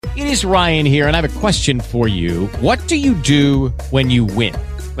It is Ryan here, and I have a question for you. What do you do when you win?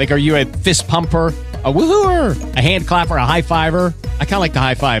 Like, are you a fist pumper, a woohooer, a hand clapper, a high fiver? I kind of like the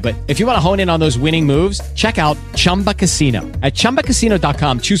high five, but if you want to hone in on those winning moves, check out Chumba Casino. At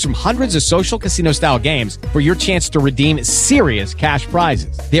ChumbaCasino.com, choose from hundreds of social casino-style games for your chance to redeem serious cash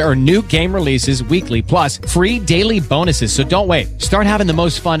prizes. There are new game releases weekly, plus free daily bonuses. So don't wait. Start having the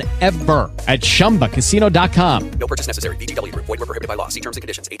most fun ever at ChumbaCasino.com. No purchase necessary. VGW. Void where prohibited by law. See terms and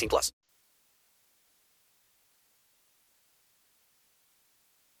conditions. 18+.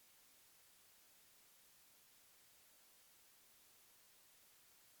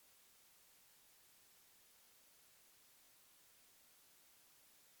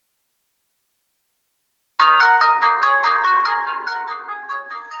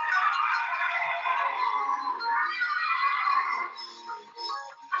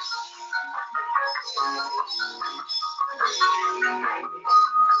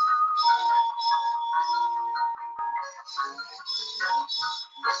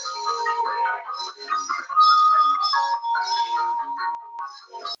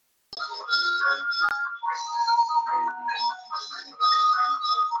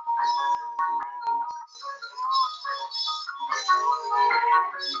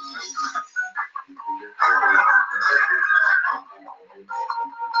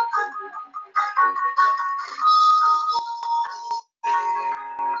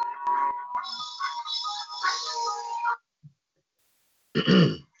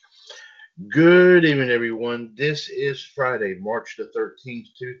 Good evening, everyone. This is Friday, March the 13th,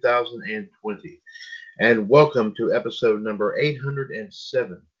 2020, and welcome to episode number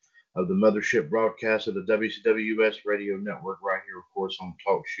 807 of the Mothership broadcast of the WCWUS Radio Network, right here, of course, on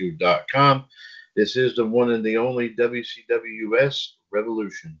TalkShoe.com. This is the one and the only WCWUS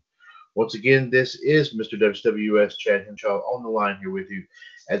Revolution. Once again, this is Mr. WCWUS Chad Henshaw on the line here with you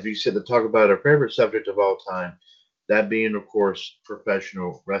as we sit to talk about our favorite subject of all time, that being, of course,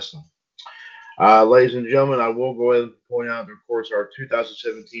 professional wrestling. Ladies and gentlemen, I will go ahead and point out, of course, our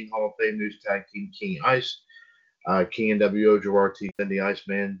 2017 Hall of Fame News Tag Team King Ice, King NWO, Gerard T. and the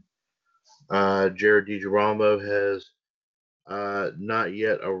Iceman. Jared DiGirolamo has not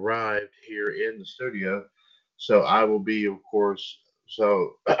yet arrived here in the studio, so I will be, of course,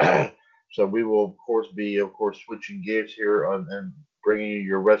 so we will, of course, be, switching gears here and bringing you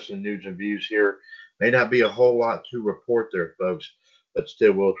your wrestling news and views here. May not be a whole lot to report there, folks, but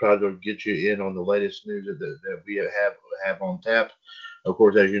still, we'll try to get you in on the latest news that we have on tap. Of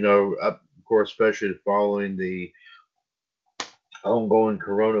course, as you know, especially following the ongoing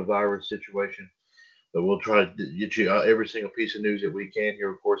coronavirus situation. But we'll try to get you every single piece of news that we can here,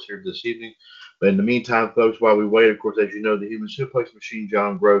 of course, here this evening. But in the meantime, folks, while we wait, of course, as you know, the Human Suplex Machine,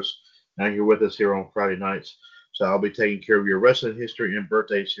 John Gross, now you're with us here on Friday nights. So I'll be taking care of your wrestling history and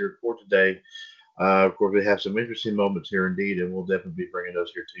birthdays here for today. Of course, we have some interesting moments here indeed, and we'll definitely be bringing those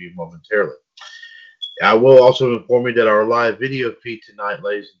here to you momentarily. I will also inform you that our live video feed tonight,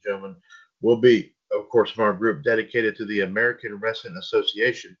 ladies and gentlemen, will be, of course, from our group dedicated to the American Wrestling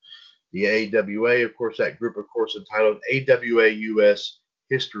Association, the AWA, of course, that group, of course, entitled AWAUS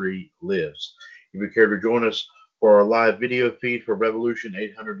History Lives. If you care to join us for our live video feed for Revolution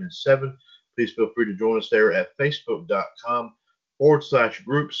 807, please feel free to join us there at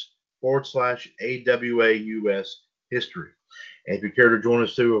facebook.com/groups/AWAUS History. And if you care to join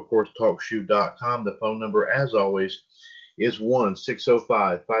us through, of course, TalkShoe.com, the phone number, as always, is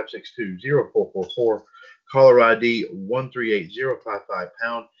 1-605-562-0444, caller ID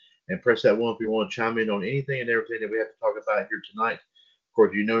 138055#, and press that one if you want to chime in on anything and everything that we have to talk about here tonight. Of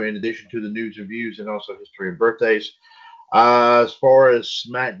course, you know, in addition to the news and views and also history and birthdays. As far as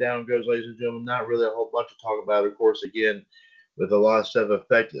Smackdown goes, ladies and gentlemen, not really a whole bunch to talk about. Of course, again, with a lot of stuff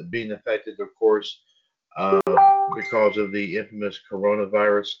being affected, of course, because of the infamous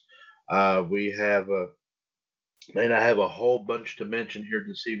coronavirus. We may not have a whole bunch to mention here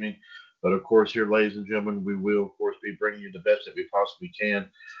this evening, but of course, here, ladies and gentlemen, we will, of course, be bringing you the best that we possibly can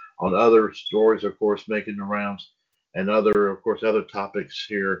on other stories, of course, making the rounds, and other topics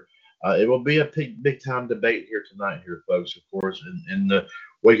here. It will be a big time debate here tonight, here, folks, of course, in the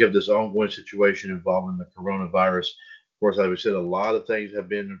wake of this ongoing situation involving the coronavirus. Of course, like we said, a lot of things have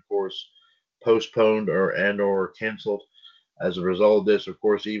been, of course, postponed or canceled as a result of this. Of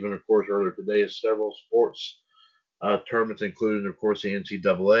course, even, of course, earlier today, several sports tournaments, including, of course, the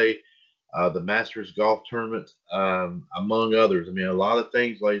NCAA, the Masters Golf Tournament, among others. I mean, a lot of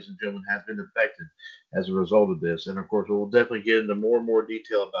things, ladies and gentlemen, have been affected as a result of this. And, of course, we'll definitely get into more and more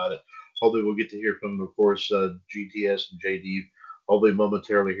detail about it. Hopefully, we'll get to hear from, of course, GTS and JD, hopefully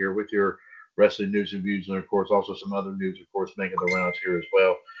momentarily here with your wrestling news and views, and of course also some other news, of course, making the rounds here as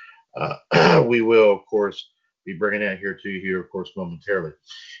well. We will, of course, be bringing that here to you here, of course, momentarily.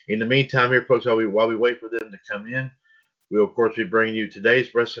 In the meantime, here, folks, while we wait for them to come in, we'll, of course, be bringing you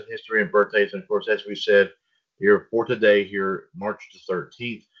today's wrestling history and birthdays. And, of course, as we said here for today, here, March the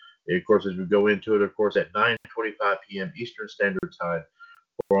 13th, and of course, as we go into it, of course, at 9:25 p.m. Eastern Standard Time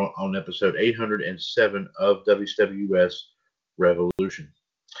on episode 807 of WCWUS Revolution.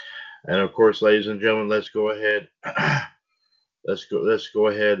 And, of course, ladies and gentlemen, let's go ahead. Let's go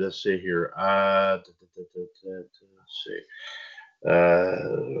ahead. Let's see here. Let's see.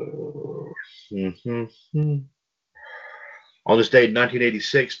 On this date in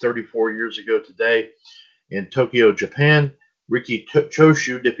 1986, 34 years ago today, in Tokyo, Japan, Riki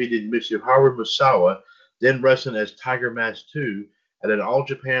Choshu defeated Mitsuharu Musawa, then wrestling as Tiger Mask 2, at an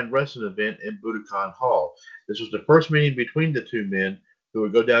All-Japan Wrestling event in Budokan Hall. This was the first meeting between the two men, who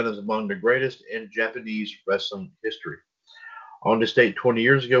would go down as among the greatest in Japanese wrestling history. On this date 20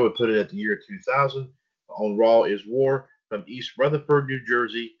 years ago, we put it at the year 2000. On Raw is War from East Rutherford, New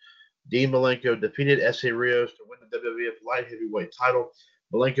Jersey. Dean Malenko defeated Essa Rios to win the WWF Light Heavyweight title.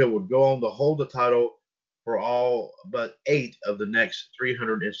 Malenko would go on to hold the title for all but 8 of the next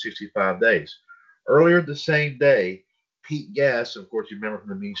 365 days. Earlier the same day, Pete Gas, of course you remember from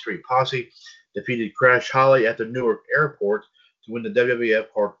the Mean Street Posse, defeated Crash Holly at the Newark Airport to win the WWF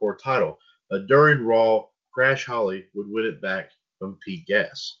Hardcore title. But during Raw, Crash Holly would win it back from Pete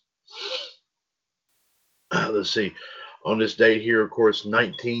Gas. Let's see. On this date here, of course,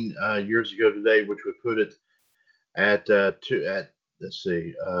 19 years ago today, which would put it at let's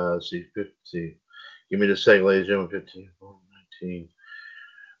see, give me the second, ladies and gentlemen, 15, 19.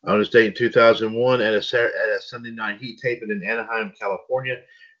 On this date in 2001, at a Sunday night heat taping in Anaheim, California,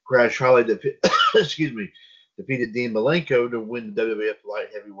 Crash Holly defeated Dean Malenko to win the WWF Light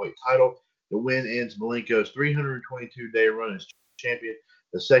Heavyweight title. The win ends Malenko's 322-day run as champion,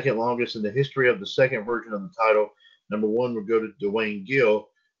 the second longest in the history of the second version of the title. Number 1 would go to Dwayne Gill,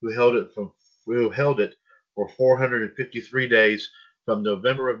 who held it for 453 days from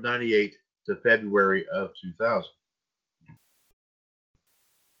November of '98 to February of 2000.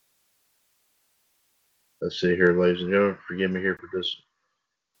 Let's see here, ladies and gentlemen. Forgive me here for this.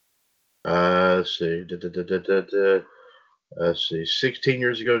 Let's see. Let's see. 16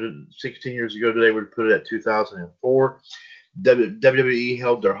 years ago today, we put it at 2004. WWE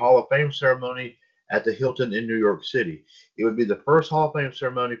held their Hall of Fame ceremony at the Hilton in New York City. It would be the first Hall of Fame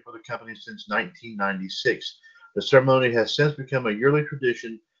ceremony for the company since 1996. The ceremony has since become a yearly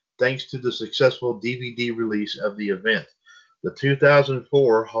tradition thanks to the successful DVD release of the event. The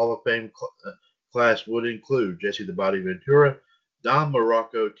 2004 Hall of Fame class would include Jesse the Body Ventura, Don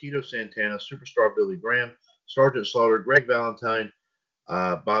Morocco, Tito Santana, Superstar Billy Graham, Sergeant Slaughter, Greg Valentine,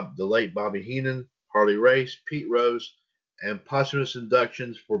 the late Bobby Heenan, Harley Race, Pete Rose, and posthumous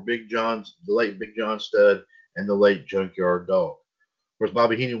inductions for the late Big John Studd and the late Junkyard Dog. Of course,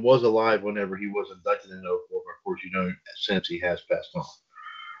 Bobby Heenan was alive whenever he was inducted in 04. Of course, you know, since he has passed on.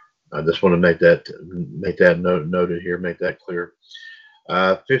 I just want to make that noted here, make that clear.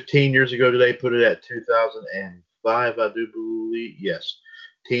 15 years ago today, put it at 2005, I do believe. Yes.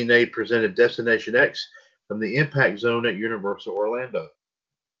 TNA presented Destination X from the Impact Zone at Universal Orlando.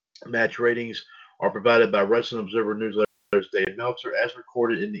 Match ratings are provided by Wrestling Observer Newsletter's Dave Meltzer as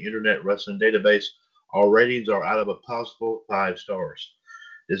recorded in the Internet Wrestling Database. All ratings are out of a possible 5 stars.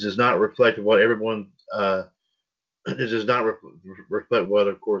 This does not reflect what everyone. This does not reflect what,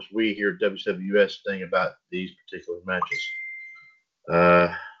 of course, we here at WCWUS think about these particular matches.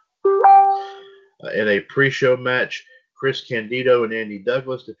 In a pre-show match, Chris Candido and Andy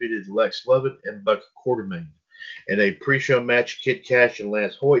Douglas defeated Lex Lovett and Buck Quartermain. In a pre-show match, Kid Cash and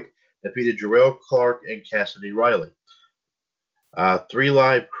Lance Hoyt defeated Jarrell Clark and Cassidy Riley. 3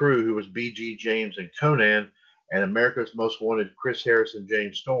 Live Crew, who was BG James and Conan, and America's Most Wanted Chris Harris and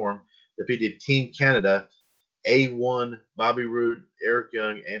James Storm, defeated Team Canada, A1, Bobby Roode, Eric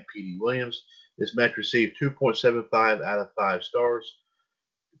Young, and Petey Williams. This match received 2.75 out of 5 stars.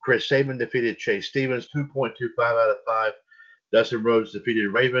 Chris Sabin defeated Chase Stevens, 2.25 out of 5. Dustin Rhodes defeated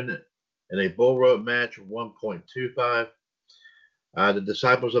Raven in a bull rope match, 1.25. The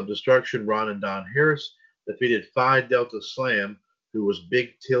Disciples of Destruction, Ron and Don Harris, defeated Phi Delta Slam, who was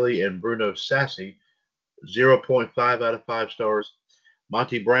Big Tilly and Bruno Sassy, 0.5 out of 5 stars.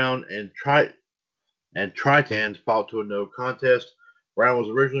 Monty Brown and Tritan fought to a no contest. Brown was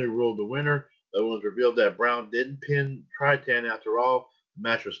originally ruled the winner, but it was revealed that Brown didn't pin Tritan after all. The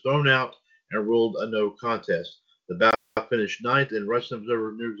match was thrown out and ruled a no contest. The bout finished 9th in Wrestling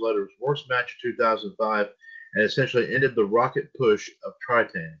Observer Newsletter's worst match of 2005 and essentially ended the rocket push of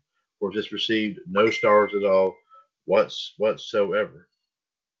Tritan. course, this received no stars at all whatsoever.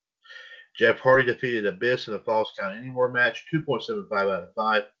 Jeff Hardy defeated Abyss in a Falls Count Anywhere match, 2.75 out of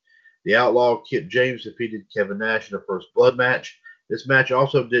 5. The Outlaw Kip James defeated Kevin Nash in a First Blood match. This match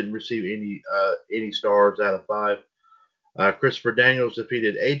also didn't receive any stars out of 5. Christopher Daniels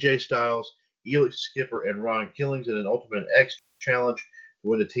defeated AJ Styles, Elix Skipper, and Ron Killings in an Ultimate X challenge to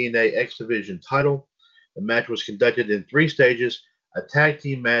win the TNA X Division title. The match was conducted in 3 stages: a tag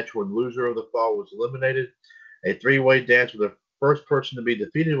team match where the loser of the fall was eliminated, a 3-way dance where the first person to be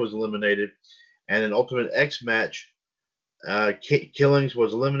defeated was eliminated, and an Ultimate X match. Killings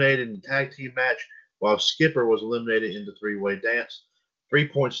was eliminated in the tag team match, while Skipper was eliminated in the 3-way dance.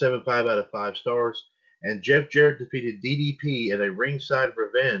 3.75 out of 5 stars. And Jeff Jarrett defeated DDP in a ringside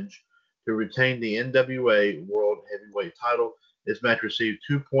revenge to retain the NWA World Heavyweight title. This match received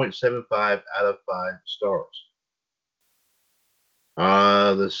 2.75 out of 5 stars.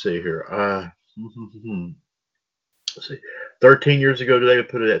 Let's see here. Let's see. 13 years ago today, we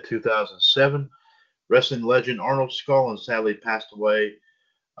put it at 2007. Wrestling legend Arnold Skaaland sadly passed away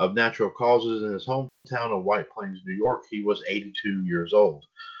of natural causes in his hometown of White Plains, New York. He was 82 years old.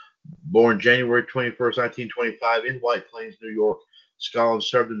 Born January 21st, 1925 in White Plains, New York, Skaaland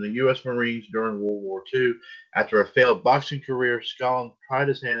served in the U.S. Marines during World War II. After a failed boxing career, Skaaland tried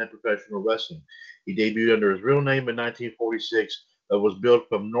his hand at professional wrestling. He debuted under his real name in 1946, but was billed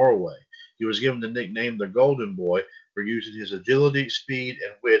from Norway. He was given the nickname the Golden Boy for using his agility, speed,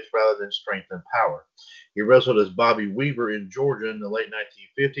 and wit rather than strength and power. He wrestled as Bobby Weaver in Georgia in the late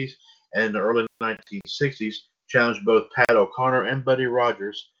 1950s, and in the early 1960s challenged both Pat O'Connor and Buddy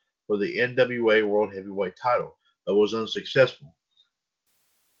Rogers for the NWA World Heavyweight title, but was unsuccessful.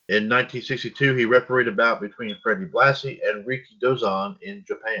 In 1962, he refereed a bout between Freddie Blassie and Riki Dozan in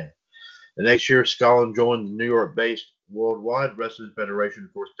Japan. The next year, Skaaland joined the New York-based Worldwide Wrestling Federation,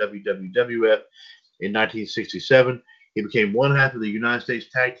 of course, WWF. In 1967, he became one half of the United States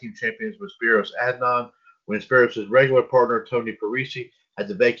Tag Team Champions with Spiros Adnan, when Spiros' regular partner, Tony Parisi, had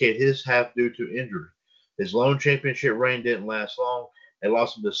to vacate his half due to injury. His lone championship reign didn't last long. They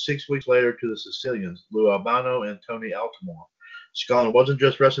lost him just 6 weeks later to the Sicilians, Lou Albano and Tony Altomare. Skaaland wasn't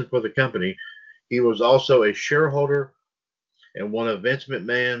just wrestling for the company. He was also a shareholder and one of Vince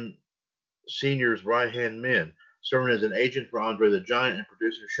McMahon Sr.'s right-hand men, serving as an agent for Andre the Giant and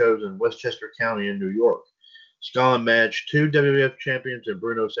producing shows in Westchester County in New York. Skaaland managed 2 WWF champions in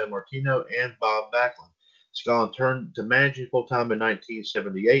Bruno Sammartino and Bob Backlund. Skaaland turned to managing full-time in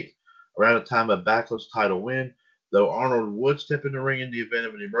 1978, around the time of Backlund's title win. Though Arnold would step in the ring in the event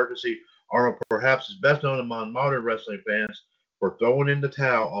of an emergency, Arnold perhaps is best known among modern wrestling fans for throwing in the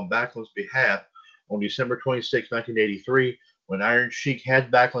towel on Backlund's behalf on December 26, 1983, when Iron Sheik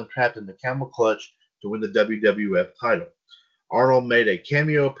had Backlund trapped in the camel clutch to win the WWF title. Arnold made a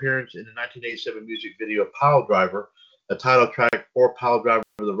cameo appearance in the 1987 music video Pile Driver, a title track for Pile Driver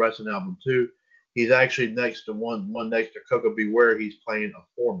for the wrestling album 2. He's actually next to one next to Coco Beware. He's playing a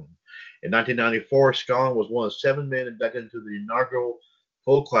foreman. In 1994, Skaaland was one of 7 men inducted into the inaugural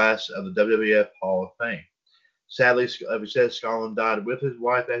full class of the WWF Hall of Fame. Sadly, as we said, Skaaland died with his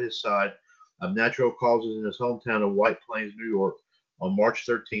wife at his side of natural causes in his hometown of White Plains, New York, on March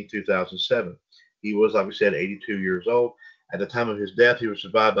 13, 2007. He was, like we said, 82 years old. At the time of his death, he was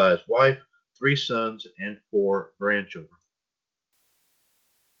survived by his wife, 3 sons, and 4 grandchildren.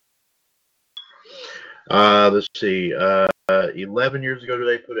 Let's see. 11 years ago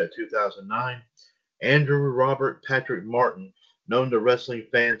today, put at 2009, Andrew Robert Patrick Martin, known to wrestling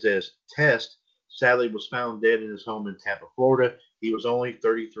fans as Test, sadly was found dead in his home in Tampa, Florida. He was only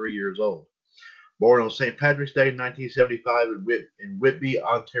 33 years old. Born on St. Patrick's Day in 1975 in Whitby,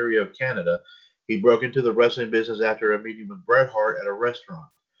 Ontario, Canada, he broke into the wrestling business after a meeting with Bret Hart at a restaurant.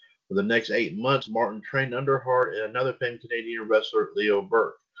 For the next 8 months, Martin trained under Hart and another famed Canadian wrestler, Leo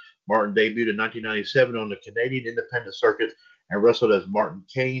Burke. Martin debuted in 1997 on the Canadian independent circuit and wrestled as Martin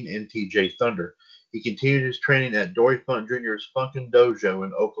Kane and TJ Thunder. He continued his training at Dory Funk Jr.'s Funkin' Dojo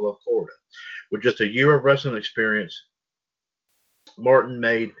in Ocala, Florida. With just a year of wrestling experience, Martin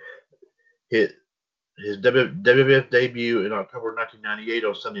made his WWF debut in October 1998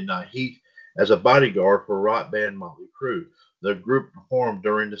 on Sunday Night Heat as a bodyguard for rock band Motley Crue. The group performed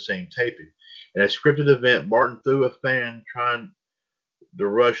during the same taping. In a scripted event, Martin threw a fan trying to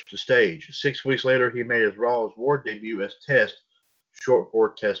rush the stage. 6 weeks later, he made his Raw as War debut as Test, short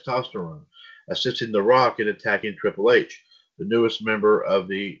for Testosterone, assisting The Rock in attacking Triple H. The newest member of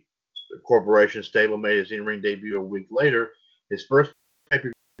the corporation stable made his in-ring debut a week later. His first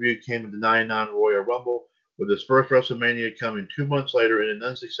pay-per-view came in the '99 Royal Rumble, with his first WrestleMania coming 2 months later in an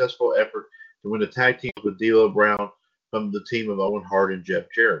unsuccessful effort to win the tag team with D'Lo Brown from the team of Owen Hart and Jeff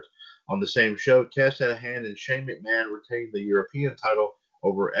Jarrett. On the same show, Test had a hand in Shane McMahon retaining the European title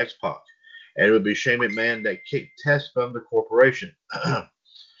over X-Pac, and it would be Shane McMahon that kicked Test from the corporation.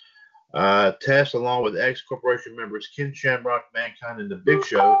 Test, along with ex-corporation members Ken Shamrock, Mankind, and The Big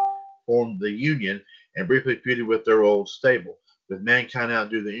Show, formed the Union and briefly feuded with their old stable. With Mankind out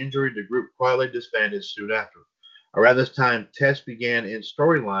due to injury, the group quietly disbanded soon after. Around this time, Test began in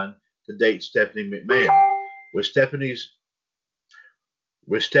storyline to date Stephanie McMahon. With Stephanie's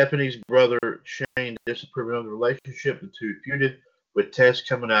brother Shane disapproving of the relationship, the two feuded, with Test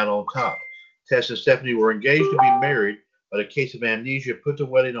coming out on top. Test and Stephanie were engaged to be married, but a case of amnesia put the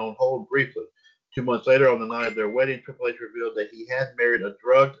wedding on hold briefly. 2 months later, on the night of their wedding, Triple H revealed that he had married a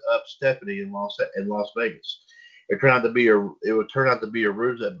drugged-up Stephanie in Las Vegas. It would turn out to be a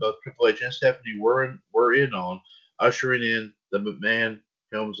ruse that both Triple H and Stephanie were in on, ushering in the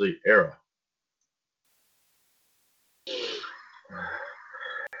McMahon-Helmsley era.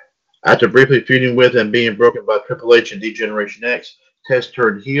 After briefly feuding with and being broken by Triple H and D-Generation X, Test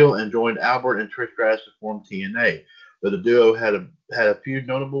turned heel and joined Albert and Trish Stratus to form TNA. But the duo had a few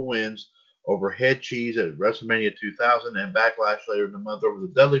notable wins over Head Cheese at WrestleMania 2000 and Backlash later in the month over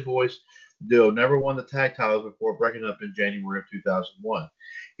the Dudley Boys. The duo never won the tag titles before breaking up in January of 2001.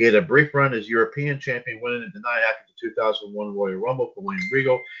 He had a brief run as European champion, winning it the night after the 2001 Royal Rumble for William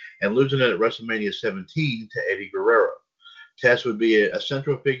Regal and losing it at WrestleMania 17 to Eddie Guerrero. Test would be a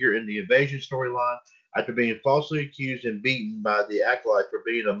central figure in the Invasion storyline. After being falsely accused and beaten by the Acolyte for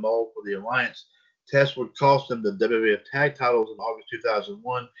being a mole for the Alliance, Test would cost them the WWF tag titles in August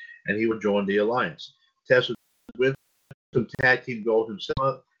 2001, and he would join the Alliance. Test would win some tag team gold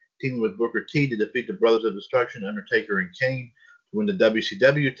himself, teaming with Booker T to defeat the Brothers of Destruction, Undertaker, and Kane to win the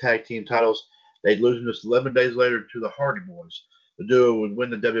WCW tag team titles. They'd lose them just 11 days later to the Hardy Boys. The duo would win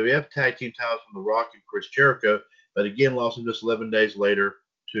the WWF tag team titles from The Rock and Chris Jericho, but again lost them just 11 days later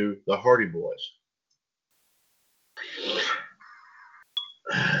to the Hardy Boys.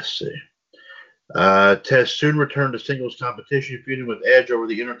 Let's see. Test soon returned to singles competition, feuding with Edge over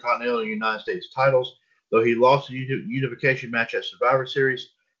the Intercontinental and United States titles. Though he lost the unification match at Survivor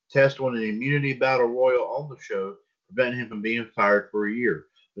Series, Test won an immunity battle royal on the show, preventing him from being fired for a year.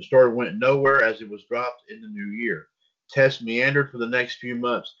 The story went nowhere as it was dropped in the new year. Test meandered for the next few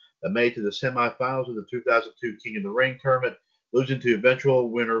months, but made to the semifinals of the 2002 King of the Ring tournament, losing to eventual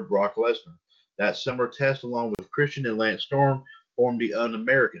winner Brock Lesnar. That summer, Test, along with Christian and Lance Storm, formed the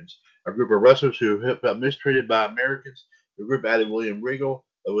Un-Americans, a group of wrestlers who felt mistreated by Americans. The group added William Regal,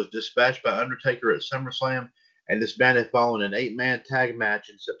 but was dispatched by Undertaker at SummerSlam, and disbanded following an 8-man tag match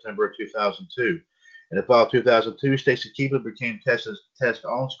in September of 2002. In the fall of 2002, Stacy Keibler became Test's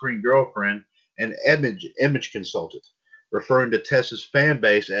on-screen girlfriend and image consultant, referring to Test's fan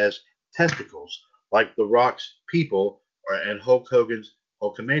base as testicles, like The Rock's People and Hulk Hogan's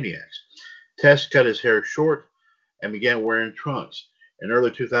Hulkamaniacs. Test cut his hair short and began wearing trunks. In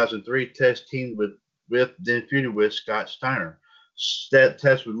early 2003, Test teamed with then feuded with Scott Steiner.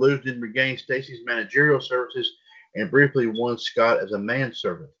 Test would lose and regain Stacy's managerial services and briefly won Scott as a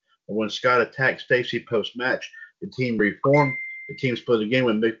manservant. But when Scott attacked Stacy post-match, the team reformed. The team split again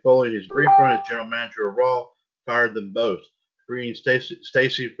when Mick Foley, in his brief run as general manager of Raw, fired them both, freeing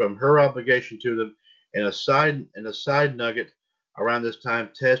Stacy from her obligation to them. In a side nugget, around this time,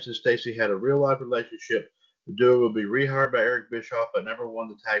 Test and Stacy had a real-life relationship. The duo would be rehired by Eric Bischoff, but never won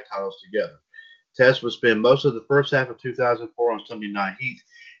the tag titles together. Test would spend most of the first half of 2004 on Sunday Night Heat.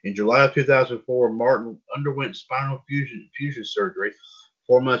 In July of 2004, Martin underwent spinal fusion surgery.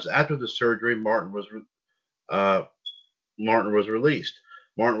 4 months after the surgery, Martin was released.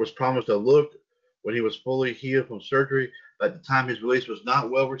 Martin was promised a look when he was fully healed from surgery, but at the time his release was not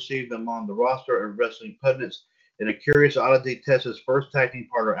well received among the roster and wrestling pundits. In a curious oddity, Test's first tag team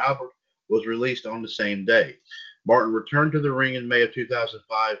partner, Albert, was released on the same day. Martin returned to the ring in May of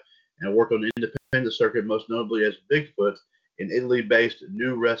 2005 and worked on the independent circuit, most notably as Bigfoot in Italy-based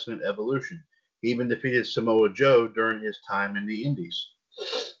New Wrestling Evolution. He even defeated Samoa Joe during his time in the Indies.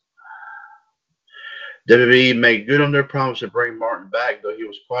 WWE made good on their promise to bring Martin back, though he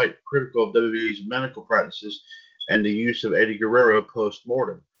was quite critical of WWE's medical practices and the use of Eddie Guerrero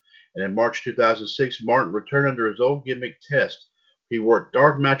post-mortem. And in March 2006, Martin returned under his old gimmick, Test. He worked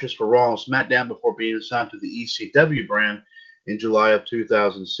dark matches for Raw and SmackDown before being assigned to the ECW brand in July of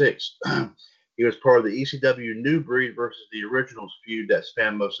 2006. He was part of the ECW New Breed versus the Originals feud that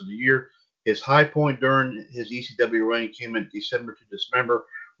spanned most of the year. His high point during his ECW reign came in December to Dismember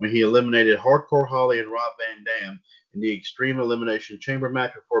when he eliminated Hardcore Holly and Rob Van Dam in the Extreme Elimination Chamber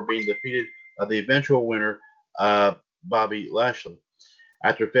match before being defeated by the eventual winner, Bobby Lashley.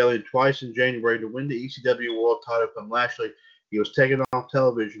 After failing twice in January to win the ECW World title from Lashley, he was taken off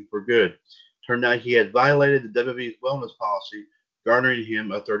television for good. Turned out he had violated the WWE's wellness policy, garnering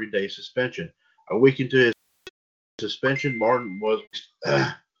him a 30-day suspension. A week into his suspension, Martin was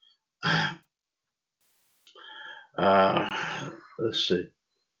let's see.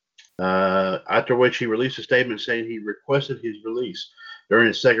 After which he released a statement saying he requested his release. During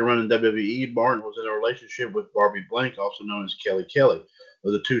his second run in WWE, Martin was in a relationship with Barbie Blank, also known as Kelly Kelly.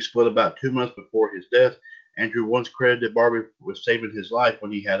 Though the two split about 2 months before his death, Andrew once credited Barbie with saving his life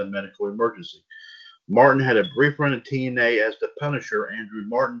when he had a medical emergency. Martin had a brief run in TNA as the Punisher, Andrew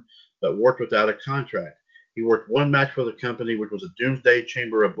Martin, but worked without a contract. He worked one match for the company, which was a Doomsday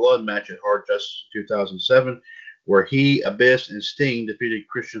Chamber of Blood match at Hard Justice 2007, where he, Abyss, and Sting defeated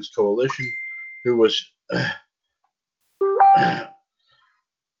Christian's Coalition, who was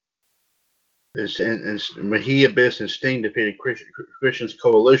Abyss, and Sting defeated Christian's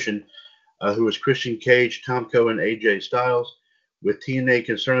Coalition, who was Christian Cage, Tomko, and AJ Styles. With TNA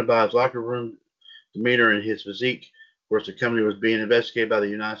concerned about his locker room demeanor and his physique, of course, the company was being investigated by the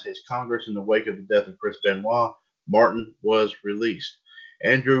United States Congress in the wake of the death of Chris Benoit. Martin was released.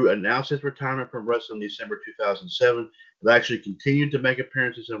 Andrew announced his retirement from wrestling in December 2007, but actually continued to make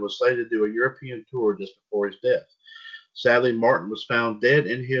appearances and was slated to do a European tour just before his death. Sadly, Martin was found dead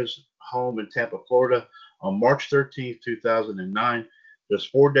in his home in Tampa, Florida on March 13, 2009, just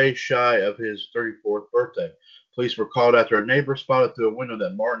 4 days shy of his 34th birthday. Police were called after a neighbor spotted through a window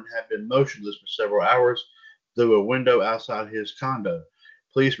that Martin had been motionless for several hours through a window outside his condo.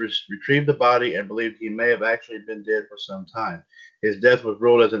 Police retrieved the body and believed he may have actually been dead for some time. His death was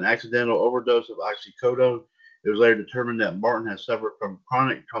ruled as an accidental overdose of oxycodone. It was later determined that Martin had suffered from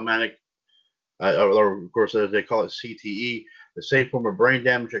chronic traumatic, or of course, as they call it, CTE, the same form of brain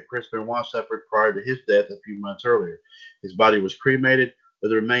damage that Chris Benoit suffered prior to his death a few months earlier. His body was cremated, but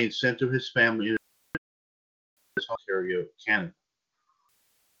the remains sent to his family in Ontario, Canada.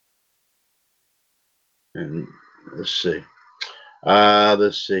 And let's see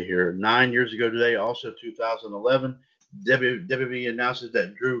here. 9 years ago today, also 2011, WWE announces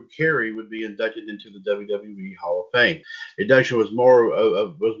that Drew Carey would be inducted into the WWE Hall of Fame. The induction was more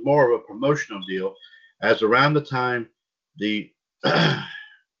of a promotional deal, as around the time the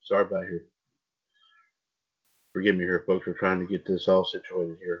sorry about here. Forgive me here, folks. We're trying to get this all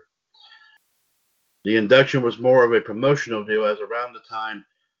situated here. The induction was more of a promotional deal, as around the time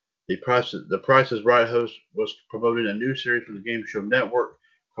the Price is Right host was promoting a new series for the Game Show Network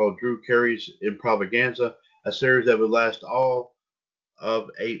called Drew Carey's Improvaganza, a series that would last all of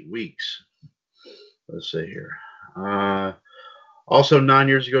 8 weeks. Let's see here. Also, 9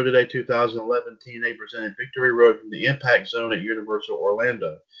 years ago today, 2011, TNA presented Victory Road from the Impact Zone at Universal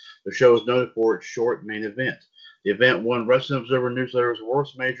Orlando. The show is noted for its short main event. The event won Wrestling Observer Newsletter's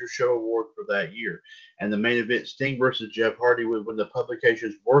Worst Major Show Award for that year, and the main event, Sting versus Jeff Hardy, would win the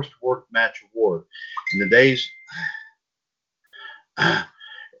publication's Worst Work Match Award. In the days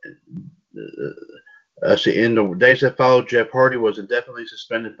that followed, Jeff Hardy was indefinitely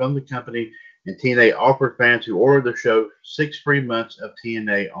suspended from the company, and TNA offered fans who ordered the show 6 free months of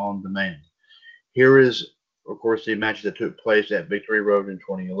TNA on demand. Here is, of course, the match that took place at Victory Road in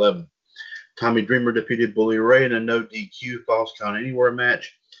 2011. Tommy Dreamer defeated Bully Ray in a no DQ Falls Count Anywhere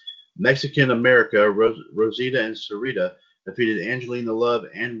match. Mexican America, Rosita and Sarita defeated Angelina Love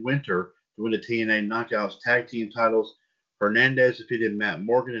and Winter to win the TNA Knockouts Tag Team titles. Hernandez defeated Matt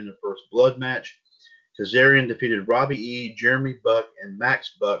Morgan in the First Blood match. Kazarian defeated Robbie E., Jeremy Buck, and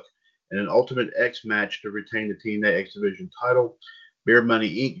Max Buck in an Ultimate X match to retain the TNA X Division title. Beer Money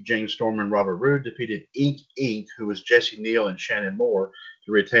Inc., James Storm and Robert Roode defeated Inc., who was Jesse Neal and Shannon Moore,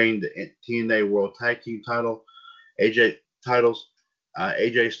 to retain the TNA World Tag Team title. AJ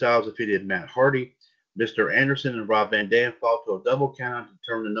Styles defeated Matt Hardy. Mr. Anderson and Rob Van Dam fought to a double count to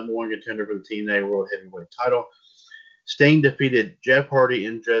determine the #1 contender for the TNA World Heavyweight title. Sting defeated Jeff Hardy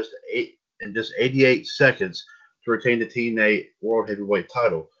in just 88 seconds to retain the TNA World Heavyweight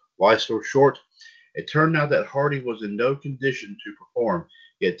title. Why so short? It turned out that Hardy was in no condition to perform,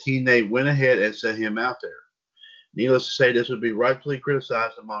 yet TNA went ahead and sent him out there. Needless to say, this would be rightfully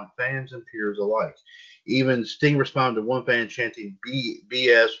criticized among fans and peers alike. Even Sting responded to one fan chanting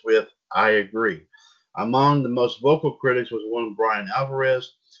BS with, "I agree." Among the most vocal critics was one Brian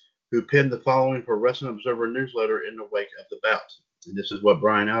Alvarez, who penned the following for Wrestling Observer Newsletter in the wake of the bout. And this is what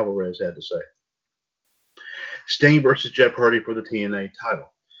Brian Alvarez had to say. Sting versus Jeff Hardy for the TNA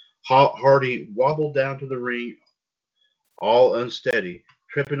title. Hardy wobbled down to the ring all unsteady,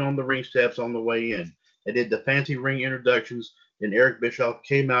 tripping on the ring steps on the way in. They did the fancy ring introductions. Then Eric Bischoff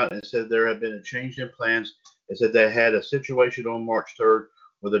came out and said there had been a change in plans. They said they had a situation on March 3rd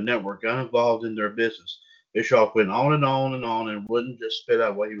where the network got involved in their business. Bischoff went on and on and on and wouldn't just spit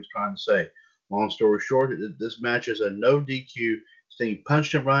out what he was trying to say. Long story short, this match is a no DQ. Sting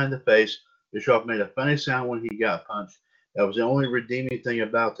punched him right in the face. Bischoff made a funny sound when he got punched. That was the only redeeming thing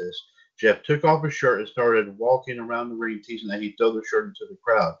about this. Jeff took off his shirt and started walking around the ring, teasing that he'd throw the shirt into the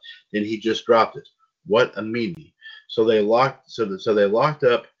crowd. Then he just dropped it. What a meanie! So they locked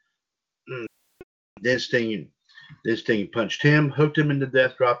up. Then Sting punched him, hooked him into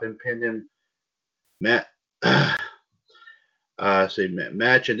death drop, and pinned him. Match,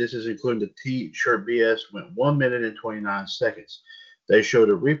 and this is including the T-shirt BS, went 1 minute and 29 seconds. They showed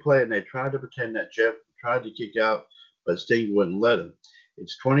a replay and they tried to pretend that Jeff tried to kick out, but Sting wouldn't let him.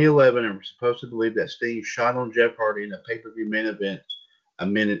 It's 2011 and we're supposed to believe that Sting shot on Jeff Hardy in a pay-per-view main event a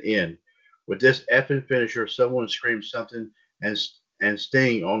minute in. With this effing finisher, someone screamed something and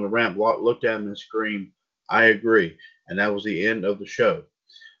Sting on the ramp looked at him and screamed, "I agree," and that was the end of the show.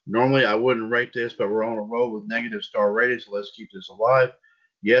 Normally, I wouldn't rate this, but we're on a roll with negative star ratings, so let's keep this alive.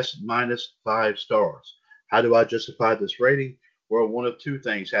 Yes, -5 stars. How do I justify this rating? Well, one of two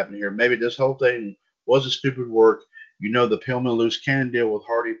things happened here. Maybe this whole thing was a stupid work. You know the Pillman loose cannon deal with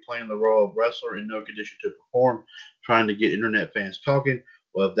Hardy playing the role of wrestler in no condition to perform, trying to get internet fans talking.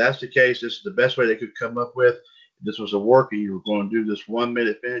 Well, if that's the case, this is the best way they could come up with. If this was a work and you were going to do this 1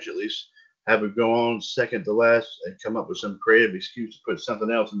 minute finish, at least have it go on second to last and come up with some creative excuse to put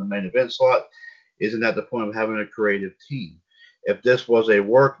something else in the main event slot. Isn't that the point of having a creative team? If this was a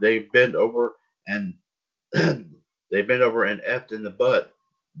work, they bent over and effed in the butt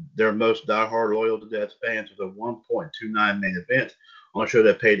their most diehard loyal to death fans with a 1.29 main event on a show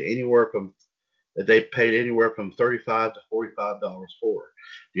that they paid anywhere from $35 to $45 for.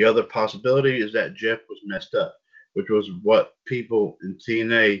 The other possibility is that Jeff was messed up, which was what people in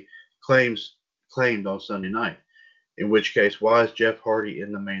TNA claimed on Sunday night. In which case, why is Jeff Hardy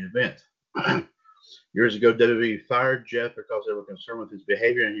in the main event? Years ago, WWE fired Jeff because they were concerned with his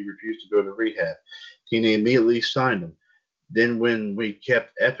behavior and he refused to go to rehab. TNA immediately signed him. Then when we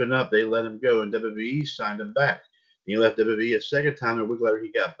kept effing up, they let him go and WWE signed him back. He left WWE a second time, and a week later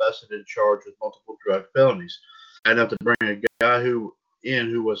he got busted and charged with multiple drug felonies. I enough to bring a guy who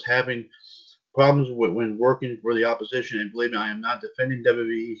was having problems when working for the opposition, and believe me, I am not defending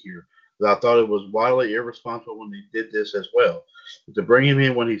WWE here, but I thought it was wildly irresponsible when they did this as well. But to bring him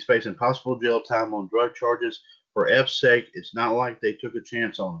in when he's facing possible jail time on drug charges, for F's sake, it's not like they took a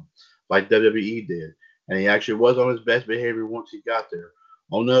chance on him, like WWE did. And he actually was on his best behavior once he got there.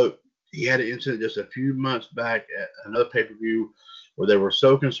 Oh no, he had an incident just a few months back at another pay-per-view where they were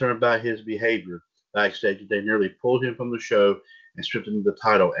so concerned about his behavior backstage that they nearly pulled him from the show and stripped him of the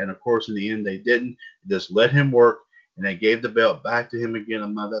title. And of course, in the end, they didn't. They just let him work, and they gave the belt back to him again a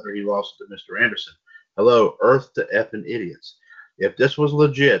month after he lost it to Mr. Anderson. Hello, earth to effing idiots. If this was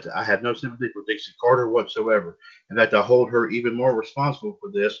legit, I have no sympathy for Dixie Carter whatsoever. In fact, I hold her even more responsible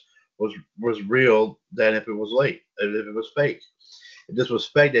for this was real than if it was fake. If this was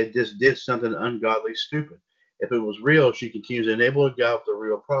fake, they just did something ungodly stupid. If it was real, she continues to enable a guy with a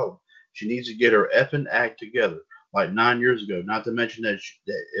real problem. She needs to get her effing act together, like 9 years ago. Not to mention that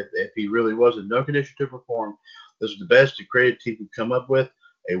if he really was in no condition to perform, this was the best the creative team could come up with,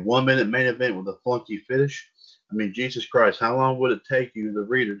 a 1 minute main event with a funky finish. I mean, Jesus Christ, how long would it take you, the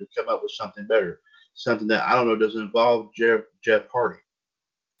reader, to come up with something better? Something that, I don't know, doesn't involve Jeff Hardy.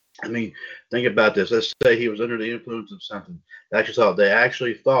 I mean, think about this. Let's say he was under the influence of something. They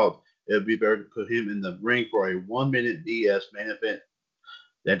actually thought it would be better to put him in the ring for a 1 minute DS main event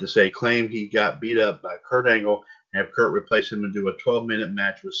than to claim he got beat up by Kurt Angle and have Kurt replace him and do a 12-minute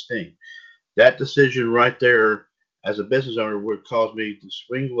match with Sting. That decision right there, as a business owner, would cause me to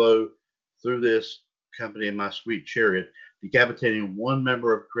swing low through this company in my sweet chariot, decapitating one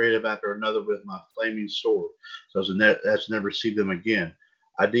member of creative after another with my flaming sword, so that's never see them again.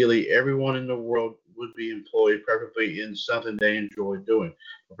 Ideally, everyone in the world would be employed, preferably in something they enjoy doing.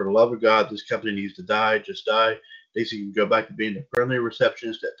 But for the love of God, this company needs to die. Just die. Dixie can go back to being the friendly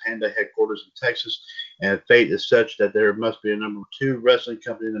receptionist at Panda headquarters in Texas. And fate is such that there must be a number 2 wrestling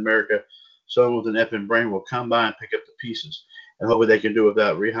company in America. Someone with an effing brain will come by and pick up the pieces. And hopefully they can do it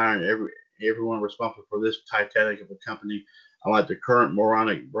without rehiring everyone responsible for this titanic of a company. Unlike the current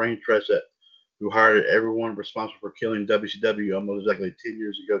moronic brain trust who hired everyone responsible for killing WCW almost exactly 10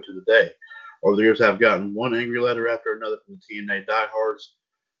 years ago to the day. Over the years, I've gotten one angry letter after another from the TNA diehards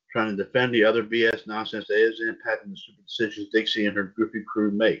trying to defend the other BS nonsense that is impacting the stupid decisions Dixie and her goofy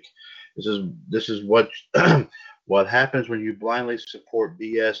crew make. This is what what happens when you blindly support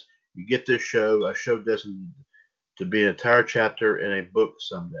BS. You get this show, a show destined to be an entire chapter in a book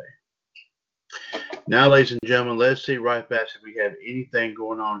someday. Now, ladies and gentlemen, let's see right fast if we have anything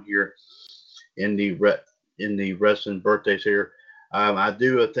going on here in the in the wrestling birthdays here. I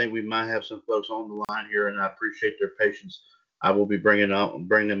do think we might have some folks on the line here, and I appreciate their patience. I will be bringing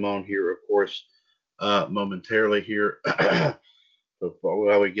them on here, of course, momentarily here. So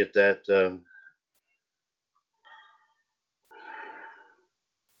while we get that.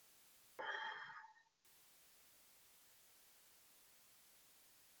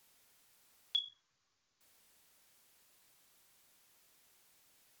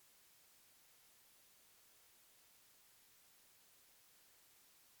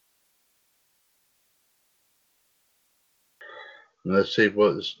 Let's see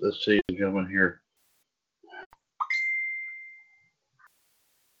let's see, gentlemen here.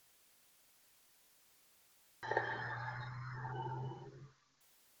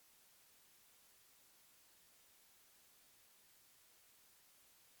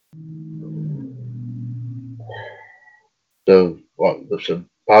 So, well, listen,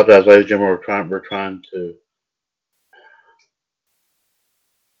 apologize, ladies and gentlemen. We're trying to.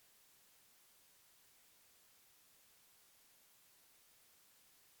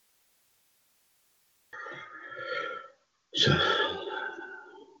 So,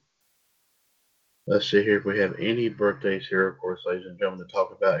 let's see here if we have any birthdays here, of course, ladies and gentlemen, to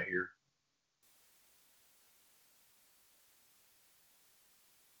talk about here.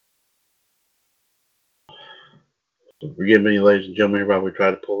 So forgive me, ladies and gentlemen, while we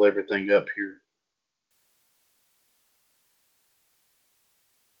try to pull everything up here.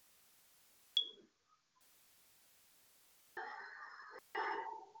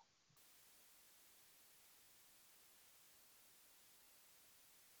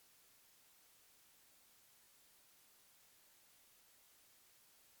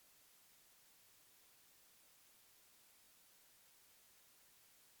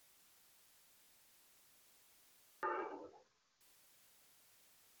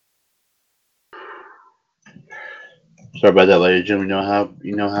 Sorry about that, ladies and gentlemen.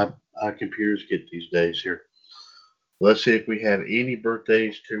 You know how computers get these days here. Let's see if we have any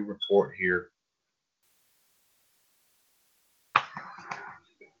birthdays to report here.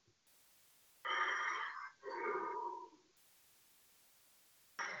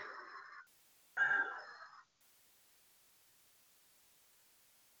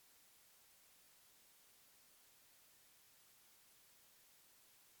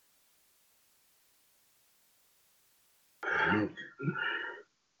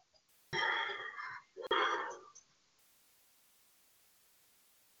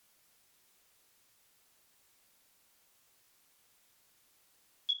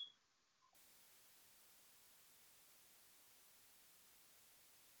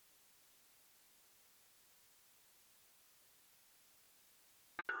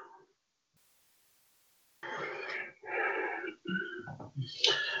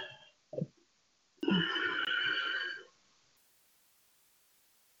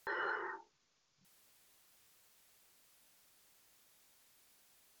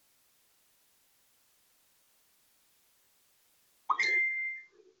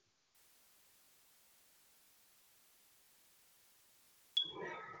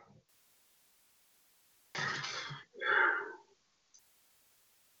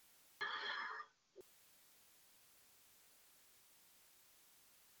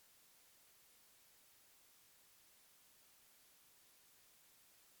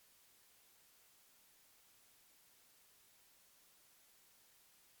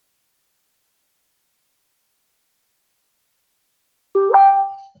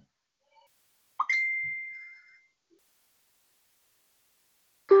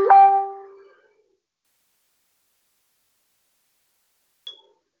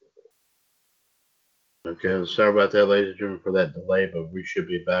 Okay, sorry about that, ladies and gentlemen, for that delay, but we should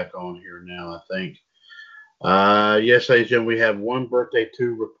be back on here now, I think. Yes, ladies and gentlemen, we have one birthday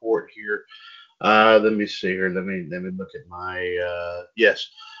to report here. Let me see here. Let me look at my yes.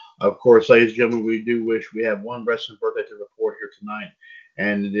 Of course, ladies and gentlemen, we do wish we have one wrestling birthday to report here tonight,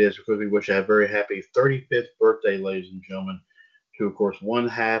 and it is because we wish a very happy 35th birthday, ladies and gentlemen, to of course one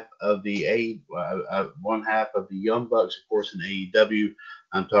half of the Young Bucks, of course, in AEW.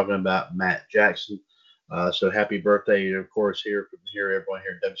 I'm talking about Matt Jackson. So happy birthday, of course, here everyone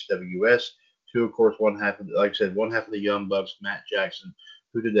here at WCWUS. To of course one half of, like I said, one half of the Young Bucks, Matt Jackson,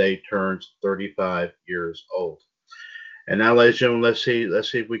 who today turns 35 years old. And now, ladies and gentlemen,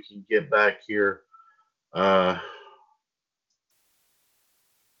 let's see if we can get back here. Uh,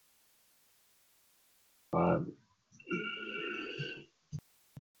 um,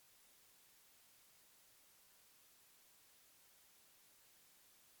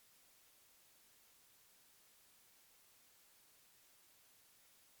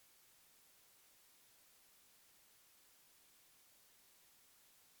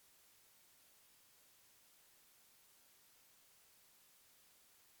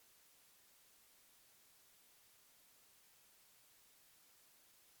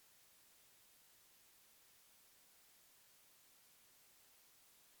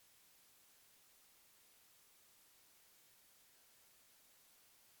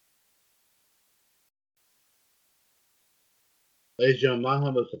 Ladies and gentlemen, my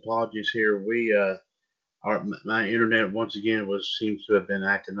humblest apologies here. My internet once again seems to have been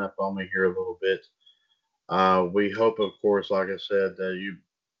acting up on me here a little bit. We hope, of course, like I said,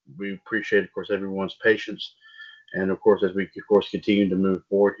 we appreciate, of course, everyone's patience, and of course, as we, of course, continue to move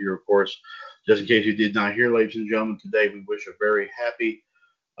forward here, of course, just in case you did not hear, ladies and gentlemen, today we wish a very happy,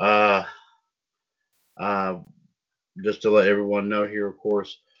 uh, uh, just to let everyone know here, of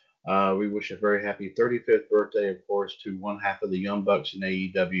course, we wish a very happy 35th birthday, of course, to one half of the Young Bucks in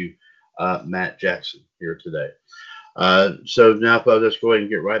AEW, Matt Jackson, here today. So now, folks, let's go ahead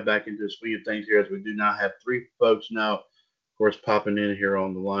and get right back into the swing of things here, as we do now have three folks now, of course, popping in here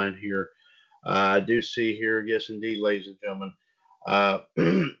on the line here. I do see here, yes, indeed, ladies and gentlemen. Uh,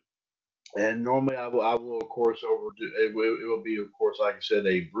 and normally I will, of course, overdo it will be, of course, like I said,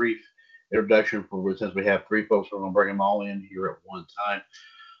 a brief introduction for since we have three folks, we're going to bring them all in here at one time.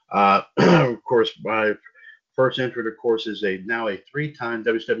 Of course, my first entrant, of course, is now a three-time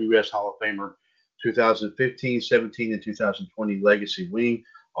WWS Hall of Famer, 2015, 17, and 2020 Legacy Wing.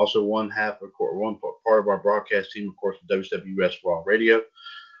 Also, one part of our broadcast team, of course, WWS Raw Radio.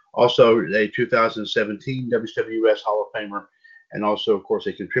 Also, a 2017 WWS Hall of Famer, and also, of course,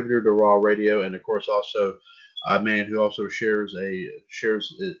 a contributor to Raw Radio, and of course, also a man who also shares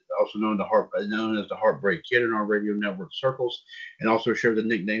also known as the Heartbreak Kid in our radio network circles, and also shares a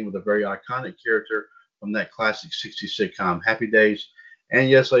nickname with a very iconic character from that classic 60s sitcom Happy Days.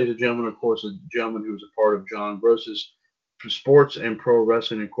 And yes, ladies and gentlemen, of course, a gentleman who was a part of John Gross's Sports and Pro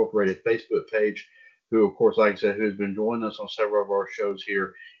Wrestling Incorporated Facebook page, who, of course, like I said, who has been joining us on several of our shows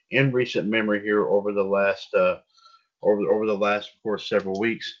here in recent memory here over the last over the last, of course, several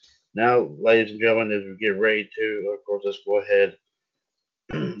weeks. Now, ladies and gentlemen, as we get ready to, of course, let's go ahead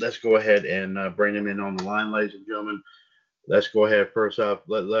and bring them in on the line, ladies and gentlemen. Let's go ahead first off.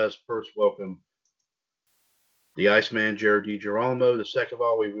 Let's first welcome the Iceman, Jared DiGirolamo. The second of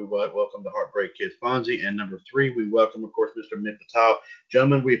all, we welcome the Heartbreak Kid, Fonzie. And number three, we welcome, of course, Mr. Mick Patel.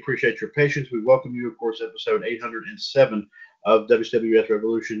 Gentlemen, we appreciate your patience. We welcome you, of course, episode 807 of WCWUS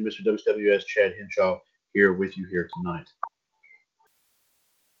Revolution. Mr. WCWS Chad Henshaw here with you here tonight.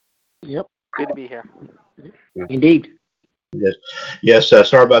 Yep. Good to be here. Indeed. Yes.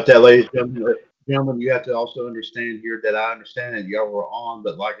 Sorry about that, ladies and gentlemen. Gentlemen, you have to also understand here that I understand that y'all were on,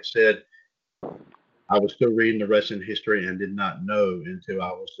 but like I said, I was still reading the wrestling history and did not know until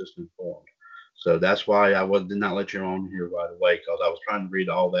I was just informed. So that's why did not let you on here right away, because I was trying to read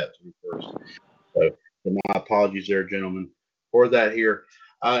all that through first. So my apologies there, gentlemen, for that here.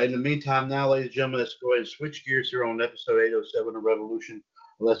 In the meantime, now, ladies and gentlemen, let's go ahead and switch gears here on episode 807 of Revolution.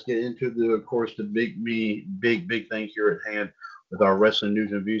 Let's get into of course, the big thing here at hand with our wrestling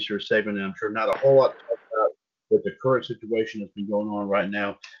news and views here segment. And I'm sure not a whole lot to talk about with the current situation that's been going on right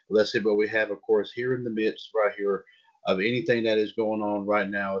now. But let's see what we have, of course, here in the midst right here of anything that is going on right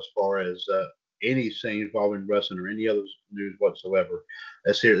now as far as anything involving wrestling or any other news whatsoever.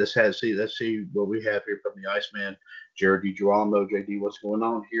 Let's see what we have here from the Iceman, Jared DiGirolamo. JD, what's going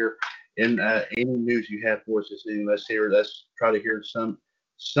on here? In any news you have for us this evening, let's try to hear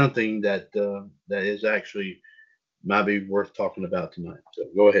something that is actually might be worth talking about tonight. So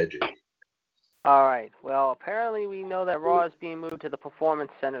go ahead, JD. All right. Well, apparently we know that Raw is being moved to the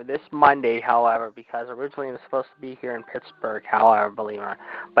Performance Center this Monday, however, because originally it was supposed to be here in Pittsburgh, however, believe it or not.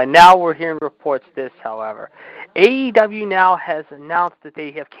 But now we're hearing reports this, however. AEW now has announced that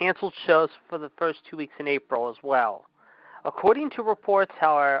they have canceled shows for the first 2 weeks in April as well. According to reports,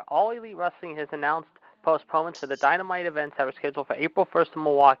 however, All Elite Wrestling has announced postponements for the Dynamite events that were scheduled for April 1st in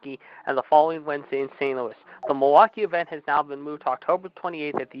Milwaukee and the following Wednesday in St. Louis. The Milwaukee event has now been moved to October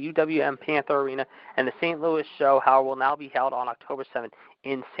 28th at the UWM Panther Arena, and the St. Louis show, however, will now be held on October 7th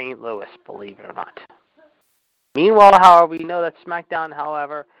in St. Louis, believe it or not. Meanwhile, however, we know that Smackdown,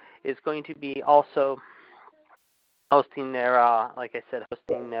 however, is going to be also hosting their,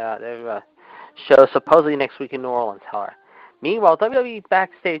 their show supposedly next week in New Orleans, however. Meanwhile, WWE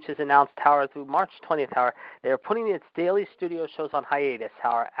Backstage has announced, however, through March 20th, however, they are putting its daily studio shows on hiatus,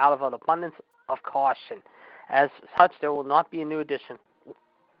 however, out of an abundance of caution. As such, there will not be a new edition of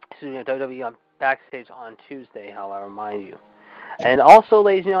WWE Backstage on Tuesday, however, mind you. And also,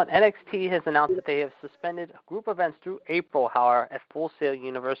 ladies and gentlemen, NXT has announced that they have suspended group events through April, however, at Full Sail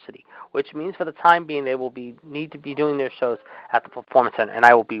University, which means for the time being they will need to be doing their shows at the Performance Center. And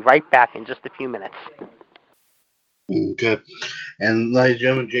I will be right back in just a few minutes. Okay. And ladies and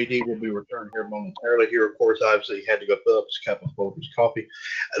gentlemen, JD will be returning here momentarily. Here, of course, obviously, he had to go fill up his cup of his coffee.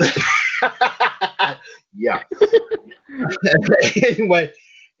 Yeah.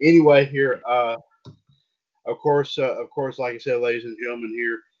 anyway, here, of course, like I said, ladies and gentlemen,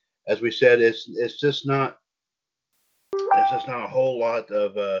 here, as we said, it's just not There's just not a whole lot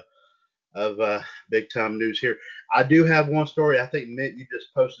of big time news here. I do have one story. I think Mitt, you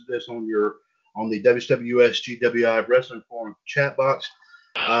just posted this on the WCWUS GWI Wrestling Forum chat box.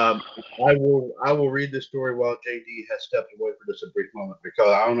 I will read this story while JD has stepped away for just a brief moment, because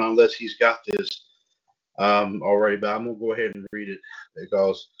I don't know unless he's got this already, but I'm gonna go ahead and read it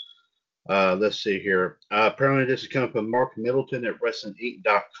because let's see here. Apparently, this is coming from Mark Middleton at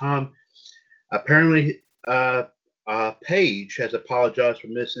WrestlingInc.com. Apparently, Paige has apologized for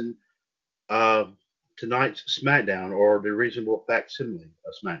missing tonight's SmackDown, or the reasonable facsimile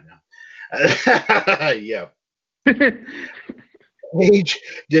of SmackDown. Yeah. Paige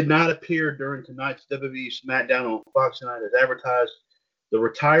did not appear during tonight's WWE SmackDown on Fox tonight as advertised. The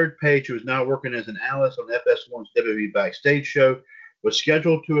retired Paige, who is now working as an analyst on FS1's WWE Backstage show, was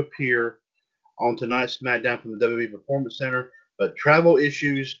scheduled to appear on tonight's SmackDown from the WWE Performance Center, but travel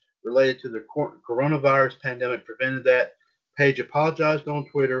issues related to the coronavirus pandemic prevented that. Paige apologized on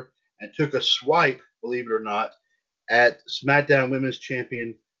Twitter and took a swipe, believe it or not, at SmackDown Women's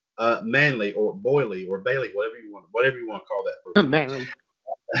Champion Manley or Boyley or Bailey, whatever you want to call that person. Manley.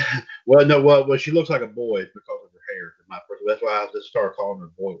 Well, she looks like a boy because of her hair. That's why I just started calling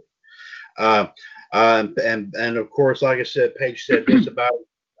her Boyley. And of course, like I said, Paige said this about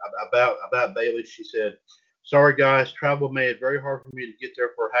Bailey. She said, "Sorry guys, travel made it very hard for me to get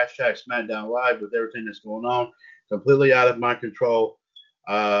there for #SmackDown Live with everything that's going on. Completely out of my control.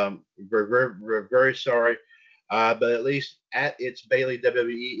 We're very sorry. But at least at its Bailey,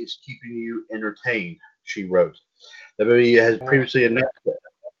 WWE is keeping you entertained," she wrote. WWE has previously announced that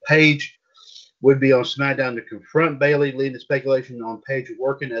Paige would be on SmackDown to confront Bailey, leading to speculation on Paige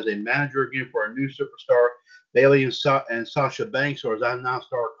working as a manager again for a new superstar. Bailey and Sasha Banks, or as I now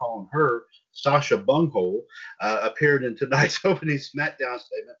start calling her, Sasha Bunghole, appeared in tonight's opening SmackDown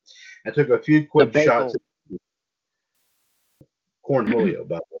statement and took a few quick shots at Cornholio,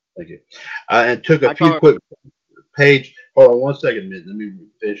 by the way. Thank you. And took a few quick Paige. Hold on one second, let me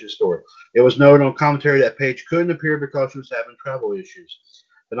finish the story. It was noted on commentary that Paige couldn't appear because she was having travel issues.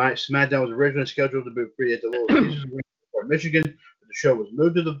 Tonight's SmackDown was originally scheduled to be free at the Little Caesars Arena in Michigan, but the show was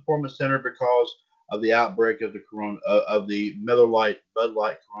moved to the Performance Center because of the outbreak of the Miller Lite, Bud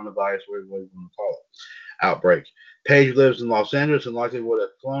Light coronavirus, whatever you want to call it, outbreak. Paige lives in Los Angeles and likely would have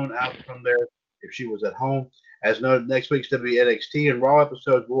flown out from there if she was at home. As noted, next week's NXT and Raw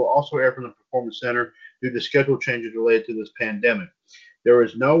episodes will also air from the Performance Center due to schedule changes related to this pandemic. There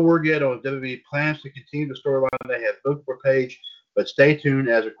is no word yet on WWE plans to continue the storyline they have booked for Paige, but stay tuned,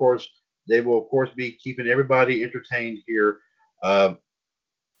 as of course they will of course be keeping everybody entertained here. Keep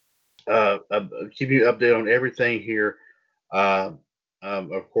you updated on everything here,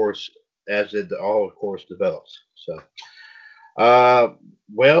 of course, as it all of course develops. So.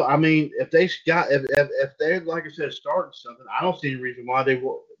 Well, I mean, if they like I said, starting something, I don't see any reason why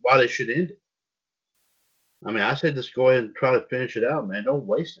they should end it. I mean, I said just go ahead and try to finish it out, man. Don't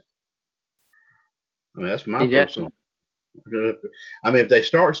waste it. I mean, that's my personal. I mean, if they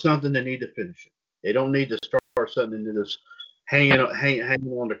start something, they need to finish it. They don't need to start something and just hanging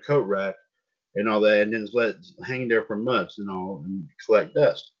on the coat rack and all that, and then just let it hang there for months and all and collect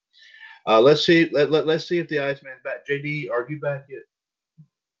dust. Let's see. Let's see if the Iceman's back. JD, are you back yet?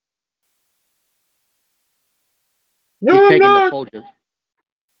 No, he's taking the Folgers.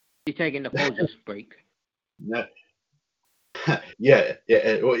 He's taking the Folgers break. No. Yeah.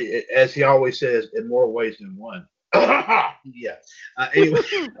 As he always says, in more ways than one. Yeah. Anyway.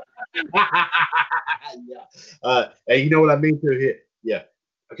 Yeah. And you know what I mean to here. Yeah.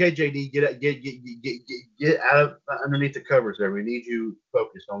 Okay, JD, get out of underneath the covers there. We need you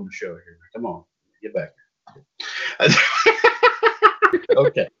focused on the show here. Come on, get back.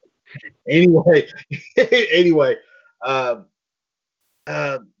 Okay. Anyway,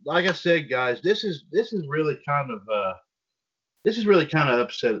 like I said, guys, this is really kind of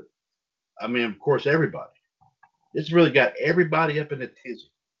upset. I mean, of course, everybody. This really got everybody up in a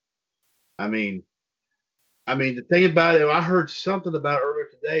tizzy. I mean, the thing about it, I heard something about earlier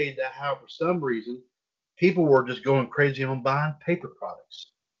today that how for some reason people were just going crazy on buying paper products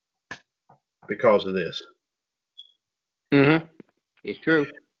because of this. Mm-hmm. It's true.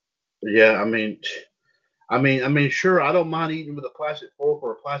 Yeah, I mean, sure, I don't mind eating with a plastic fork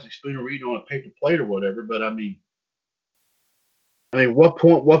or a plastic spoon or eating on a paper plate or whatever, but I mean,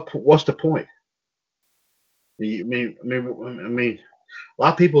 what's the point? I mean, a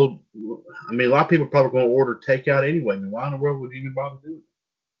lot of people probably going to order takeout anyway. I mean, why in the world would you even bother doing it?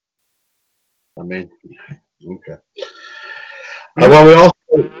 I mean, okay. Well, we also,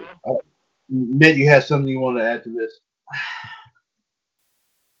 Mitt, you had something you want to add to this?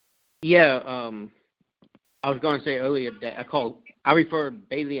 Yeah. I was going to say earlier that I refer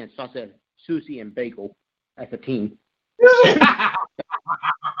Bailey and Sasha as Susie and Bagel as a team.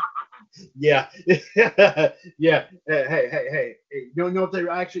 Yeah. Yeah. Hey. You know what they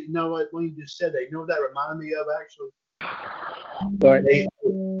actually, you know what, when you just said that, you know what that reminded me of actually? But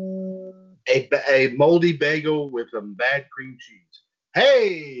A moldy bagel with some bad cream cheese.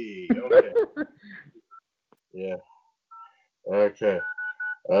 Hey! Okay. Yeah. Okay.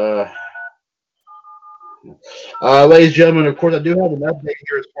 Ladies and gentlemen, of course, I do have an update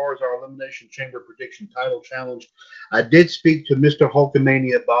here as far as our Elimination Chamber Prediction Title Challenge. I did speak to Mr.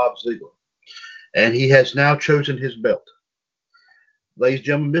 Hulkamania Bob Ziegler, and he has now chosen his belt. Ladies and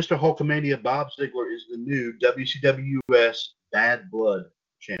gentlemen, Mr. Hulkamania Bob Ziegler is the new WCWUS Bad Blood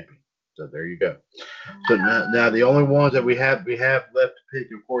champion. So there you go. So now the only ones that we have left to pick,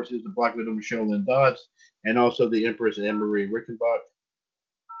 of course, is the Black Widow Michelle Lynn Dodds and also the Empress Anne-Marie Rickenbach.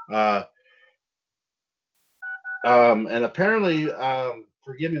 And apparently,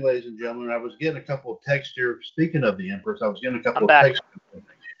 forgive me, ladies and gentlemen, I was getting a couple of texts here. Speaking of the Empress, I was getting a couple of texts,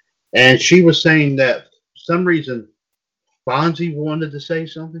 and she was saying that for some reason Fonzie wanted to say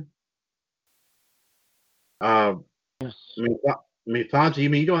something. yes. I mean, Fonzie,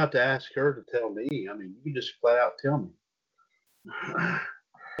 you don't have to ask her to tell me. I mean, you can just flat out tell me.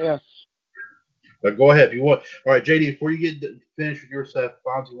 Yes. But go ahead if you want. All right, JD, before you get finished with your stuff,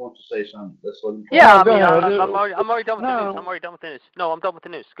 Fonzie wants to say something. Let's let him talk. Yeah, I go mean, ahead. I'm already done with the news. I'm already done with the news. No, I'm done with the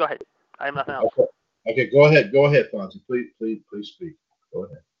news. Go ahead. I have nothing else. Okay, go ahead. Go ahead, Fonzie. Please speak. Go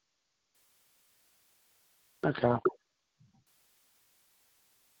ahead. Okay.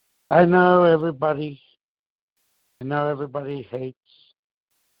 I know everybody hates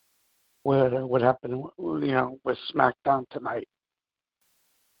what happened, with Smackdown tonight.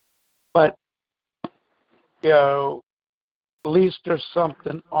 But, at least there's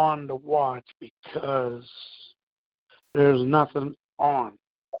something on to watch because there's nothing on.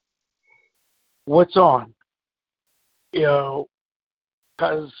 What's on? Because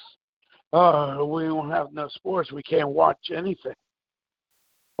we don't have no sports, we can't watch anything.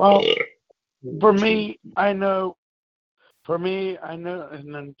 Well, for me, I know, and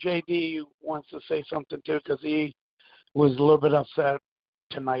then JD wants to say something too because he was a little bit upset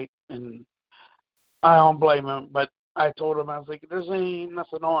tonight, and I don't blame him, but I told him, I was like, there's ain't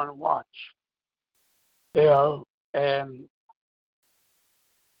nothing on to watch, and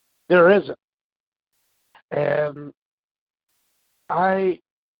there isn't. And I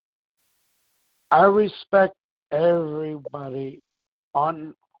respect everybody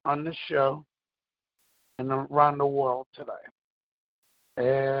on the show and around the world today.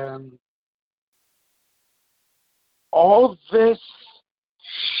 And all this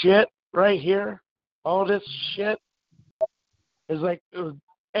shit right here, all this shit is like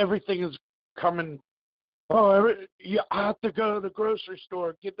everything is coming. You have to go to the grocery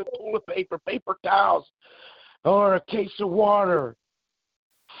store, get the toilet paper, paper towels, or a case of water.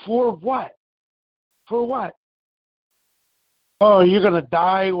 For what? For what? Oh, you're going to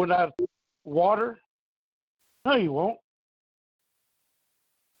die without water? No, you won't.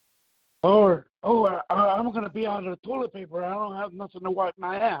 Or, I'm going to be out of toilet paper. I don't have nothing to wipe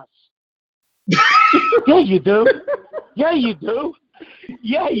my ass. Yeah, you do. Yeah, you do.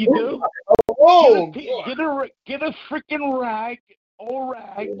 Yeah, you do. Get a freaking rag, old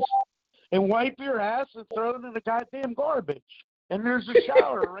rags, and wipe your ass and throw it in the goddamn garbage. And there's a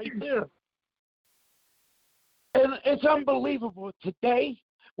shower right there. And it's unbelievable. Today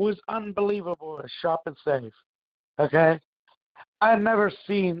was unbelievable at Shop and Save. Okay? I've never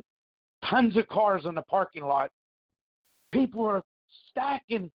seen tons of cars in the parking lot. People are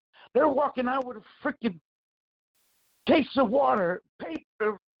stacking. They're walking out with a freaking case of water,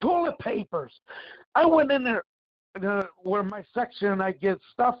 paper, toilet papers. I went in there where my section I get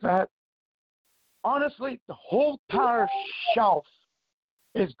stuff at. Honestly, the whole entire shelf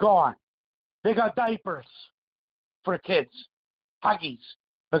is gone. They got diapers for kids, Huggies.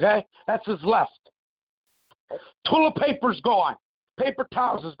 Okay, that's what's left. Toilet paper's gone. Paper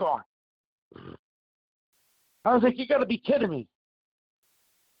towels is gone. I was like, you got to be kidding me.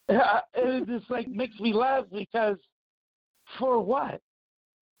 It just like makes me laugh because for what?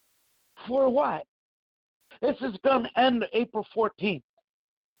 For what? This is going to end April 14th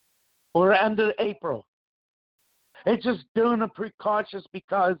or end of April. It's just doing a precautious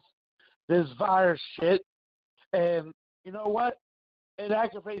because this virus shit. And you know what? It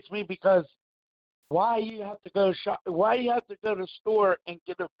aggravates me because why you have to go shop? Why you have to go to the store and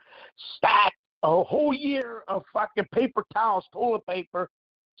get a stack a whole year of fucking paper towels, toilet paper,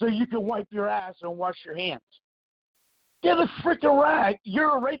 so you can wipe your ass and wash your hands? Get a freaking rag.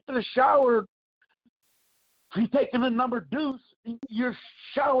 You're right to the shower If you're taking a number deuce, your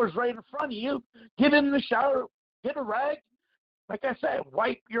shower's right in front of you. Get in the shower, get a rag. Like I said,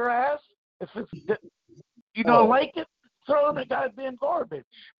 wipe your ass. If you don't like it, throw in the goddamn garbage.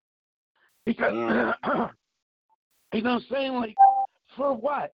 Because, you know what I'm saying? Like, for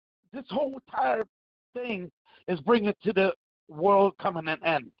what? This whole entire thing is bringing to the world coming an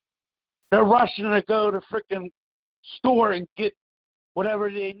end. They're rushing to go to freaking store and get whatever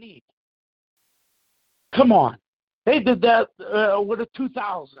they need. Come on. They did that with a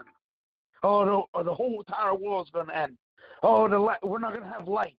 2000. Oh, the whole entire world's going to end. Oh, we're not going to have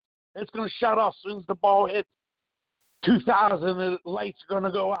light. It's going to shut off as soon as the ball hits 2000. The lights are going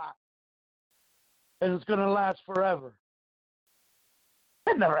to go out. And it's going to last forever.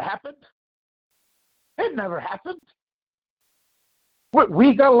 It never happened. It never happened.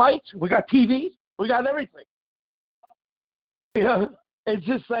 We got lights. We got TVs. We got everything. You know, it's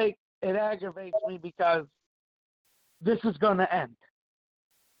just like, it aggravates me because this is going to end.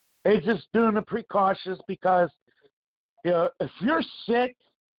 It's just doing the precautions because, you know, if you're sick,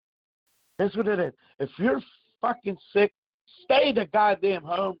 that's what it is. If you're fucking sick, stay the goddamn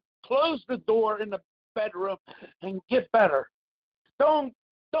home, close the door in the bedroom, and get better. Don't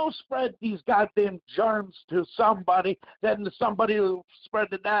spread these goddamn germs to somebody, then somebody will spread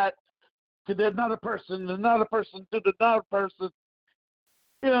that to another person, to another person.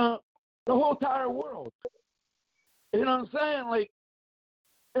 You know, the whole entire world. You know what I'm saying? Like,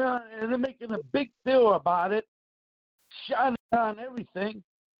 you know, and they're making a big deal about it, shining on everything.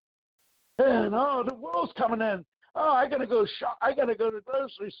 And the world's coming in. Oh, I gotta go shop. I gotta go to the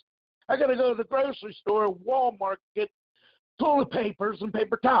grocery store, Walmart, get toilet papers and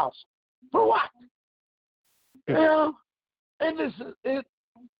paper towels. For what? You know, and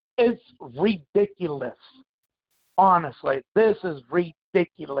it's ridiculous. Honestly, this is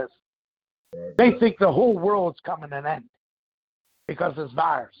ridiculous. They think the whole world's coming to an end because of this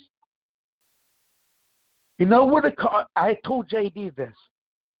virus. You know what I told JD this,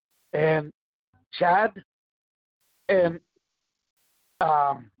 and Chad, and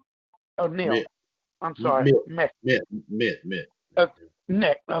O'Neill. I'm sorry, Mick.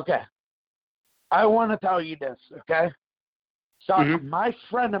 Nick, okay. I want to tell you this, okay? So my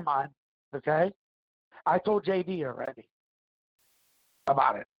friend of mine, okay, I told JD already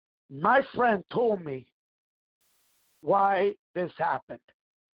about it. My friend told me why this happened,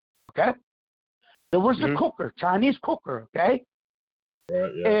 okay? There was a cooker, Chinese cooker, okay?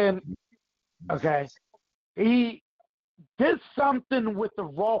 Right, yeah. And, okay, he did something with the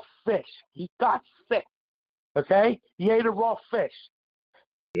raw fish. He got sick, okay? He ate a raw fish.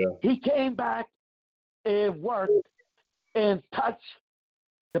 Yeah. He came back and worked and touched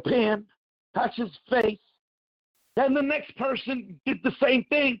the pan, touched his face. Then the next person did the same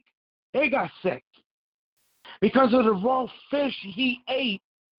thing. They got sick because of the raw fish he ate.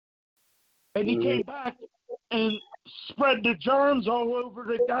 And he came back and spread the germs all over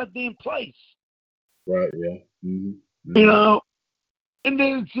the goddamn place. Right, yeah. Mm-hmm. You know, and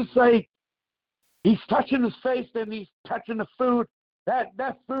then it's just like he's touching his face, then he's touching the food.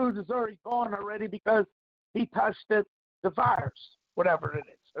 That food is already gone already because he touched the virus, whatever it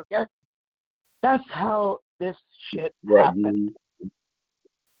is, okay? That's how this shit happened.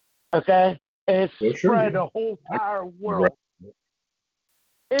 Okay? And it spread the whole entire world. Right.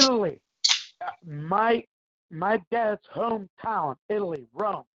 Italy. My dad's hometown, Italy,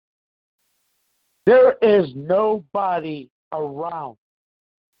 Rome. There is nobody around.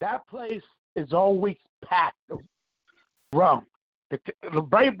 That place is always packed. Rome.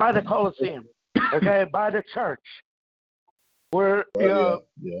 Right by the Colosseum. Okay, by the church. Where,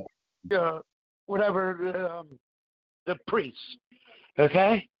 whatever, the priests.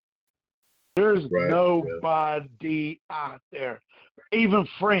 Okay? There's nobody out there. Even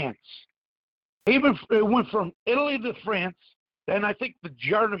France. Even it went from Italy to France, then I think to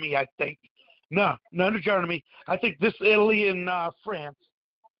Germany, No, none of Germany. I think this Italy and France.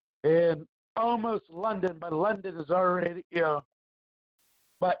 And almost London, but London is already,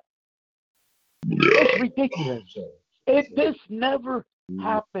 but it's ridiculous. This never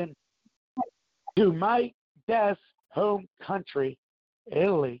happened to my dad's home country,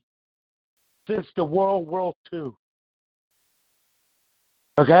 Italy, since the World War II.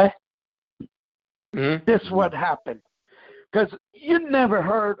 Okay? This is what happened. Because you never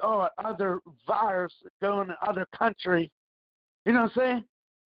heard, other virus going to other country. You know what I'm saying?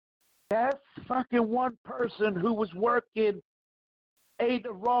 That fucking one person who was working ate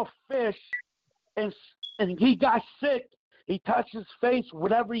a raw fish and he got sick. He touched his face,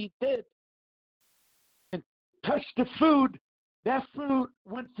 whatever he did, and touched the food. That food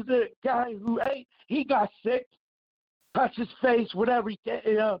went to the guy who ate. He got sick, touched his face, whatever he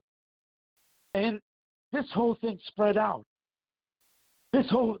did, and this whole thing spread out. This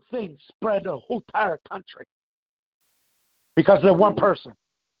whole thing spread the whole entire country because of one person.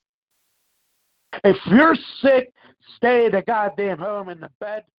 If you're sick, stay at the goddamn home in the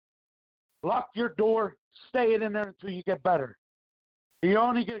bed. Lock your door. Stay in there until you get better. You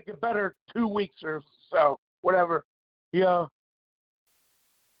only get better 2 weeks or so, whatever. It's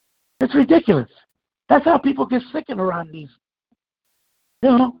ridiculous. That's how people get sick and around these.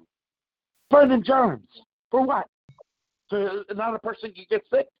 Spreading germs. For what? So another person can get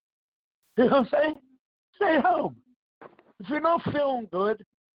sick? You know what I'm saying? Stay at home. If you're not feeling good,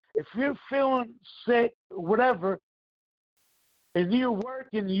 if you're feeling sick, whatever, and you're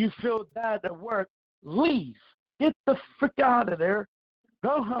working, you feel bad at work, leave. Get the frick out of there.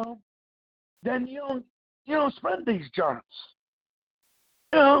 Go home. Then you don't spread these germs.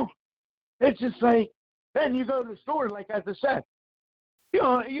 It's just like, then you go to the store, like as I said.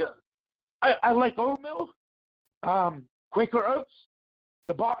 I like oatmeal, Quaker Oats,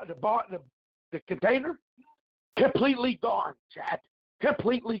 the container, completely gone, Chad.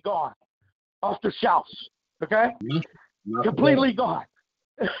 Completely gone. Off the shelves. Okay? Completely gone.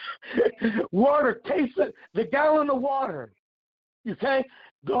 Water, the gallon of water. Okay?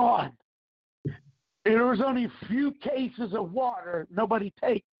 Gone. There was only a few cases of water nobody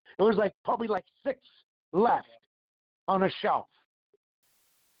take. It was probably 6 left on a shelf.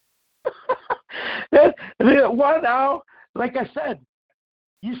 One now, like I said,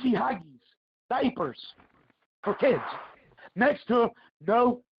 you see Huggies, diapers for kids. Next to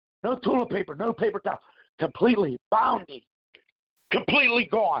them, no toilet paper, no paper towel. Completely Bounty. Completely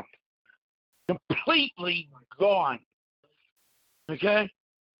gone. Completely gone. Okay?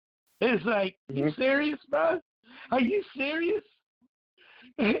 It's like, you serious, bro? Are you serious?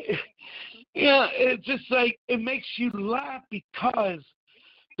 It's just like, it makes you laugh because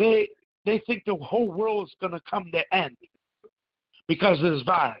they think the whole world is going to come to end because of this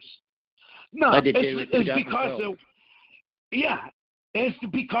virus. No, it's because it's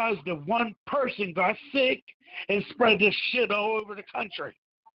because the one person got sick and spread this shit all over the country,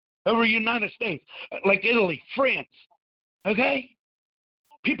 over the United States, like Italy, France. Okay?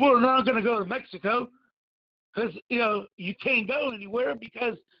 People are not going to go to Mexico because, you can't go anywhere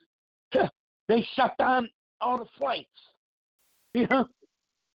because they shut down all the flights.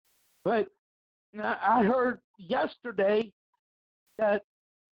 But I heard yesterday that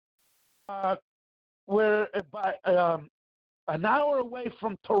we're about an hour away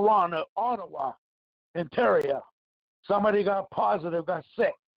from Toronto, Ottawa, Ontario. Somebody got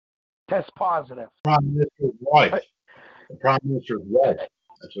sick, test positive. Prime Minister's wife. The Prime Minister's wife.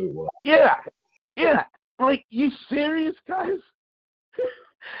 That's who it was. Yeah. Like, you serious, guys?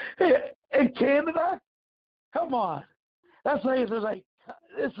 In Canada? Come on. That's like,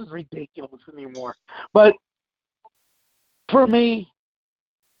 this is ridiculous anymore. But for me,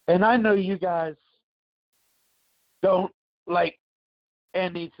 and I know you guys don't like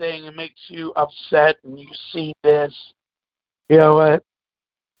anything that makes you upset and you see this, you know what?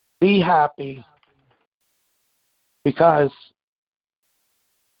 Be happy because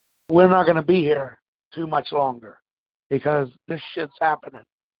we're not going to be here too much longer because this shit's happening.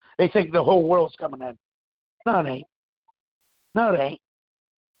 They think the whole world's coming in. No, it ain't. No, it ain't.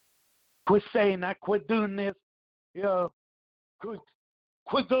 Quit saying that. Quit doing this.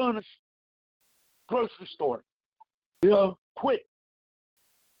 Quit going to the grocery store. Quit.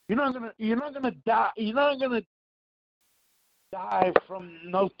 You're not gonna die. You're not gonna die from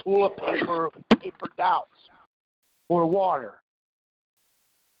no toilet paper, or paper towels, or water.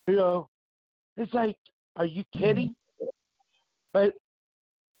 It's like, are you kidding? But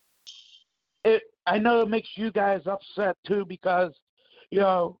I know it makes you guys upset too because,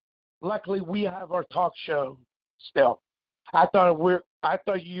 luckily we have our talk show still. I thought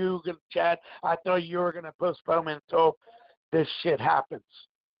you were gonna chat. I thought you were gonna postpone until this shit happens.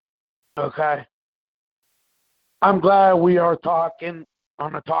 Okay. I'm glad we are talking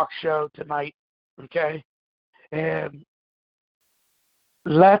on a talk show tonight. Okay, and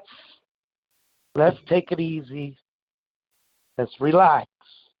let's take it easy. Let's relax.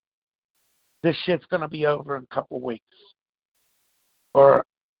 This shit's gonna be over in a couple of weeks, or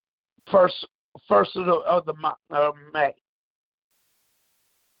first of the month of May.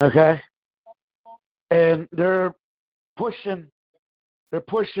 Okay, and they're pushing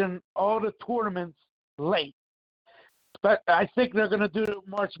all the tournaments late. But I think they're gonna do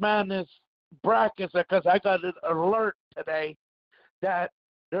March Madness brackets because I got an alert today that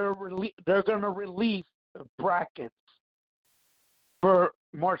they're gonna release brackets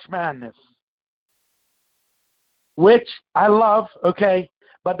March Madness, which I love, okay,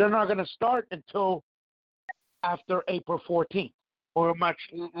 but they're not going to start until after April 14th, or much,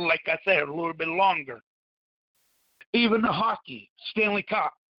 like I said, a little bit longer. Even the hockey, Stanley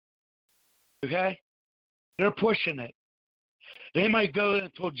Cup, okay, they're pushing it. They might go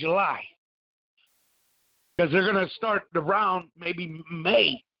until July, because they're going to start the round maybe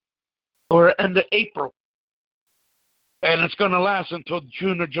May or end of April. And it's going to last until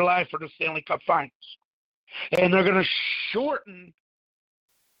June or July for the Stanley Cup Finals. And they're going to shorten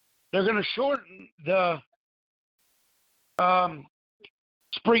the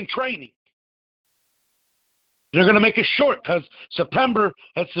spring training. They're going to make it short because September,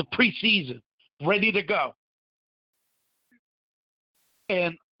 that's the preseason, ready to go.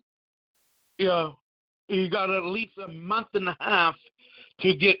 And, you know, you got at least a month and a half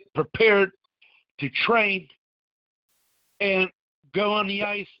to get prepared to train and go on the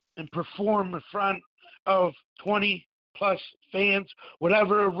ice and perform in front of 20-plus fans.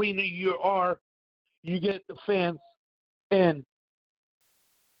 Whatever arena you are, you get the fans and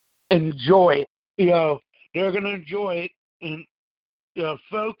enjoy it. You know, they're going to enjoy it and, you know,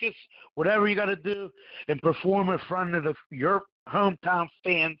 focus, whatever you got to do, and perform in front of your hometown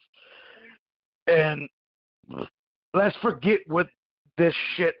fans. And let's forget what this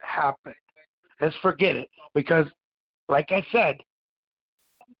shit happened. Let's forget it, because, like I said,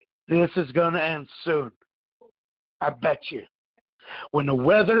 this is going to end soon. I bet you. When the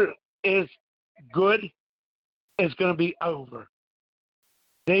weather is good, it's going to be over.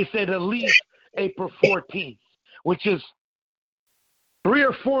 They said at least April 14th, which is 3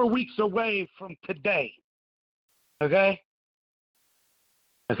 or 4 weeks away from today. Okay?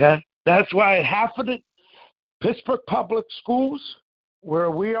 Okay? That's why half of the Pittsburgh public schools,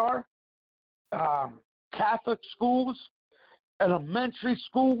 where we are, Catholic schools, elementary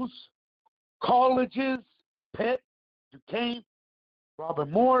schools, colleges, Pitt, Duquesne, Robert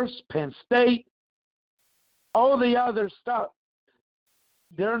Morris, Penn State, all the other stuff,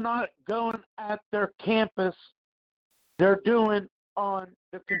 they're not going at their campus. They're doing on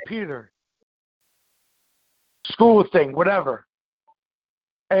the computer, school thing, whatever.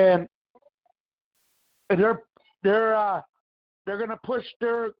 And they're going to push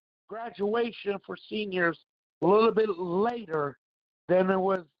their graduation for seniors a little bit later than it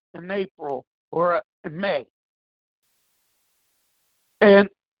was in April or in May. And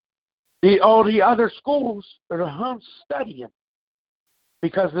all the other schools are home studying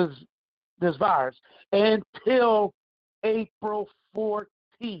because of this virus until April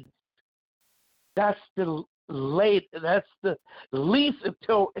 14th. That's the least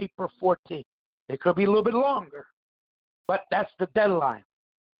until April 14th. It could be a little bit longer, but that's the deadline,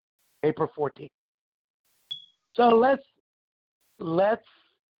 April 14th. So let's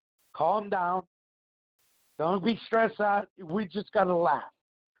calm down. Don't be stressed out. We just got to laugh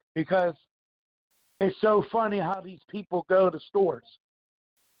because it's so funny how these people go to stores.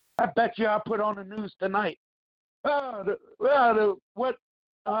 I bet you I'll put on the news tonight. Giant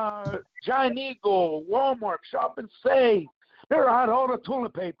Eagle, Walmart, Shop and Save. They're out all the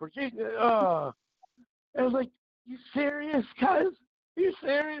toilet paper. I was like, you serious, guys? You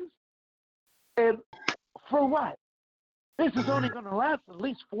serious? And for what? This is only going to last at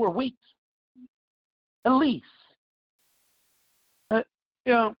least 4 weeks. At least.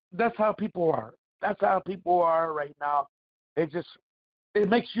 You know, that's how people are. That's how people are right now. It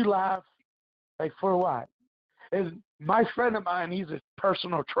makes you laugh. Like, for what? And my friend of mine, he's a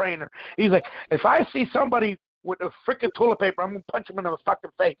personal trainer. He's like, if I see somebody with a freaking toilet paper, I'm going to punch him in the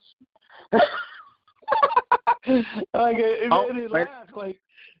fucking face. Like, it made me laugh. Like,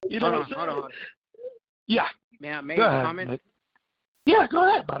 you know what I'm saying? Hold on. Yeah. May I make a comment? Yeah, go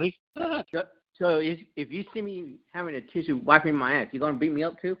ahead, buddy. Go ahead. So if you see me having a tissue wiping my ass, you going to beat me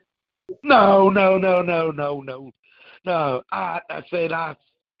up too? No. I said,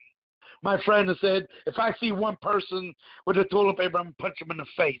 my friend has said, if I see one person with a toilet paper, I'm going to punch him in the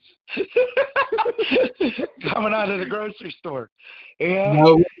face. Coming out of the grocery store. Yeah.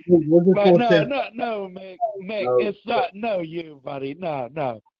 No, Mick, it's not, no, you, buddy. No.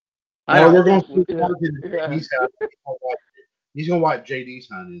 No, we're going to JD's house. He's going to wipe JD's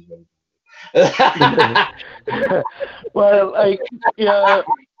hand. Well, like, yeah.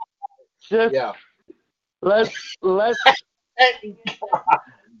 Just, yeah. Let's laugh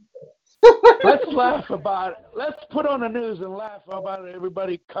about it. Let's put on the news and laugh about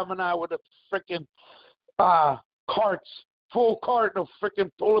everybody coming out with a freaking full carton of freaking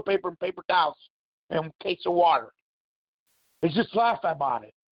toilet paper and paper towels and a case of water. Let's just laugh about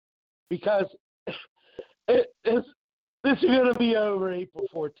it because it's This is going to be over April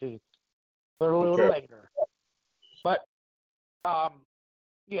 14th, or a little later. But,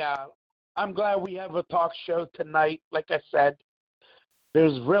 yeah, I'm glad we have a talk show tonight. Like I said,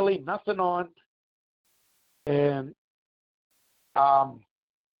 there's really nothing on. And,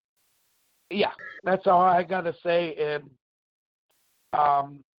 yeah, that's all I got to say.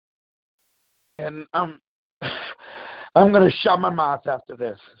 And I'm going to shut my mouth after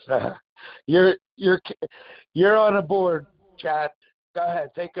this. You're on a board, Chad. Go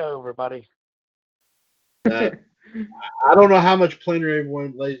ahead, take over, buddy. I don't know how much plainer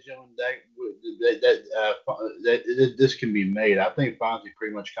everyone, ladies and gentlemen, that this can be made. I think Fonzie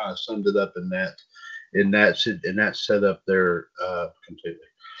pretty much kind of summed it up in that setup there completely.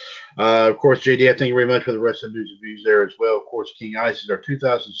 Of course, JD, I thank you very much for the rest of the news and views there as well. Of course, King Ice is our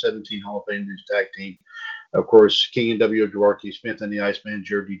 2017 Hall of Fame News Tag Team. Of course, King and W. Duarte Smith and the Iceman,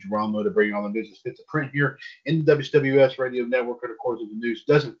 Jared DiGirolamo, to bring on the news that fits the print here in the WCWUS Radio Network. And of course, if the news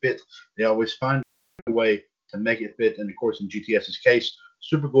doesn't fit, they always find a way to make it fit. And of course, in GTS's case,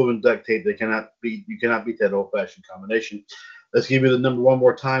 super glue and duct tape, you cannot beat that old-fashioned combination. Let's give you the number one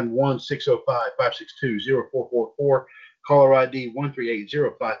more time, 1-605-562-0444. Caller ID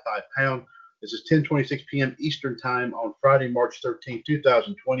 138055#. This is 10:26 p.m. Eastern Time on Friday, March 13,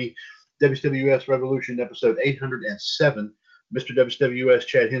 2020. WCWUS Revolution, episode 807. Mr. WCWUS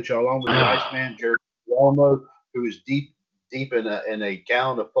Chad Henshaw, along with the Iceman, Jared Walmo, who is deep in a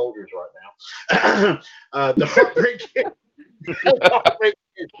gallon of folders right now. The Heartbreak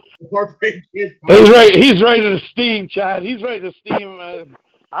Kid. He's ready to steam, Chad. He's ready to steam.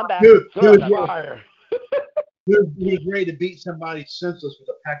 I'm back. Who's ready to beat somebody senseless with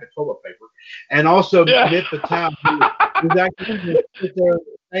a pack of toilet paper, and also Mitt Patel, who's actually sit there in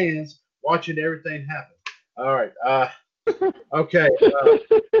the stands watching everything happen. All right, okay,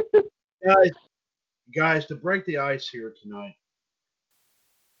 guys, to break the ice here tonight,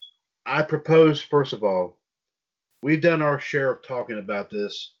 I propose, first of all, we've done our share of talking about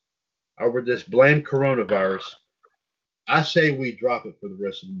this over this blamed coronavirus. I say we drop it for the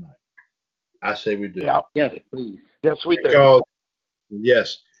rest of the night. I say we do. Yeah. Yes, please. Yes, we do. Because,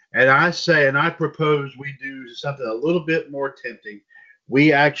 yes. And I propose we do something a little bit more tempting.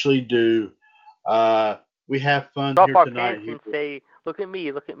 We actually do. We have fun Drop here our tonight. pants and say, "Look at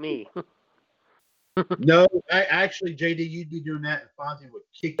me, look at me." No, actually, JD, you'd be doing that, and Fonzie would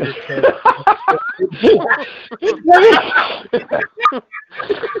kick your tail.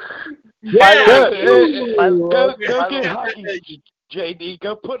 Go get Huggies, JD.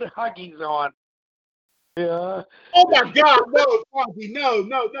 Go put Huggies on. Yeah. Oh my God, no, Fonzie, no.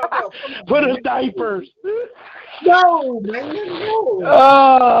 Put in diapers. No, man,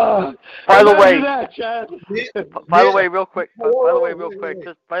 no. By the way, Chad. By the way, real quick,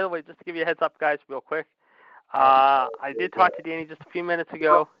 just to give you a heads up, guys, real quick. I did talk to Danny just a few minutes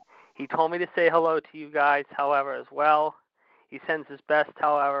ago. He told me to say hello to you guys, however, as well. He sends his best,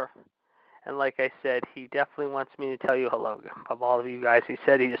 however. And like I said, he definitely wants me to tell you hello of all of you guys. He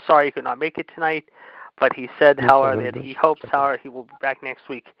said he is sorry he could not make it tonight, but he said, however, that he hopes, however, he will be back next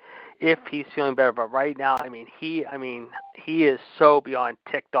week if he's feeling better. But right now, he is so beyond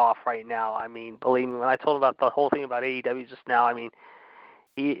ticked off right now. Believe me, when I told him about the whole thing about AEW just now,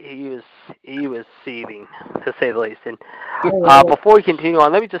 he was seething, to say the least. And before we continue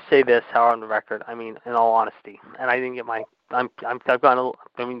on, let me just say this, however, on the record. In all honesty, and I didn't get my. I've gone a little.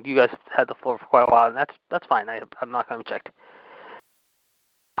 You guys have had the floor for quite a while, and that's fine. I'm not going to object.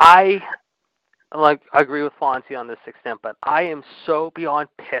 I agree with Fonzie on this extent, but I am so beyond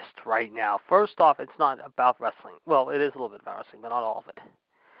pissed right now. First off, it's not about wrestling. Well, it is a little bit about wrestling, but not all of it.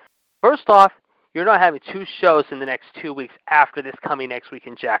 First off, you're not having 2 shows in the next 2 weeks after this coming next week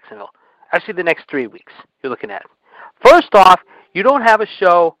in Jacksonville. Actually, the next 3 weeks you're looking at. First off, you don't have a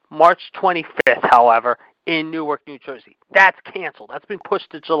show March 25th, however, in Newark, New Jersey. That's canceled. That's been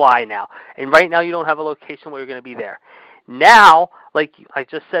pushed to July now. And right now you don't have a location where you're going to be there. Now, like I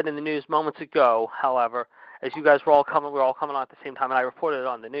just said in the news moments ago, however, as you guys we're all coming on at the same time, and I reported it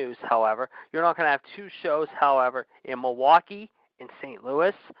on the news, however, you're not going to have 2 shows, however, in Milwaukee and St.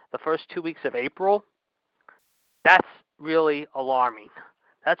 Louis the first 2 weeks of April. That's really alarming.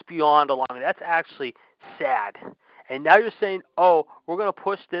 That's beyond alarming. That's actually sad. And now you're saying, oh, we're going to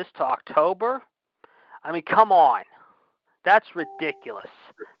push this to October? Come on. That's ridiculous.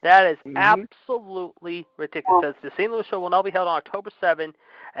 That is absolutely ridiculous. The St. Louis show will now be held on October 7th,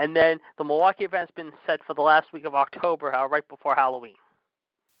 and then the Milwaukee event's been set for the last week of October, right before Halloween.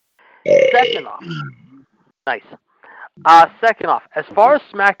 Second off, second off, as far as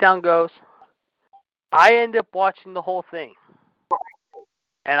Smackdown goes, I end up watching the whole thing.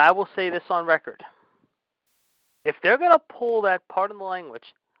 And I will say this on record. if they're going to pull that part of the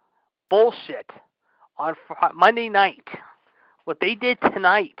language bullshit on Monday night, what they did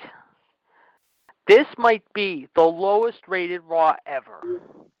tonight, this might be the lowest rated Raw ever.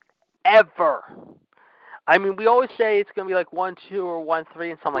 Ever. I mean, we always say it's going to be like 1-2 or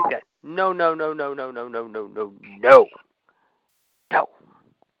 1-3 and something like that. No.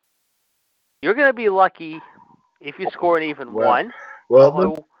 You're going to be lucky if you score an even 1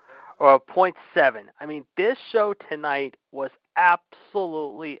 or a 0.7. I mean, this show tonight was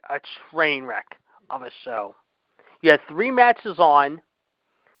absolutely a train wreck of a show. You had 3 matches on.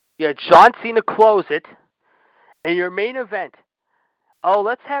 You had John Cena close it. And your main event,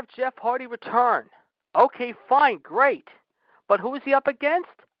 let's have Jeff Hardy return. Okay, fine, great. But who is he up against?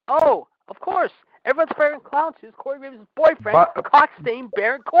 Oh, of course, everyone's favorite clown suit is Corey Graves' boyfriend, cockstained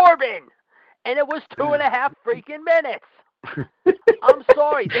Baron Corbin. And it was 2.5 freaking minutes. I'm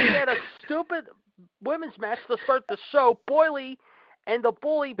sorry. They had a stupid women's match to start the show. Boyley and the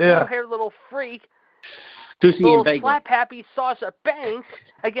bully blue-haired little freak, little slap-happy Sasha Banks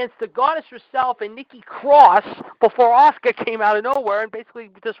against the goddess herself and Nikki Cross before Asuka came out of nowhere and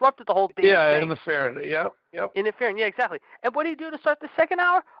basically disrupted the whole thing. Yeah, interfering. Yep. Interfering, yeah, exactly. And what did he do to start the second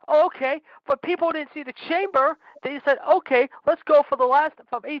hour? Oh, okay. But people didn't see the chamber. They said, okay, let's go for the last,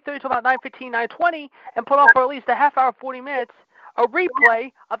 from 8:30 to about 9:15, 9:20, and put on for at least a half hour, 40 minutes, a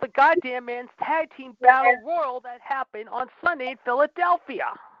replay of the goddamn man's tag team battle royal that happened on Sunday in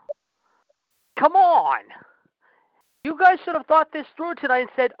Philadelphia. Come on. You guys should have thought this through tonight and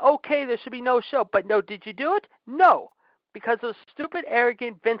said, okay, there should be no show. But no, did you do it? No. Because of stupid,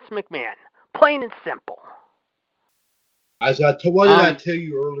 arrogant Vince McMahon. Plain and simple. What did I tell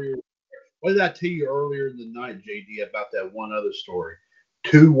you earlier? What did I tell you earlier in the night, JD, about that one other story?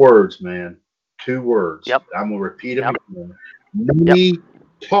 2 words, man. 2 words. Yep. I'm going to repeat them again. Money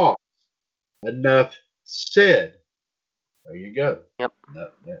talks. Enough said. There you go. Yep.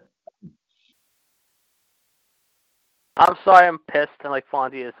 Yeah. I'm sorry I'm pissed and like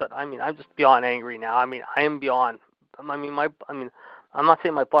Fonzie is, but I mean, I'm just beyond angry now. I mean, I am beyond. I'm not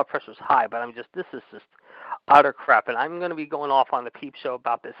saying my blood pressure's high, but this is just utter crap. And I'm going to be going off on the Peep Show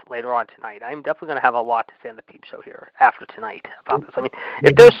about this later on tonight. I'm definitely going to have a lot to say on the Peep Show here after tonight about this. I mean,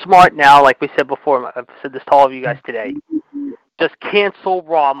 if they're smart now, like we said before, I've said this to all of you guys today, just cancel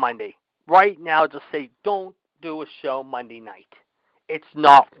Raw Monday. Right now, just say, don't do a show Monday night. It's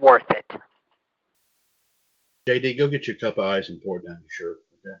not worth it. JD, go get your cup of ice and pour it down your shirt.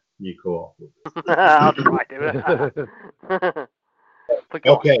 Okay, you cool. I'll try to.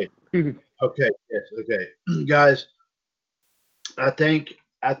 Okay. Yes. Okay, guys. I think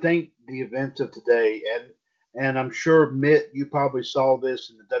the events of today, and I'm sure Mitt, you probably saw this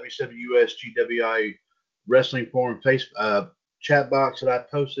in the WCWUS GWI Wrestling Forum chat box that I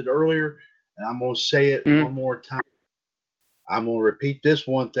posted earlier, and I'm gonna say it one more time. I'm going to repeat this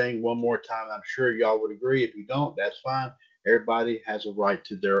one thing one more time. I'm sure y'all would agree. If you don't, that's fine. Everybody has a right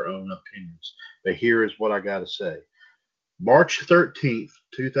to their own opinions. But here is what I got to say. March 13th,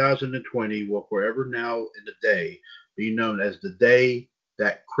 2020 will forever now in the day be known as the day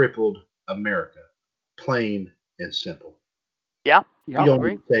that crippled America. Plain and simple. Yeah. You don't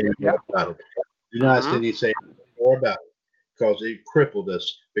need to say anything about it. Do not need to say anything more about it because it crippled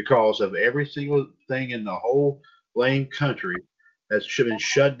us because of every single thing in the whole blame country has been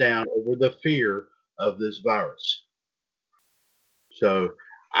shut down over the fear of this virus. So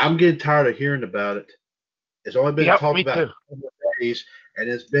I'm getting tired of hearing about it. It's only been talked about for days, and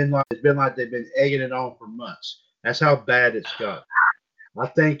it's been like they've been egging it on for months. That's how bad it's got. I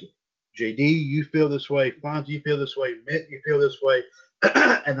think JD, you feel this way, Fonzie, you feel this way, Mitt, you feel this way,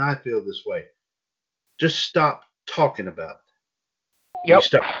 and I feel this way. Just stop talking about it. You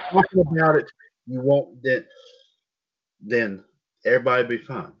stop talking about it, you won't then everybody be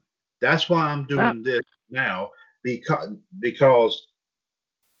fine. That's why I'm doing this now because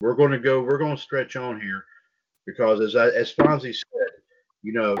we're going to stretch on here because as Fonzie said,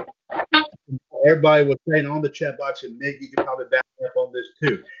 you know, everybody was saying on the chat box, and Nick, you can probably back up on this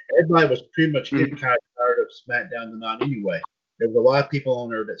too. Everybody was pretty much getting kind of tired of Smackdown tonight anyway. There was a lot of people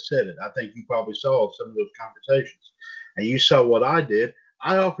on there that said it. I think you probably saw some of those conversations, and you saw what I did.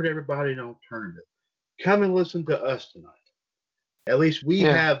 I offered everybody an alternative. Come and listen to us tonight. At least we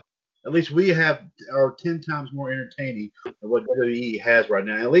have are 10 times more entertaining than what WWE has right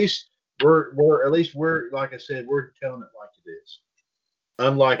now. At least we're like I said, we're telling it like it is.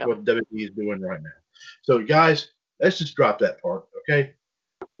 Unlike what WWE is doing right now. So guys, let's just drop that part, okay?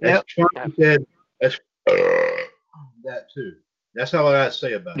 That's said, that's that too. That's all I gotta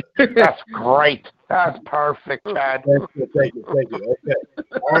say about it. That's great. That's perfect, Chad. Thank you. Okay.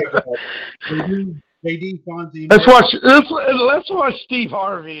 All right, guys. JD, Fonzie. Let's watch Steve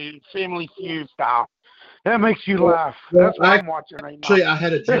Harvey, Family Feud style. That makes you laugh. That's what I'm watching right now. Actually, I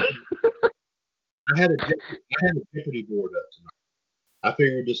had a Jeopardy board up tonight. I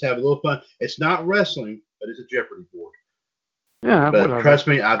figured we'd just have a little fun. It's not wrestling, but it's a Jeopardy board. Yeah, but whatever. Trust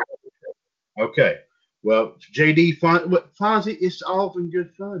me, okay. Well, JD, Fonzie, it's all in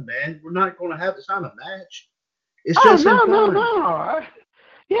good fun, man. We're not going to have. It's not a match. It's just no.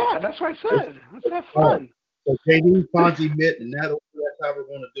 Yeah, that's what I said. Let's have fun. So JD, Fonzie, Mitt, and that's how we're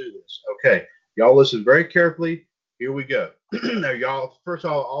going to do this. Okay, y'all listen very carefully. Here we go. Now, y'all. First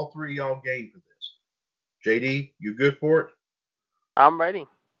of all three of y'all game for this. JD, you good for it? I'm ready.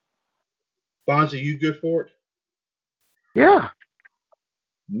 Fonzie, you good for it? Yeah.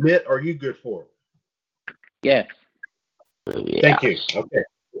 Mitt, are you good for it? Yes. Thank you. Okay.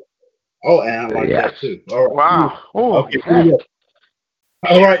 Oh, and I like that too. All right. Wow. Oh, okay.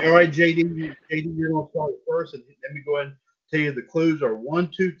 All right, JD, you're going to start first, and let me go ahead and tell you the clues are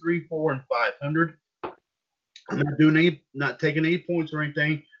 1, 2, 3, 4, and 500. I'm not taking any points or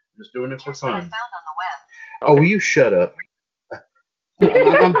anything. I'm just doing it for fun. Oh, will you shut up?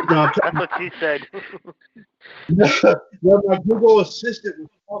 That's what she said. Well, my Google Assistant was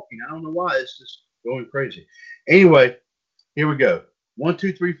talking. I don't know why. It's just going crazy. Anyway, here we go. 1,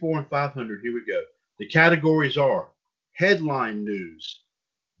 2, 3, 4, and 500. Here we go. The categories are headline news,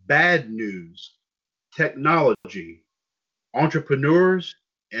 bad news, technology, entrepreneurs,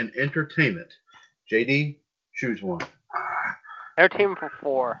 and entertainment. JD, choose one. Entertainment for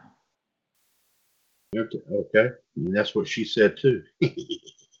 4. Okay. And that's what she said too.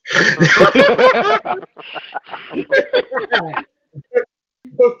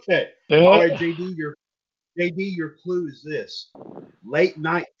 Okay. All right, JD, your clue is this. Late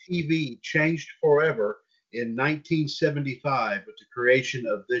night TV changed forever in 1975 with the creation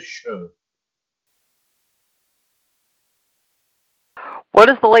of this show. What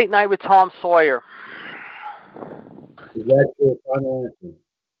is the late night with Tom Sawyer? Is that your final answer?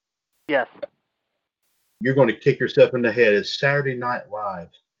 Yes. You're going to kick yourself in the head. It's Saturday Night Live.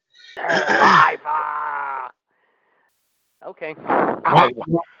 Live. Okay. Yeah,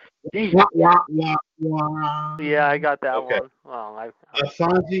 I got that one. Well,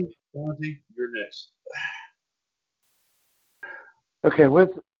 Fonzie, you're next. Okay, what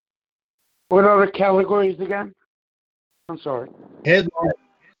are the categories again? I'm sorry.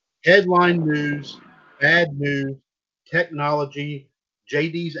 Headline news, bad news, technology,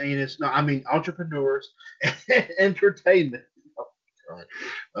 JD's anus. No, I mean entrepreneurs, entertainment. Oh,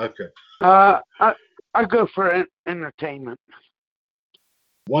 okay. I go for entertainment.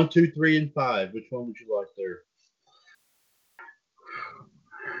 1, 2, 3, and 5. Which one would you like there?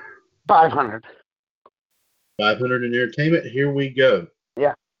 500. 500 in entertainment. Here we go.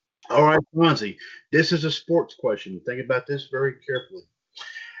 Yeah. All right, Fonzie. This is a sports question. Think about this very carefully.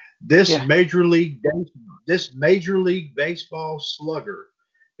 This Major League Baseball slugger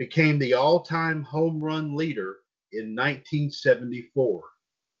became the all-time home run leader in 1974.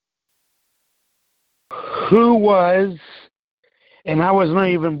 Who was, and I was not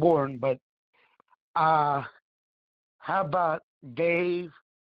even born, but how about Babe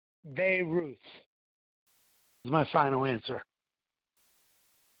Ruth? Is my final answer.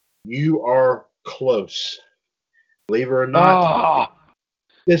 You are close. Believe it or not,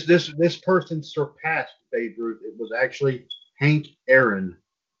 this person surpassed Babe Ruth. It was actually Hank Aaron.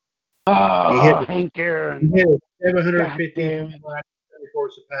 Hank Aaron. He hit 750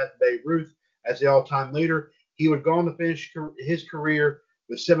 before surpassed Babe Ruth as the all-time leader. He would go on to finish his career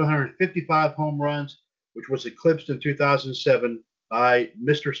with 755 home runs, which was eclipsed in 2007 by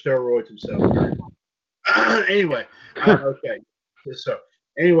Mr. Steroids himself. Anyway, okay. So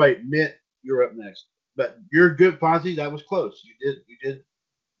anyway, Mitt, you're up next. But you're good, Fonzie. That was close. You did.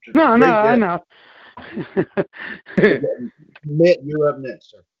 No, I know. Mitt, you're up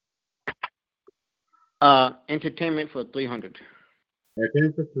next, sir. Entertainment for 300.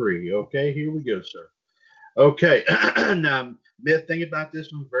 Entertainment for 3. Okay, here we go, sir. Okay, now, Mitt, think about this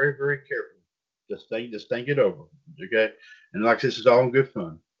one very, very carefully. Just think it over, okay? And like this is all in good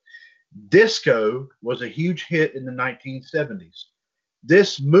fun. Disco was a huge hit in the 1970s.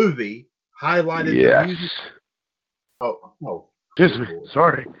 This movie highlighted the music. Oh.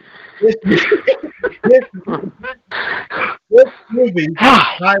 Sorry. This movie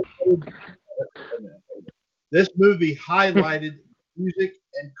highlighted music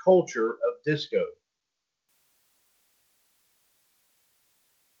and culture of disco.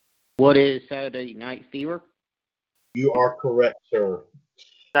 What is Saturday Night Fever? You are correct, sir.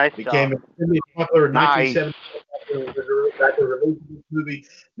 Nice Became job. extremely popular in 1970 after the release of this movie.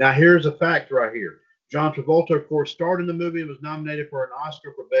 Now, here's a fact right here. John Travolta, of course, starred in the movie and was nominated for an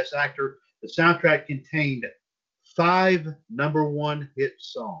Oscar for Best Actor. The soundtrack contained 5 #1 hit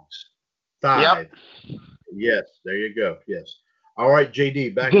songs. 5. Yep. Yes, there you go. Yes. All right,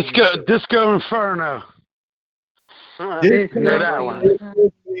 JD, back to you. Sir. Disco Inferno. Disco, that one.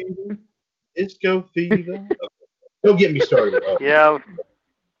 Disco Fever. Don't get me started. Yeah.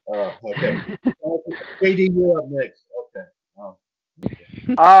 Okay. JD, you're up next. Okay.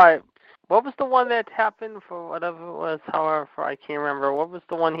 Okay. All right. What was the one that happened for whatever it was? However, I can't remember. What was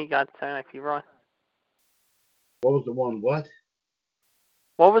the one he got Saturday Night Fever on? What was the one? What?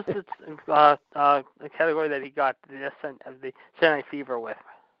 What was the category that he got the Saturday Night Fever with?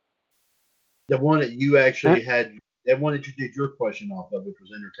 The one that you actually had, that one that you did your question off of, which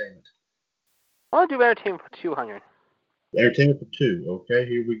was entertainment. I want to do entertainment for 200. Entertainment for 2. Okay,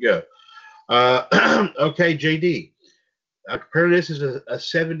 here we go. Okay, JD. Apparently, this is a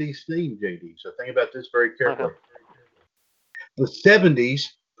 70s theme, JD. So think about this very carefully. Okay. The 70s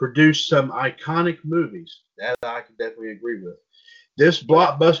produced some iconic movies. That I can definitely agree with. This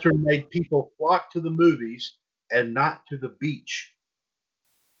blockbuster made people flock to the movies and not to the beach.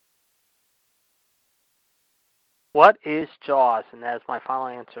 What is Jaws? And that is my final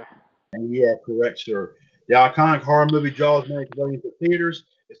answer. And yeah, correct, sir. The iconic horror movie Jaws made its way into theaters.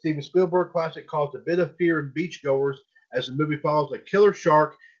 The Steven Spielberg classic caused a bit of fear in beachgoers as the movie follows a killer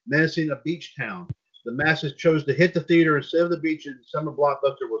shark menacing a beach town. The masses chose to hit the theater instead of the beach, and summer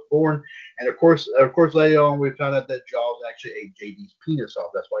blockbuster was born. And of course, later on, we found out that Jaws actually ate JD's penis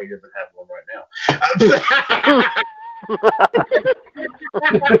off. That's why he doesn't have one right now.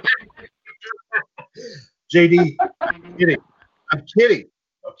 JD, I'm kidding. I'm kidding.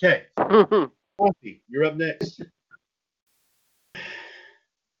 Okay. Coffee, you're up next.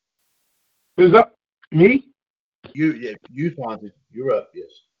 Who's up? Me? You, Fonzie. You're up.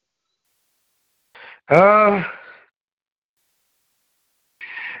 Yes.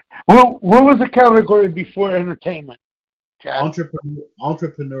 Well, what was the category before entertainment?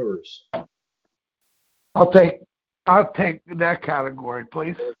 Entrepreneurs. I'll take that category,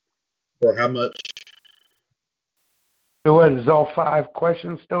 please. For how much? So what, is all 5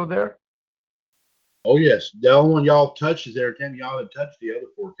 questions still there? Oh yes, the only one y'all touched is entertainment. Y'all haven't touched the other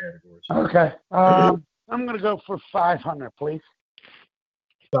 4 categories. Okay. I'm gonna go for 500, please.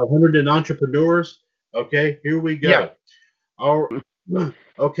 500 in entrepreneurs. Okay, here we go. Yeah.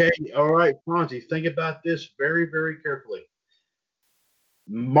 Okay, all right, Fonzie, think about this very, very carefully.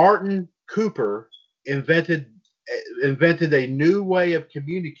 Martin Cooper invented a new way of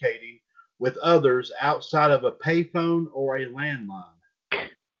communicating with others outside of a payphone or a landline.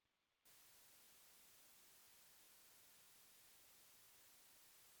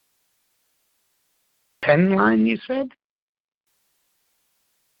 Pen line, you said?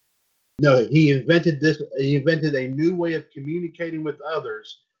 No, he invented a new way of communicating with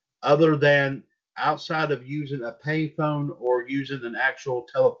others other than outside of using a payphone or using an actual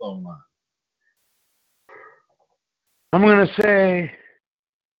telephone line. I'm going to say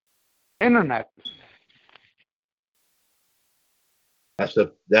internet. That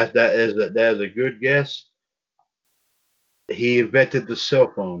is a good guess. He invented the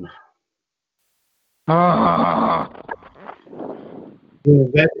cell phone.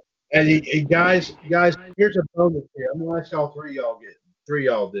 And guys, here's a bonus here. I'm gonna ask all three of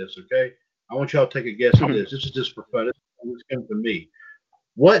y'all this, okay? I want y'all to take a guess at this. This is just for fun. This comes from me.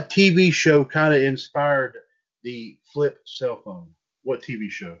 What TV show kind of inspired the flip cell phone? What TV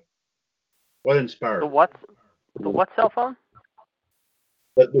show? What inspired? The what? The what cell phone?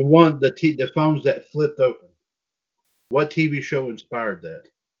 The phones that flipped open. What TV show inspired that?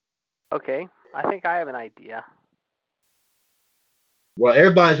 Okay, I think I have an idea. Well,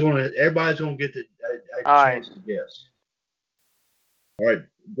 everybody's gonna get a chance to guess. All right,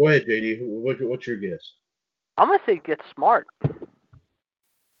 go ahead, JD. What's your guess? I'm gonna say Get Smart.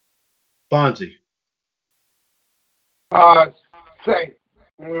 Fonzie. Say,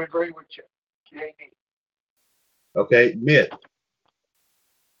 I'm gonna agree with you, JD. Okay, Myth.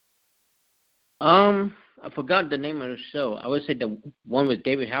 I forgot the name of the show. I would say the one with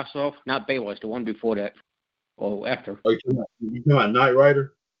David Hasselhoff, not Baywatch, the one before that, or after. Oh, you talking about Knight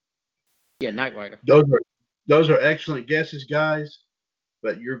Rider? Yeah, Knight Rider. Those are excellent guesses, guys.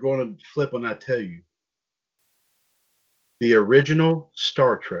 But you're going to flip when I tell you. The original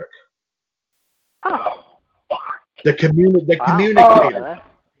Star Trek. Oh. The communicator.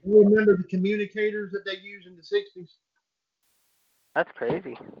 You remember the communicators that they used in the 60s? That's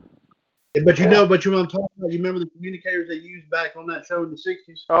crazy. But you know what I'm talking about. You remember the communicators they used back on that show in the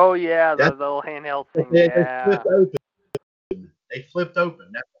 60s? Oh yeah, the little handheld thing. They flipped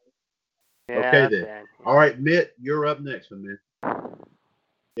open. Yeah, Okay, that's then. bad. All right, Mitt, you're up next, my man.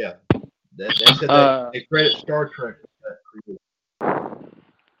 Yeah. They credit Star Trek.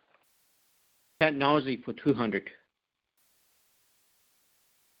 Technology for 200.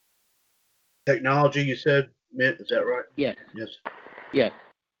 Technology, you said, Mitt, is that right? Yes. Yes. Yes.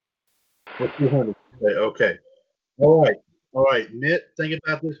 For 200. Okay. All right, Mitt, think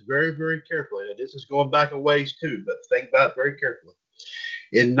about this very, very carefully. Now, this is going back a ways too, but think about it very carefully.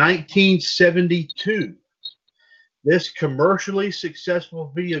 In 1972, this commercially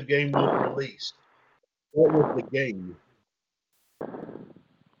successful video game was released. What was the game?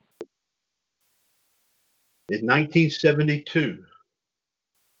 In 1972.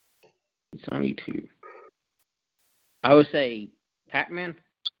 72. I would say Pac-Man.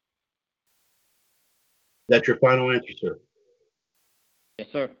 That's your final answer, sir. Yes,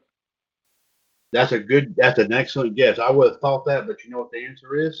 sir. That's an excellent guess. I would have thought that, but you know what the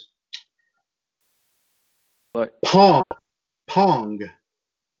answer is? What? Pong.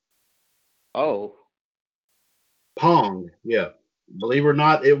 Oh. Pong. Yeah. Believe it or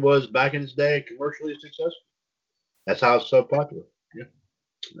not, it was back in its day commercially successful. That's how it's so popular.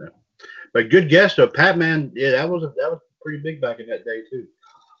 Yeah. But good guess though. Pac-Man, yeah, that was pretty big back in that day too.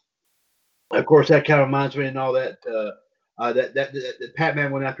 Of course, that kind of reminds me and all that. That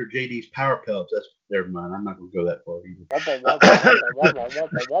Pac-Man went after JD's power pellets. That's never mind. I'm not going to go that far either.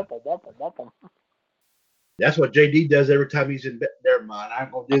 That's what JD does every time he's in bed. Never mind. I'm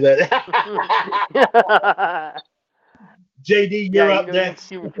going to do that. JD, you're up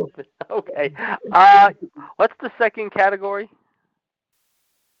next. Okay. What's the second category?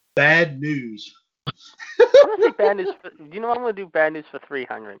 Bad news. I'm going to say bad news. You know what? I'm going to do bad news for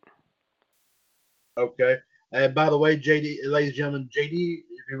 300. Okay. And by the way, JD, ladies and gentlemen, JD,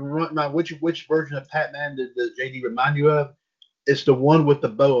 if you remember which version of Pac-Man did JD remind you of? It's the one with the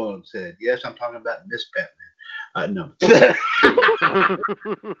bow on its head. Yes, I'm talking about Miss Pac-Man. No.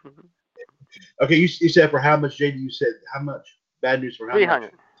 Okay, you said for how much, JD? You said how much? Bad news for how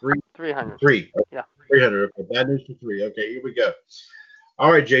 300. much? 300. 3. Okay. Yeah. 300. Okay. Bad news for 3. Okay, here we go.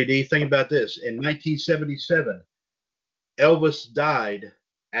 All right, JD, think about this. In 1977, Elvis died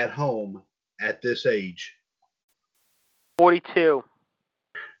at home at this age. 42.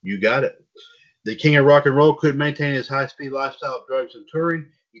 You got it. The king of rock and roll couldn't maintain his high-speed lifestyle of drugs and touring.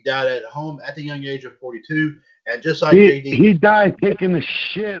 He died at home at the young age of 42. And just like JD... He died taking a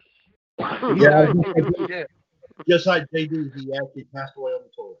shit. Just like JD, he actually passed away on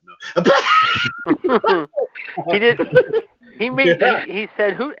the toilet. No. He did. He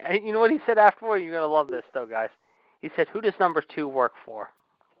said, "Who?" You know what he said afterward? You're gonna love this, though, guys. He said, "Who does number 2 work for?"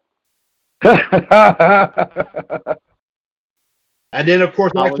 And then, of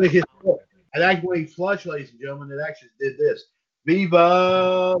course, actually when he flushed, ladies and gentlemen, it actually did this.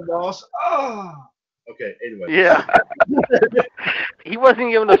 Viva Los. Okay, anyway. Yeah. He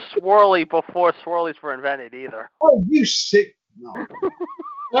wasn't given a swirly before swirlies were invented either. Oh, you sick. No.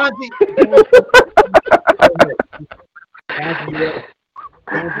 I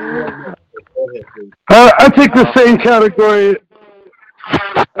take the same category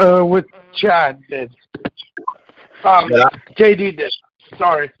with Chad did. JD did.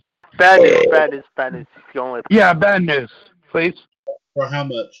 Sorry. Bad news. Going with. Yeah, bad news, please. For how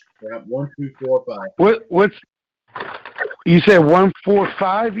much? For 1, 2, 4, 5. What's? You said 1, 4,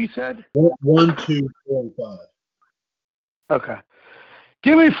 5. You said 1, 2, 4, and 5. Okay.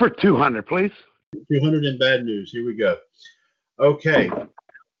 Give me for 200, please. 200 in bad news. Here we go. Okay.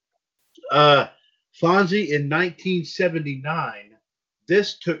 Fonzie, in 1979,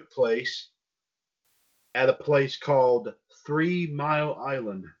 this took place at a place called 3 Mile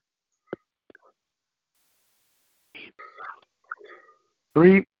Island.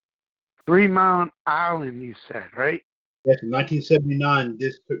 3 Mile Island, you said, right? Yes, in 1979,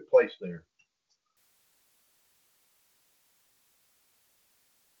 this took place there.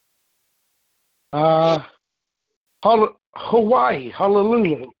 Hawaii,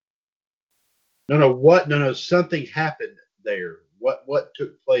 Honolulu. No, something happened there. What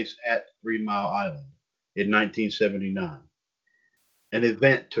took place at 3 Mile Island in 1979? An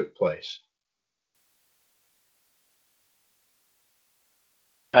event took place.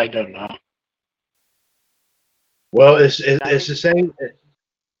 I don't know. Well, it's the same.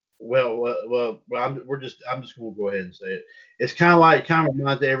 I'm just going to go ahead and say it. It's kind of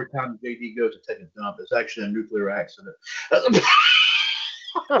reminds me every time JD goes to take a dump, it's actually a nuclear accident.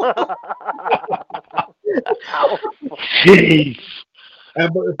 Jeez.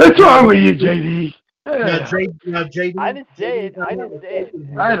 What's wrong with you, JD? Now, JD. I didn't say it. I know.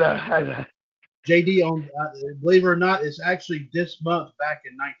 JD, on believe it or not, it's actually this month back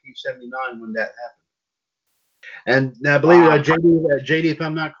in 1979 when that happened. And now, believe it, JD, if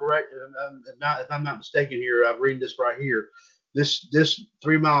I'm not correct, if I'm not mistaken here, I'm reading this right here. This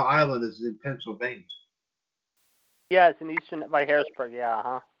 3 Mile Island is in Pennsylvania. Yeah, it's in Eastern by Harrisburg. Yeah,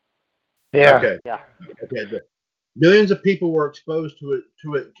 huh? Yeah. Okay. Yeah. Okay. Millions of people were exposed to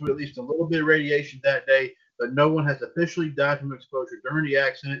at least a little bit of radiation that day, but no one has officially died from exposure during the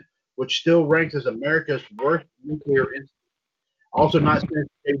accident, which still ranks as America's worst nuclear incident. Also, not since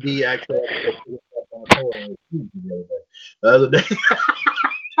JD actually the other day.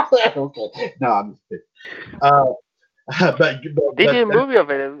 Okay. No, I'm just kidding. But They did a movie of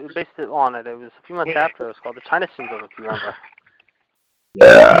it. It was based on it. It was a few months after. It was called The China Syndrome, if you remember.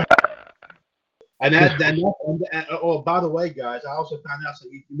 Yeah. Oh, by the way, guys, I also found out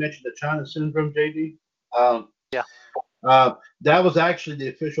that you mentioned the China Syndrome, JD. Yeah. That was actually the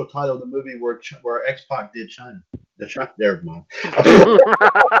official title of the movie where X-Pac did China. Never mind.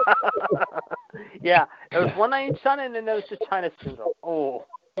 Yeah, it was one night in China, and then there was just China Syndrome. Oh.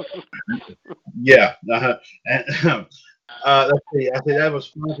 Yeah. Let's see. I think that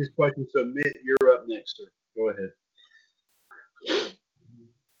was Fonzie's question. So, Mitt, you're up next, sir. Go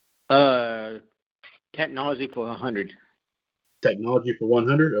ahead. Technology for 100. Technology for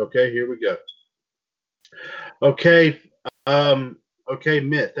 100. Okay, here we go. Okay. Okay,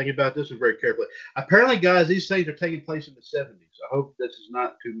 Mitt, think about this one very carefully. Apparently, guys, these things are taking place in the 70s. I hope this is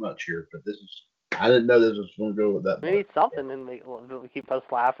not too much here, but I didn't know this was going to go with that. We need something and keep us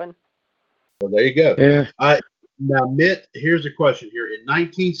laughing. Well, there you go. Yeah. Now, Mitt, here's a question here. In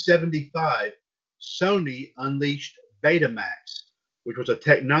 1975, Sony unleashed Betamax, which was a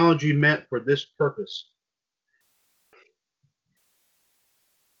technology meant for this purpose.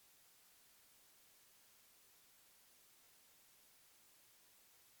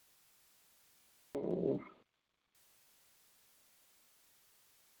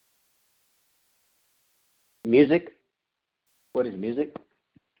 Music? What is music?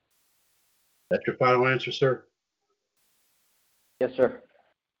 That's your final answer, sir? Yes, sir.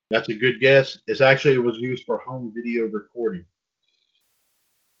 That's a good guess. It was used for home video recording.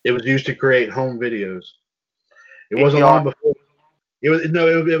 It was used to create home videos. It wasn't long before.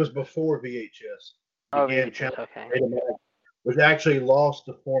 It was before VHS. Oh, VHS, okay. Betamax, which actually lost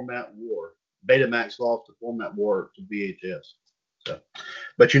the format war. Betamax lost the format war to VHS. So,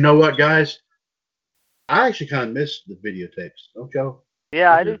 but you know what, guys? I actually kind of miss the videotapes, don't y'all?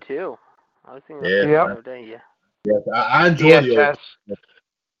 Yeah, I do too. I was thinking about that the other day. Yeah. Yes, I enjoy the old.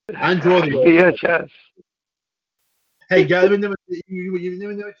 I enjoy the old VHS. Hey guys, let me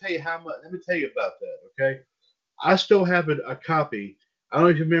tell you how much. Let me tell you about that. Okay, I still have a copy. I don't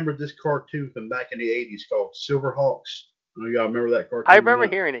know if you remember this cartoon from back in the '80s called Silverhawks. I don't know y'all remember that cartoon. I remember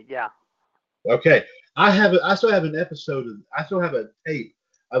hearing it. Yeah. Okay, I still have an episode. I still have a tape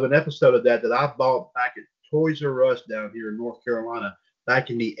of an episode of that I bought back at Toys R Us down here in North Carolina back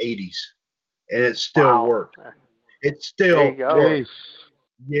in the '80s, and it still worked. It still works.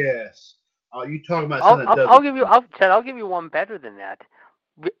 Yes. You talking about something that doesn't. I'll give you one better than that.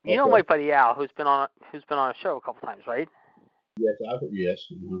 You know my buddy Al, who's been on a show a couple times, right? Yes, yes.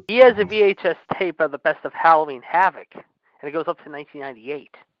 Mm-hmm. He has a VHS tape of the best of Halloween Havoc, and it goes up to 1998.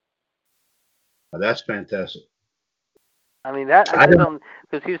 Oh, that's fantastic. I mean,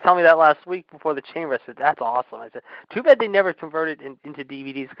 because he was telling me that last week before the chamber. I said, that's awesome. I said, too bad they never converted into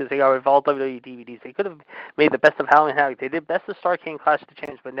DVDs because they got all WWE DVDs. They could have made the best of Halloween Havoc. They did Best of Star King, Clash of the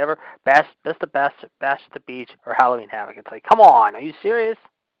Champions, but never Best of Bash at the Beach or Halloween Havoc. It's like, come on, are you serious?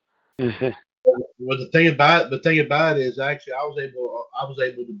 Well, the thing about it is actually I was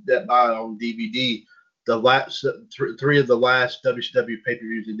able to buy it on DVD. The last three of the last WCW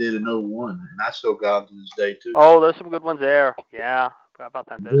pay-per-views they did in 2001, and I still got them to this day too. Oh, there's some good ones there. Yeah, forgot about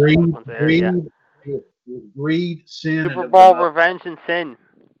that. There's some good ones there. Greed, Sin, Super Bowl, Revenge, and Sin.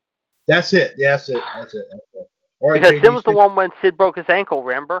 That's it. That's it. All right, because Sin was the one when Sid broke his ankle.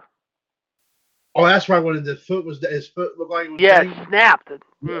 Remember? Oh, that's right. When his foot looked like it was it snapped.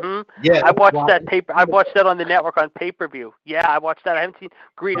 Mm-hmm. Yeah, I watched that tape. I watched that on the network on pay-per-view. Yeah, I watched that. I haven't seen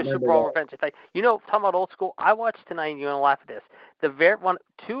Greed or Super Bowl Revenge. It's like, talking about old school. I watched tonight. You're gonna laugh at this. The very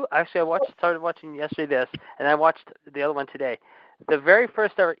Actually, started watching yesterday this, and I watched the other one today. The very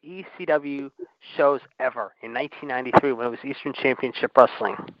first ever ECW shows ever in 1993 when it was Eastern Championship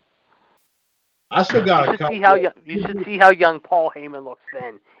Wrestling. I still got You should see how young Paul Heyman looks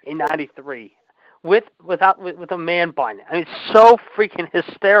then in '93. With a man bun. I mean, it's so freaking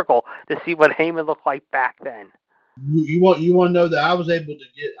hysterical to see what Heyman looked like back then. You want to know that I was able to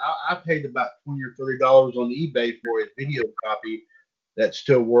get? I paid about $20 or $30 on eBay for a video copy that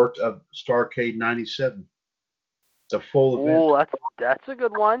still worked of Starrcade 97. It's a full event. Oh, that's a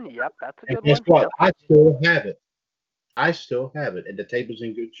good one. Yep, that's a And good guess one. what? I still have it. And the tape is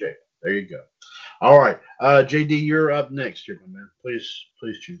in good shape. There you go. All right, JD, you're up next here, my man. Please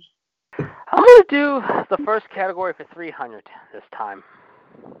choose. I'm going to do the first category for 300 this time.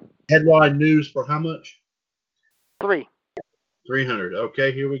 Headline news for how much? 300.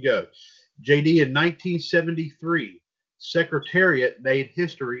 Okay, here we go. JD, in 1973, Secretariat made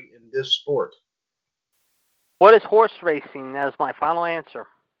history in this sport. What is horse racing? That is my final answer.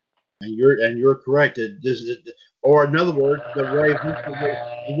 And you're correct. Or in other words, the way.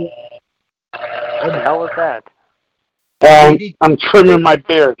 What the hell was that? I'm trimming my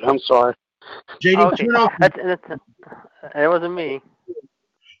beard. I'm sorry. JD, Okay, turn off. it wasn't me.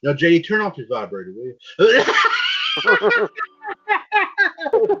 No, JD, turn off your vibrator, will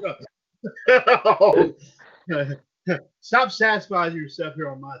you? Stop satisfying yourself here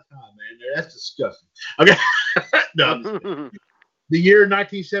on my time, man. That's disgusting. Okay. No. The year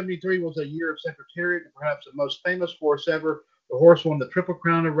 1973 was a year of Secretariat, perhaps the most famous horse ever. The horse won the Triple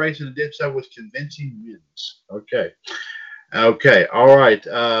Crown of racing and did so with convincing wins. Okay. All right.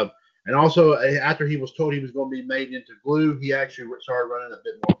 And also, after he was told he was going to be made into glue, he actually started running a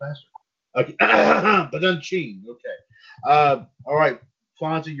bit more faster. Okay. But then Ching. Okay. All right.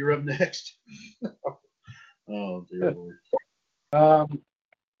 Fonzie, you're up next. Oh, dear Lord.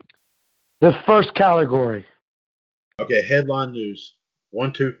 The first category. Okay, headline news.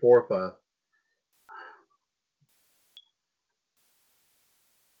 1, 2, 4, 5.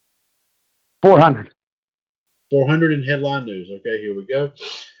 400. 400 in headline news. Okay, here we go.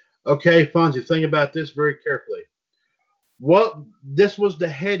 Okay, Fonzie, think about this very carefully. This was the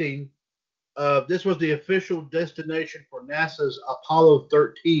heading of, this was the official destination for NASA's Apollo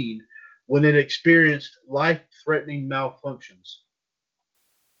 13 when it experienced life-threatening malfunctions.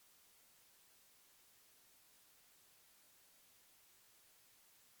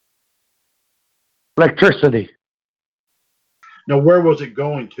 Electricity. Now, where was it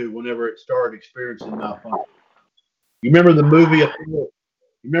going to whenever it started experiencing malfunction? You remember the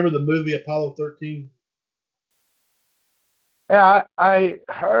movie Apollo 13? Yeah, I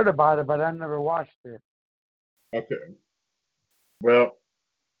heard about it, but I never watched it. Okay. Well,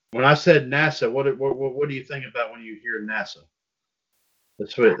 when I said NASA, what do you think about when you hear NASA?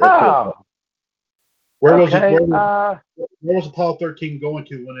 Where was Apollo 13 going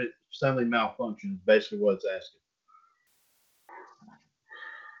to when it suddenly malfunctioned? Basically, what it's asking.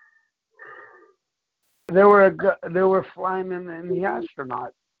 They were flying in the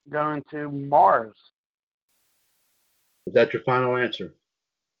astronaut going to Mars. Is that your final answer?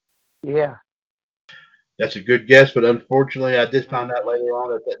 Yeah. That's a good guess, but unfortunately, I did find out later on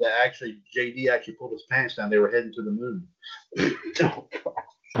that actually JD actually pulled his pants down. They were heading to the moon. They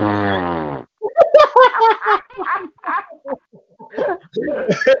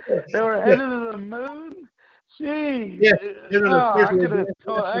were headed to the moon? Jeez. Yeah. I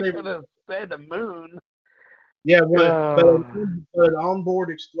could have said the moon. Yeah, but an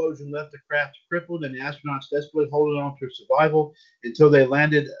onboard explosion left the craft crippled, and the astronauts desperately holding on to survival until they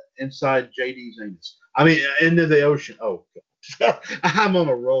landed inside JD's anus. I mean, into the ocean. Oh, God. I'm on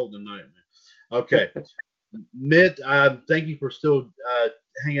a roll tonight, man. Okay. Mitt, thank you for still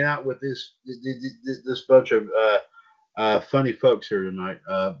hanging out with this bunch of funny folks here tonight.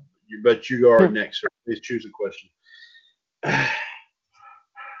 But you are next, sir. Please choose a question.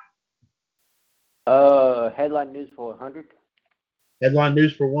 Headline news for 100. Headline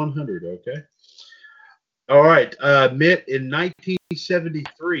news for 100. Okay. All right. Mitt, in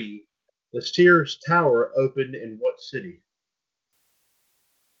 1973, the Sears Tower opened in what city?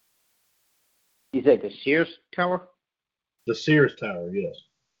 You said the Sears Tower? The Sears Tower, yes.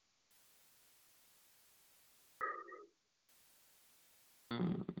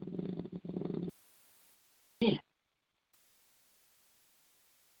 Yeah.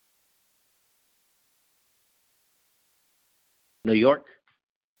 New York?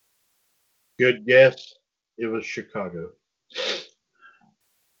 Good guess. It was Chicago.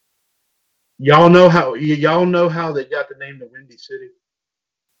 Y'all know how they got the name the Windy City?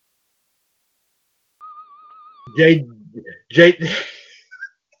 He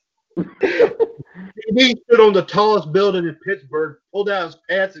stood on the tallest building in Pittsburgh, pulled out his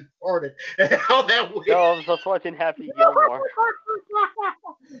pants and farted. And how that went. No, I was just watching Happy Gilmore.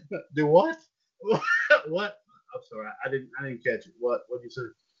 Do what? What? I'm sorry, I didn't catch it. What did you say?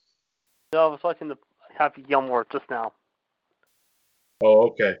 No, I was watching the Happy Gilmore just now. Oh,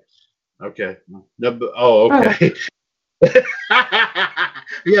 okay. Okay. No, okay.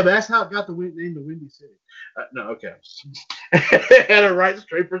 Yeah, but that's how it got the name to Windy City. No, okay. Had it right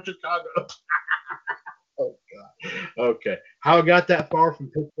straight from Chicago. Oh God. Okay. How it got that far from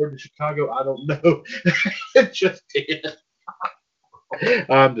Pittsburgh to Chicago, I don't know. It just did.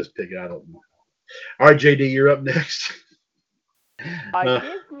 I'm just picking. I don't know. All right, JD, you're up next.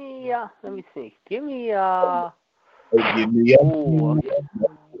 Give me. Let me see. Give me. Give me Ooh.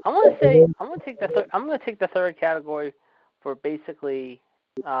 I'm gonna take the third category for basically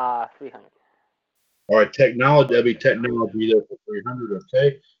 300. All right, technology. That'll be technology there for 300.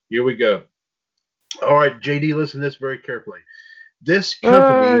 Okay, here we go. All right, JD, listen to this very carefully. This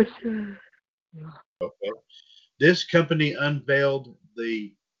company, this company unveiled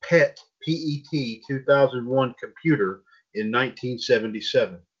the PET 2001 computer in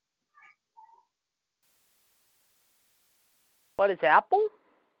 1977. What is Apple?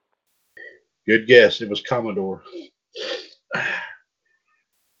 Good guess. It was Commodore.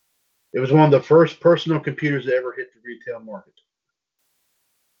 It was one of the first personal computers that ever hit the retail market.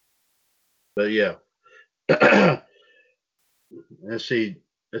 But yeah. Let's see.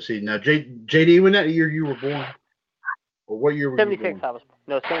 Now, JD, when that year you were born? Or what year were you born? 76 I was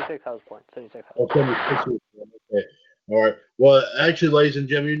born. 76 I was born. Oh, 76. Okay. All right. Well, actually, ladies and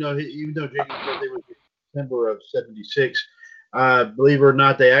gentlemen, even though JD's birthday was December of 76, believe it or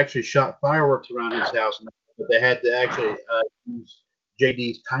not, they actually shot fireworks around his house, but they had to actually use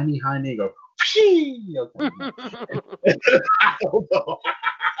JD's tiny hind and go, pshee! Okay. I don't know.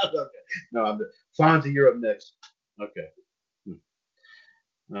 Okay. No, I'm Fonzie, you're up next. Okay.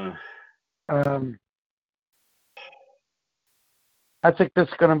 I think this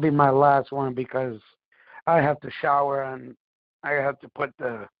is going to be my last one because I have to shower and I have to put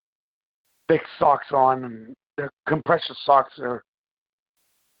the big socks on, and the compression socks are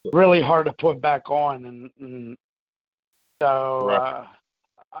really hard to put back on, and so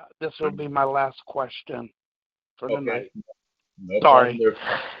this will be my last question for the night. No Sorry.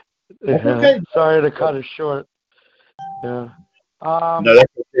 Okay. Sorry to cut it short. Yeah. No,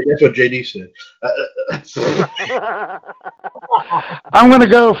 that's what JD said. I'm going to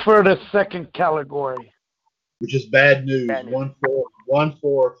go for the second category, which is bad news. 1,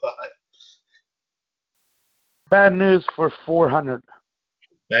 4, 5. Bad news for 400.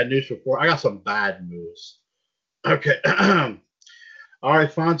 Bad news for 4. I got some bad news. Okay. All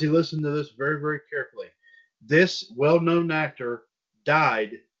right, Fonzie, listen to this very, very carefully. This well-known actor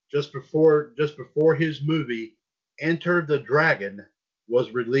died just before his movie Enter the Dragon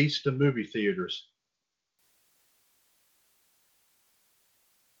was released to movie theaters.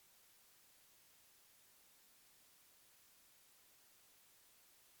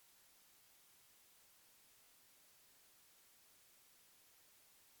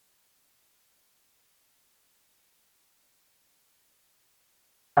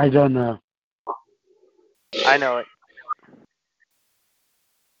 I don't know. I know it.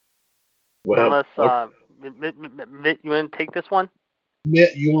 Well, unless Mitt, you want to take this one?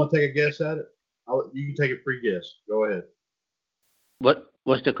 Mitt, you want to take a guess at it? You can take a free guess. Go ahead.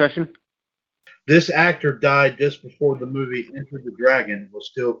 What's the question? This actor died just before the movie Enter the Dragon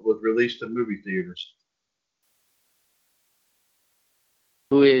was released to movie theaters.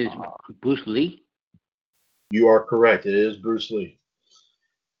 Who is Bruce Lee? You are correct. It is Bruce Lee.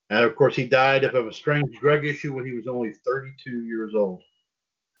 And of course, he died of a strange drug issue when he was only 32 years old.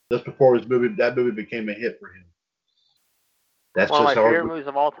 Just before that movie became a hit for him. That's one of my just favorite movies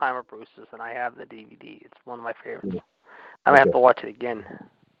of all time are Bruce's, and I have the DVD. It's one of my favorites. I'm going to have to watch it again.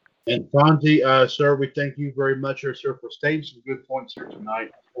 And Fonzie, sir, we thank you very much, sir, for stating some good points here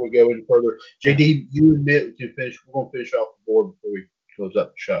tonight. Before we go any further, JD, you admit we can finish. We're going to finish off the board before we close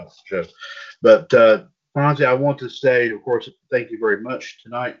up the show. But Fonzie, I want to say, of course, thank you very much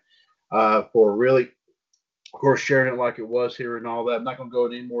tonight for really, of course, sharing it like it was here and all that. I'm not going to go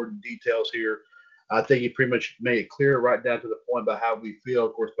into any more details here. I think you pretty much made it clear right down to the point about how we feel,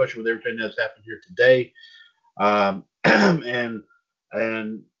 of course, especially with everything that's happened here today.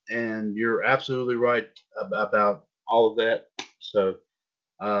 And you're absolutely right about all of that. So,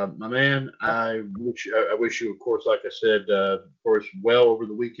 my man, I wish you, of course, like I said, of course, well over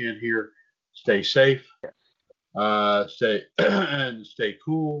the weekend here. Stay safe, stay and stay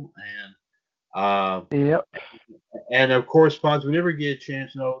cool, and yep. And of course, Fonz, whenever you get a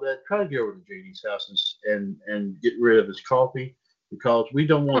chance and all that, try to get over to JD's house and get rid of his coffee, because we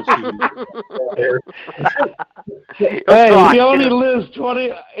don't want to see him there. Hey, he only lives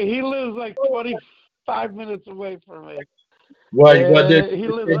he lives like 25 minutes away from me. Well, he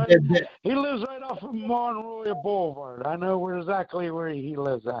lives right off of Monroe Boulevard. I know exactly where he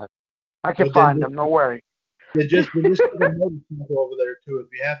lives at. I can find him, no worry. just put a motorcycle over there too if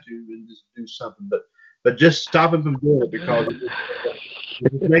you have to, and just do something. But just stop him from doing it because it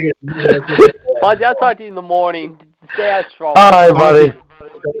just make it. Buddy, I'll talk to you in the morning. Stay out of trouble. All right, buddy.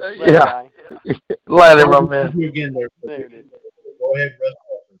 Later, Yeah. guy. Later, my man. Thank you again there. There it is. Go ahead, rest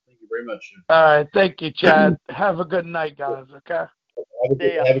off. Thank you very much. All right. Thank you, Chad. Have a good night, guys. Okay.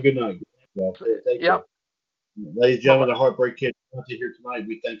 Have a good night. Well, take care. Yep. Ladies and gentlemen, the Heartbreak Kid here tonight.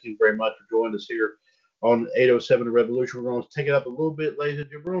 We thank you very much for joining us here on 807 The Revolution. We're going to take it up a little bit, ladies and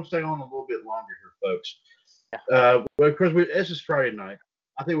gentlemen. We're going to stay on a little bit longer here, folks. Well, of course, this is Friday night.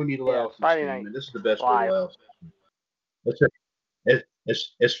 I think we need to allow some Friday steam, night. and this is the best way Live. to allow some.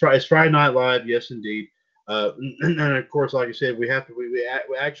 It's Friday Night Live, yes, indeed. And of course, like I said, we have to. We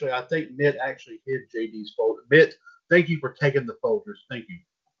actually, I think Mitt actually hid JD's folder. Mitt, thank you for taking the folders. Thank you.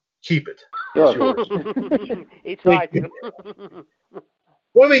 Keep it. It's yours. He tried to.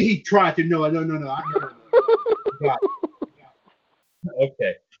 What do you mean he tried to? No.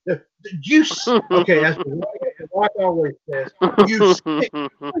 Okay. Okay, as like I always says, you stick.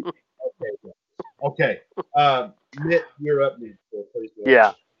 Okay. Mitt, you're up next. So please go ahead.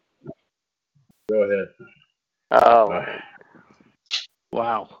 Yeah. Go ahead. Oh.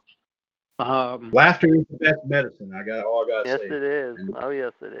 Wow. Laughter is the best medicine. I got Yes, say. it is. Oh,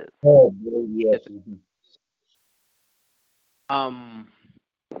 yes, it is. Oh, boy, yes.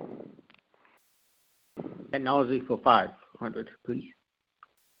 Technology for 500, please.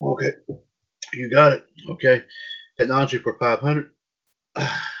 Okay. You got it. Okay. Technology for 500.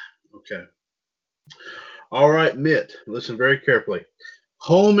 Okay. All right, Mitt, listen very carefully.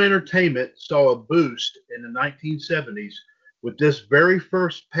 Home entertainment saw a boost in the 1970s with this very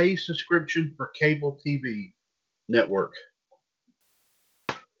first pay subscription for cable TV network.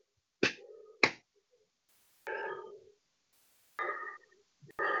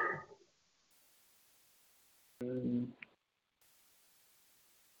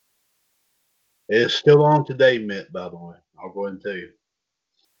 It is still on today, Mitt, by the way. I'll go ahead and tell you.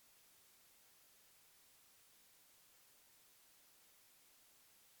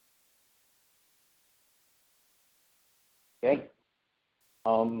 Okay.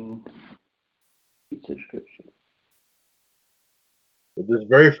 Subscription. With this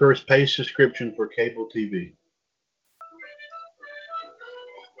very first pay subscription for cable TV.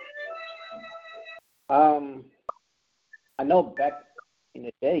 I know back in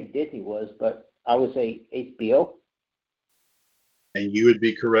the day Disney was, but I would say HBO. And you would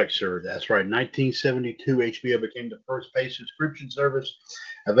be correct, sir. That's right. 1972, HBO became the first pay subscription service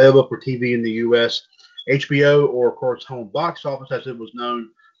available for TV in the U.S. HBO, or of course Home Box Office as it was known,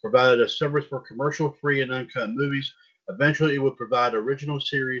 provided a service for commercial-free and uncut movies. Eventually, it would provide original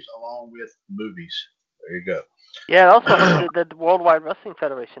series along with movies. There you go. Yeah, it also hosted the Worldwide Wrestling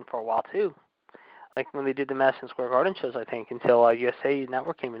Federation for a while, too. Like when they did the Madison Square Garden shows, I think, until USA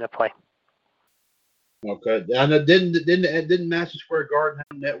Network came into play. Okay. And didn't Madison Square Garden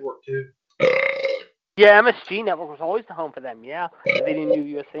have a network too? Yeah, MSG Network was always the home for them, yeah. They didn't do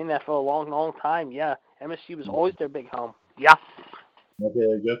USA Net for a long, long time, yeah. MSG was always their big home, yeah. Okay,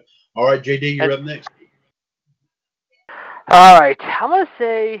 there you go. All right, JD, you're up next. All right, I'm gonna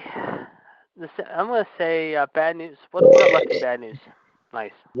say bad news. What's left in bad news?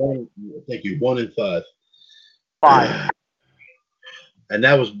 Nice. Thank you. 1 and 5. 5. And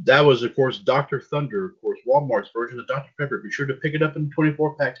that was of course Dr. Thunder, of course, Walmart's version of Dr. Pepper. Be sure to pick it up in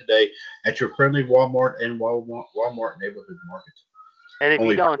 24-pack today at your friendly Walmart and Walmart neighborhood market. And if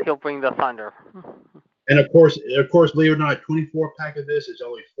you don't, he'll bring the thunder. And of course, believe it or not, 24-pack of this is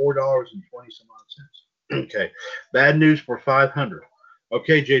only $4.20 some odd cents. Okay. Bad news for 500.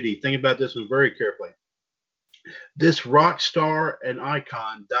 Okay, JD, think about this one very carefully. This rock star and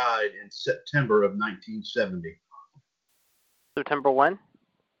icon died in September of 1970. September when?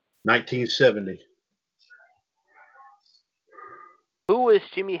 1970. Who is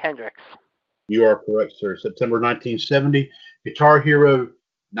Jimi Hendrix? You are correct, sir. September 1970. Guitar Hero,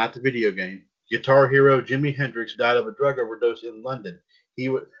 not the video game. Guitar Hero Jimi Hendrix died of a drug overdose in London.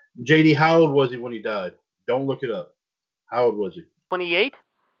 JD, how old was he when he died? Don't look it up. How old was he? 28?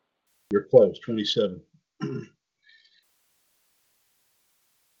 You're close, 27.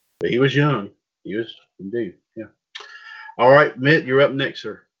 But he was young. He was indeed, yeah. All right, Mitt, you're up next,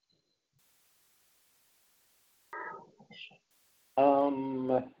 sir.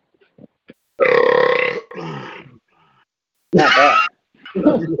 Not bad.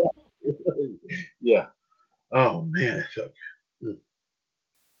 Yeah. Oh man, it felt good.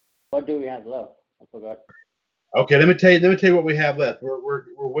 What do we have left? I forgot. Okay, let me tell you what we have left. We're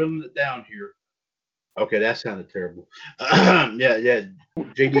whittling it down here. Okay, that sounded terrible. Yeah.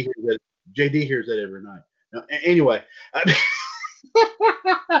 JD hears that every night. Anyway,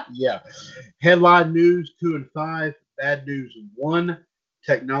 yeah. Headline news 2 and 5, bad news 1,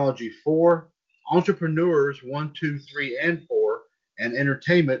 technology 4, entrepreneurs 1, 2, 3, and 4, and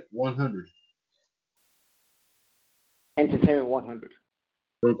entertainment 100. Entertainment 100.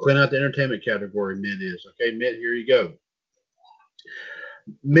 We're clean out the entertainment category. Mitt is okay. Mitt, here you go.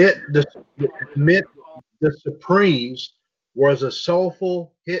 Mitt, the Supremes was a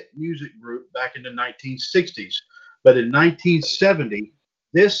soulful hit music group back in the 1960s, but in 1970,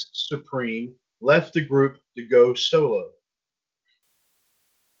 this Supreme left the group to go solo.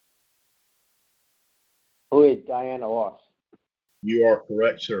 Who is Diana Ross? You are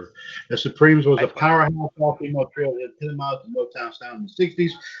correct, sir. The Supremes was a powerhouse all-female trio that epitomized the Motown sound in the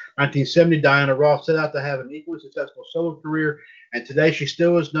 60s. 1970, Diana Ross set out to have an equally successful solo career, and today she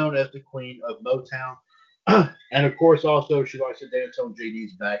still is known as the queen of Motown. And, of course, also she likes to dance on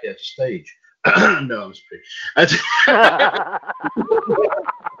JD's back at the stage. No, I'm just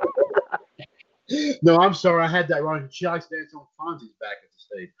No, I'm sorry. I had that wrong. She likes to dance on Fonzie's back at the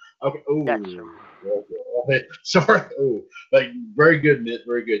stage. Okay. Ooh. Okay. Sorry. Ooh. Like, very good, Nick.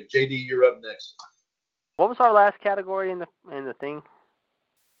 Very good. JD, you're up next. What was our last category in the thing?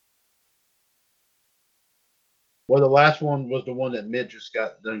 Well, the last one was the one that Mitt just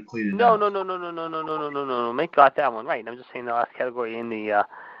got done cleaning No. Mick got that one right. I'm just saying the last category in the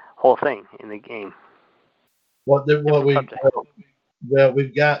whole thing in the game. We've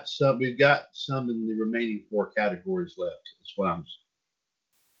got some in the remaining 4 categories left. That's what I'm.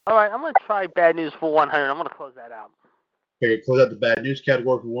 All right, I'm gonna try bad news for 100. I'm gonna close that out. Okay, close out the bad news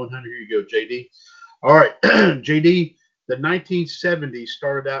category for 100. Here you go, JD. All right, JD. The 1970s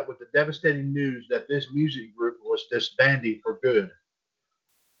started out with the devastating news that this music group was disbanding for good.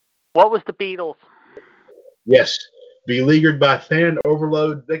 What was the Beatles? Yes, beleaguered by fan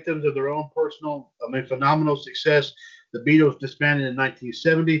overload, victims of their own phenomenal success. The Beatles disbanded in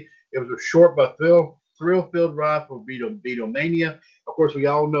 1970. It was a short but thrill-filled ride for Beatlemania. Of course, we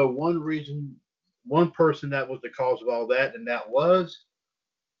all know one person that was the cause of all that, and that was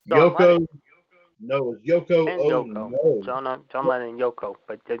Yoko. No, it was Yoko. And Yoko. No. John Lennon and Yoko,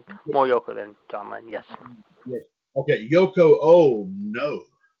 but more Yoko than John Lennon, yes. Yes. Okay, Yoko. Oh, no.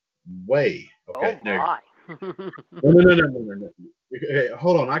 Way. Okay. Oh, my. No. Okay,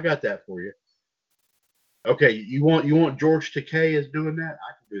 hold on. I got that for you. Okay, you want George Takei is doing that?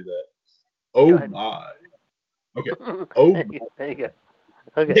 I can do that. Oh, my. Okay. Oh, my. There you go.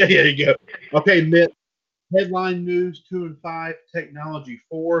 Okay. Yeah, there you go. Okay, Mitt. Headline news 2 and 5, technology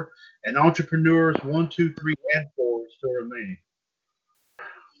 4, and entrepreneurs 1, 2, 3, and 4 still remaining.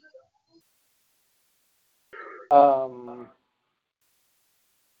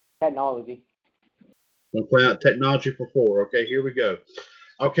 Technology. We'll play out technology for 4. Okay, here we go.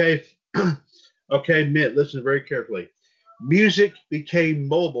 Okay, okay, Mitt, listen very carefully. Music became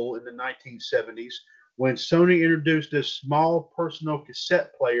mobile in the 1970s when Sony introduced this small personal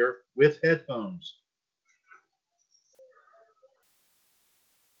cassette player with headphones.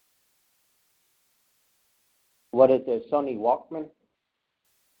 What is the Sony Walkman?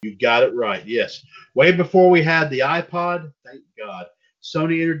 You got it right, yes. Way before we had the iPod, thank God,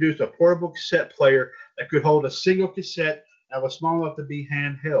 Sony introduced a portable cassette player that could hold a single cassette and was small enough to be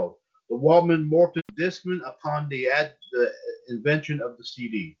handheld. The Walkman morphed into Discman upon the invention of the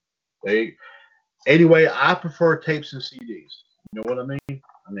CD. Anyway, I prefer tapes and CDs. You know what I mean?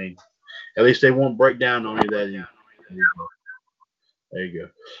 I mean, at least they won't break down on you that. There you go.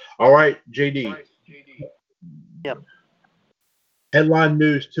 All right, JD. Yep. Headline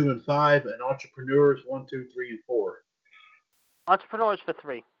news 2 and 5, and entrepreneurs 1, 2, 3, and 4. Entrepreneurs for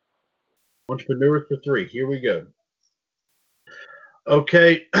 3. Entrepreneurs for 3. Here we go.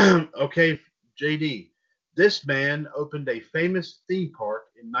 Okay, okay, JD. This man opened a famous theme park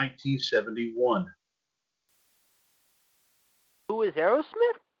in 1971. Who is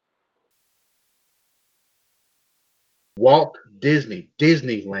Aerosmith? Walt Disney.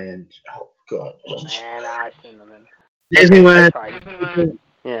 Disneyland. Oh, God. Man, I shouldn't have been. Disneyland.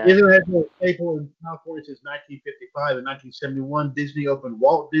 Yeah. Disneyland has been a staple in California since 1955. In 1971, Disney opened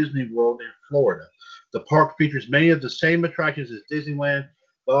Walt Disney World in Florida. The park features many of the same attractions as Disneyland,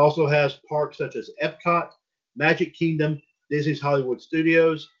 but also has parks such as Epcot, Magic Kingdom, Disney's Hollywood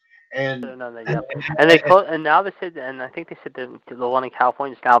Studios, and they closed. And now they said, and I think they said the one in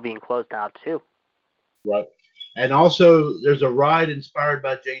California is now being closed now too. Right. And also, there's a ride inspired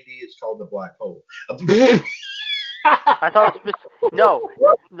by JD. It's called the Black Hole. I thought it was no,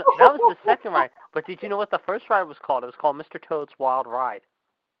 that was the second ride. But did you know what the first ride was called? It was called Mr. Toad's Wild Ride.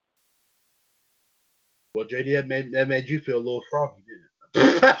 Well, JD, that made you feel a little froggy, didn't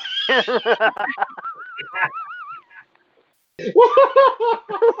it?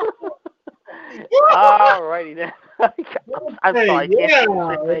 Alrighty then. I'm sorry, I can't see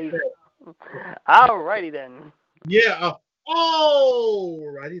your face. Alrighty then. Yeah.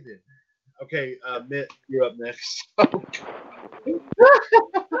 Alrighty then. Okay, Mitt, you're up next.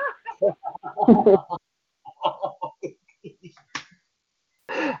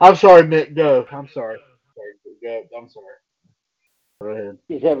 I'm sorry, Mitt. Go. I'm sorry. Go. I'm sorry. Go ahead.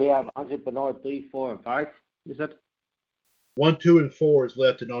 You said we have entrepreneur 3, 4, and 5. You said 1, 2, and 4 is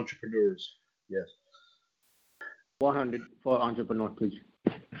left in entrepreneurs. Yes. 100 for entrepreneur, please.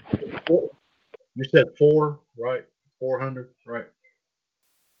 You said 4, right? 400, right?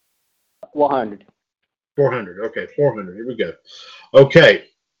 100. 400. Okay, 400. Here we go. Okay.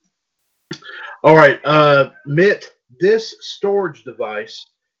 All right. Mitt, this storage device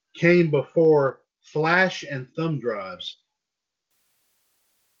came before flash and thumb drives.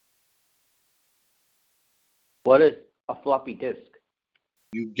 What is a floppy disk?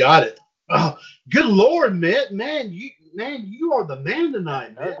 You got it. Oh, good Lord, Mitt. Man, you are the man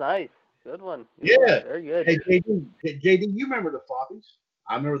tonight, That was Mitt. nice. Good one. Yeah. Very good. Hey, JD, you remember the floppies?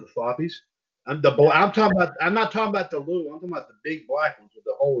 I remember the floppies. I'm not talking about the little. I'm talking about the big black ones with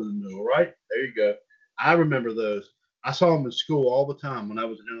the hole in the middle. Right there, you go. I remember those. I saw them in school all the time when I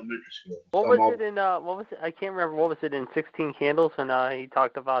was in elementary school. What was it in? What was it? I can't remember. What was it in 16 Candles? And he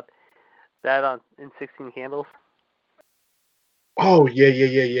talked about that in 16 Candles. Oh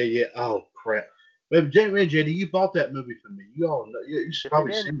yeah. Oh crap. Man, JD, you bought that movie for me. You all know. You should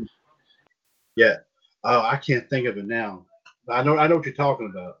probably seen it. Yeah. Oh, I can't think of it now. I know what you're talking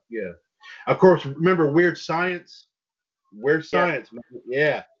about. Yeah. Of course, remember Weird Science? Weird Science.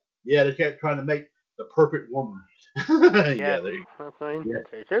 Yeah. Yeah, they kept trying to make the perfect woman. Yeah, there you go. That's yeah.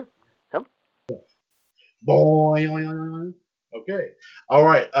 Very true. Yep. Boy. Okay. All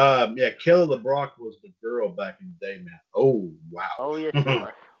right. Yeah, Kelly LeBrock was the girl back in the day, man. Oh, wow. Oh, yes, she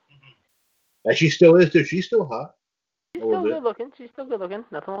was. And she still is, too. She's still hot. She's still good looking. She's still good looking.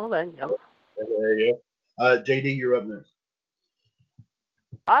 Nothing wrong with that. Yep. There you go. JD, you're up next.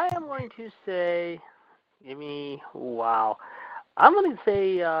 I am going to say, I'm going to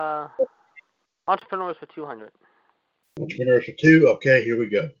say Entrepreneurs for 200. Entrepreneurs for 2. Okay, here we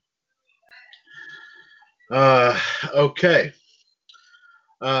go. Okay.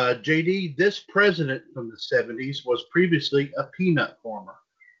 JD, this president from the 70s was previously a peanut farmer.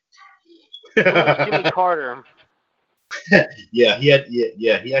 Jimmy Carter. Yeah, he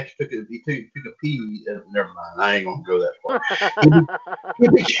actually took a pee. Never mind, I ain't gonna go that far. He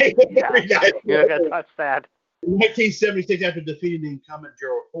became a very nice You're not gonna touch that. In 1976, after defeating the incumbent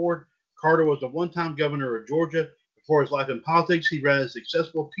Gerald Ford, Carter was a one-time governor of Georgia. Before his life in politics, he ran a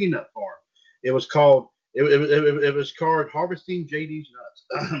successful peanut farm. It was called Harvesting JD's Nuts.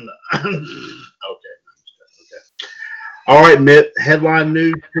 Okay. All right, Mitt. Headline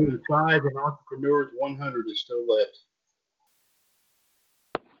news 2 and 5, and Entrepreneurs 100 is still left.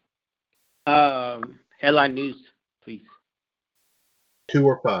 Headline news, please. 2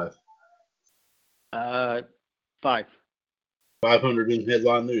 or 5? 5. 500 in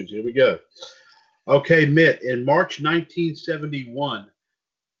headline news. Here we go. Okay, Mitt. In March 1971,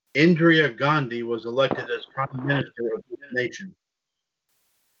 Indira Gandhi was elected as Prime Minister of this nation.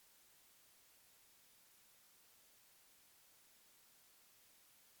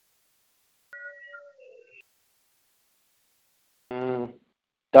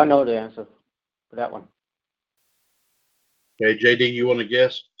 Don't know the answer for that one. Okay, JD, you want to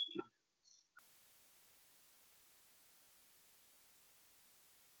guess?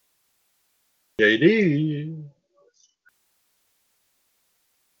 JD.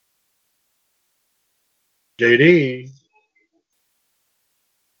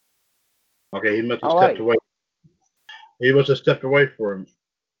 Okay, he must have stepped away. He must have stepped away for him.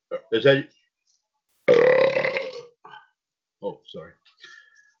 Is that? Oh, sorry.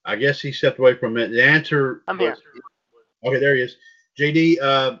 I guess he stepped away from it. The answer. I'm here. Okay, there he is.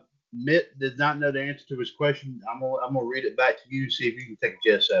 JD, Mitt did not know the answer to his question. I'm gonna read it back to you. See if you can take a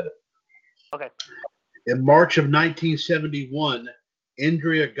guess at it. Okay. In March of 1971,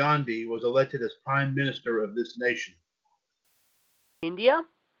 Indira Gandhi was elected as Prime Minister of this nation. India?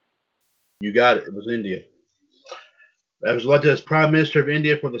 You got it. It was India. That was elected as Prime Minister of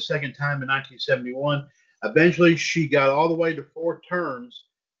India for the second time in 1971. Eventually, she got all the way to 4 terms,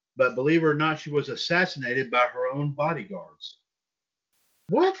 but believe it or not, she was assassinated by her own bodyguards.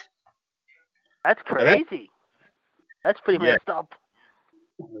 What? That's crazy. That's pretty messed up.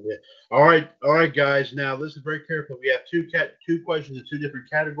 Yeah. All right, guys. Now listen very carefully. We have two questions in 2 different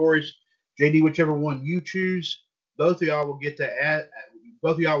categories. JD, whichever one you choose, both of y'all will get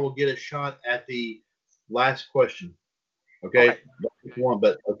a shot at the last question. Okay, which one?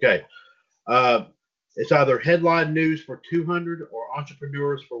 But okay. It's either headline news for 200 or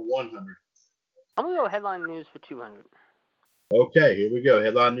entrepreneurs for 100. I'm gonna go headline news for 200. Okay, here we go.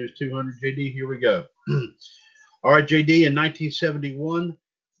 Headline news 200, JD. Here we go. All right, JD. In 1971,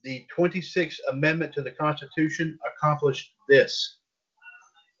 the 26th Amendment to the Constitution accomplished this.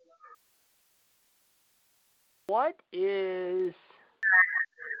 What is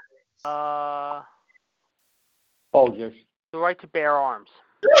Folgers. the right to bear arms?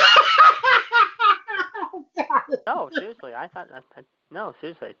 No, seriously. I thought that. No,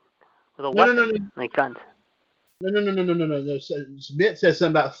 seriously. With a weapon, No. like guns. No. Smith says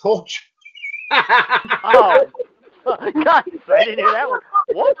something about Folgers. Oh, guns! I didn't hear that one.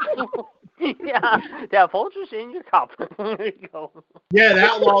 What? yeah, Folgers in your cup. There you go. Yeah, the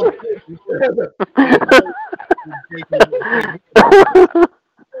outlaw.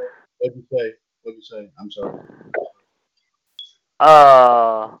 What'd you say? I'm sorry.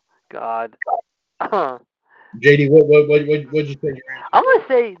 Oh God. JD, what'd you say? I'm gonna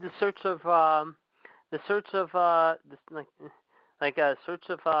say the search of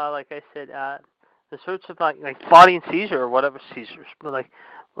like body and seizure or whatever seizures, but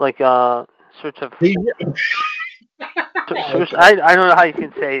search of. Search, I don't know how you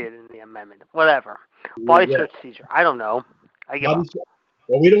can say it in the amendment. Whatever. Body search seizure. I don't know. I give up.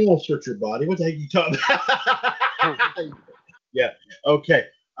 Well, we don't want to search your body. What the heck are you talking about? Yeah. Okay.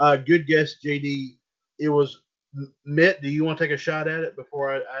 Good guess, JD. It was Mitt. Do you want to take a shot at it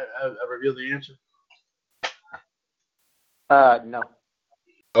before I reveal the answer? No.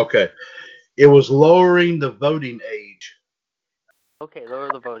 Okay. It was lowering the voting age. Okay,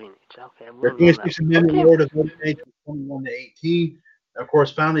 lower the voting age. Okay. The 26th Amendment lowered the voting age from 21 to 18. Of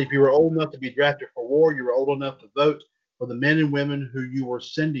course, finally, if you were old enough to be drafted for war, you were old enough to vote for the men and women who were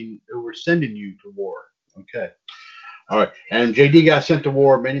sending you to war. Okay. All right. And JD got sent to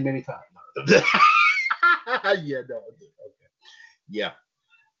war many, many times. Yeah, no. Okay. Yeah.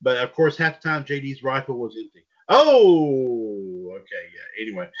 But of course, half the time JD's rifle was empty. Oh, okay. Yeah.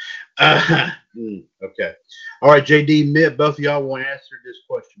 Anyway. Okay. All right, JD, Mitt, both of y'all will answer this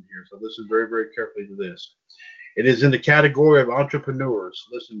question here. So listen very, very carefully to this. It is in the category of entrepreneurs.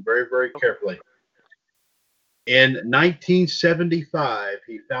 Listen very, very carefully. In 1975,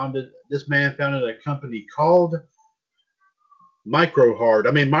 this man founded a company called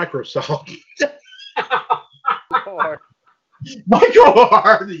Microsoft.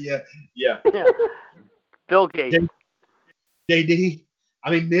 Microhard. Yeah. Bill Gates. JD.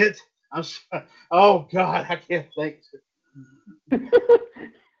 Mitt. I'm sorry. Oh God, I can't think.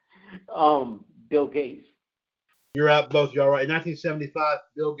 Bill Gates. You're out, both y'all right. In 1975,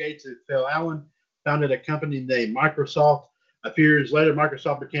 Bill Gates and Phil Allen founded a company named Microsoft. A few years later,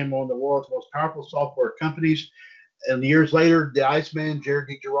 Microsoft became one of the world's most powerful software companies. And years later, the Iceman, Jared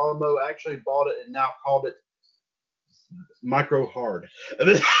DiGirolamo, actually bought it and now called it Microhard.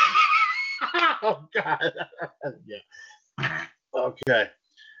 Oh, God. Yeah. Okay.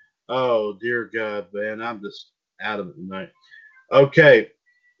 Oh, dear God, man. I'm just out of it tonight. Okay.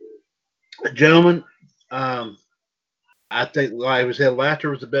 Gentlemen, I think, like I said,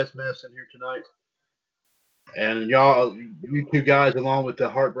 laughter was the best medicine here tonight. And y'all, you two guys, along with the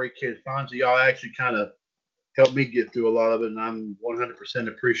Heartbreak Kid Fonzie, y'all actually kind of helped me get through a lot of it, and I'm 100%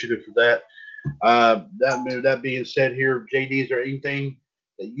 appreciative for that. That being said here, JD, is there anything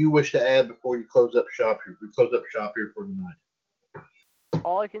that you wish to add before you close up shop here? We close up shop here for tonight.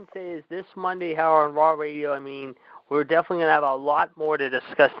 All I can say is this Monday, Howard, on Raw Radio, we're definitely going to have a lot more to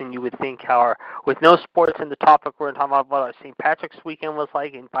discuss than you would think, Howard. With no sports in the topic, we're going to talk about what our St. Patrick's weekend was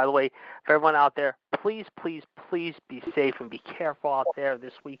like. And by the way, for everyone out there, please, please, please be safe and be careful out there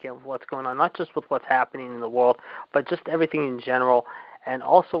this weekend with what's going on, not just with what's happening in the world, but just everything in general. And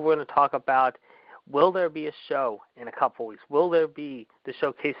also we're going to talk about, will there be a show in a couple weeks? Will there be the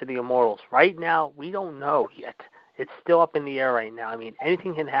Showcase of the Immortals? Right now, we don't know yet. It's still up in the air right now.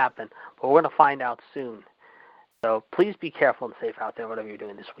 Anything can happen, but we're going to find out soon. So please be careful and safe out there, whatever you're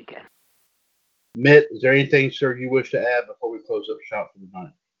doing this weekend. Mitt, is there anything, sir, you wish to add before we close up shop for the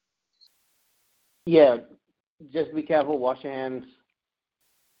night? Yeah, just be careful, wash your hands,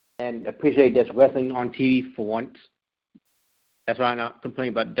 and appreciate there's wrestling on TV for once. That's why I'm not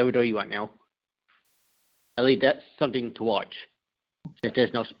complaining about WWE right now. At least that's something to watch, if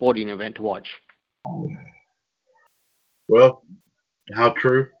there's no sporting event to watch. Well, how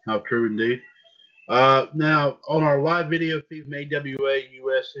true indeed. Now, on our live video feed from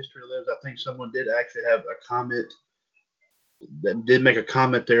AWAUS History Lives, I think someone did actually have a comment that did make a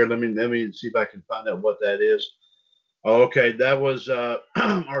comment there. Let me see if I can find out what that is. Oh, okay, that was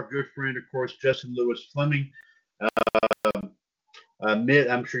our good friend, of course, Justin Lewis Fleming. Mitt,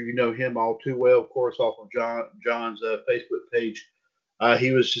 I'm sure you know him all too well, of course, off of John's Facebook page.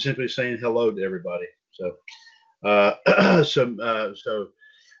 He was just simply saying hello to everybody. So,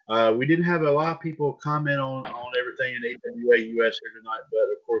 we didn't have a lot of people comment on everything in AWAUS here tonight,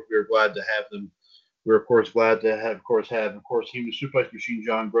 but of course we were glad to have them. We're of course glad to have Human Suplex Machine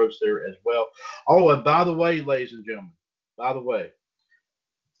John Gross there as well. Oh, and by the way, ladies and gentlemen,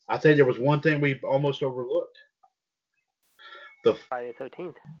 I think there was one thing we almost overlooked. Friday the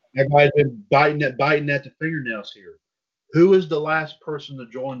 13th. Everybody's been biting at the fingernails here. Who is the last person to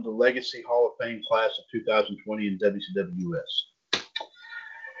join the Legacy Hall of Fame class of 2020 in WCWUS?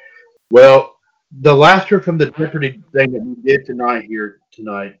 Well, the laughter from the Jeopardy thing that we did tonight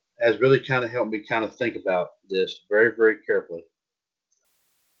has really kind of helped me kind of think about this very, very carefully.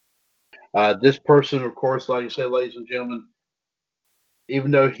 This person, of course, like I said, ladies and gentlemen,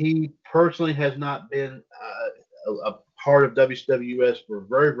 even though he personally has not been a part of WCWUS for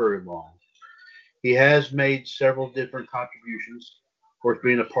very, very long, he has made several different contributions. Of course,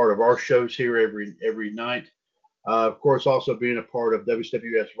 being a part of our shows here every night. Of course, also being a part of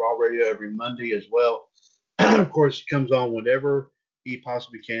WCWUS Raw Radio every Monday as well. Of course, he comes on whenever he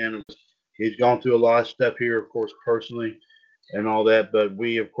possibly can. He's gone through a lot of stuff here, of course, personally and all that. But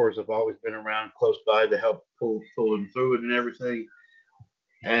we, of course, have always been around close by to help pull him through it and everything.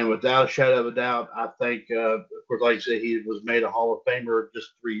 And without a shadow of a doubt, I think, of course, like I said, he was made a Hall of Famer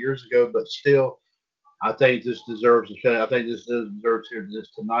just 3 years ago. But still, I think this deserves a shout out. I think this deserves here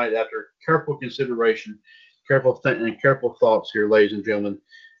this tonight after careful consideration, careful thoughts here, ladies and gentlemen.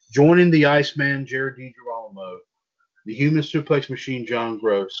 Joining the Iceman, Jared DiGirolamo, the Human Suplex Machine, John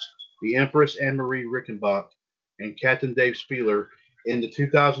Gross, the Empress Anne-Marie Rickenbach, and Captain Dave Spieler in the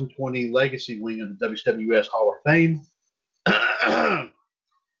 2020 Legacy Wing of the WCWUS Hall of Fame.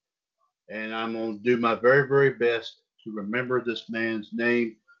 And I'm going to do my very, very best to remember this man's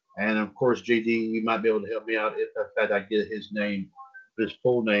name. And, of course, JD, you might be able to help me out if, in fact, I get his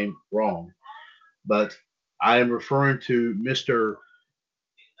full name wrong. But I am referring to Mr.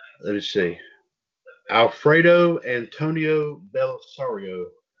 Let me see. Alfredo Antonio Belisario.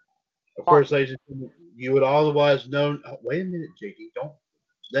 Of course, ladies and gentlemen, you would otherwise know. Oh, wait a minute, JD. Don't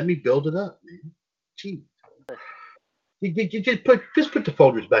let me build it up, man. Gee. You just put the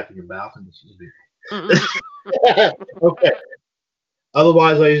folders back in your mouth and this is okay.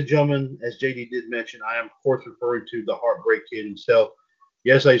 Otherwise, ladies and gentlemen, as JD did mention, I am of course referring to the Heartbreak Kid himself.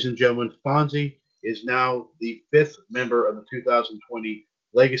 Yes, ladies and gentlemen, Fonzie is now the 5th member of the 2020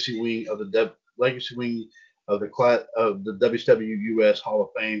 Legacy Wing of the WCWUS Hall of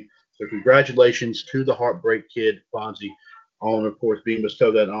Fame. So congratulations to the Heartbreak Kid, Fonzie, on of course being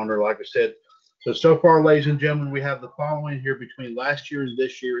bestowed that honor. Like I said. So far, ladies and gentlemen, we have the following here between last year and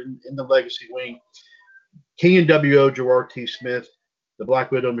this year in the Legacy Wing. King and WO, Gerard T. Smith, the Black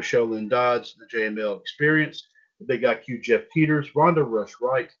Widow, Michelle Lynn Dodds, the JML Experience, the Big IQ, Jeff Peters, Rhonda Rush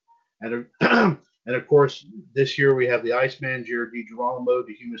Wright, and of course, this year we have the Iceman, Jared DiGirolamo,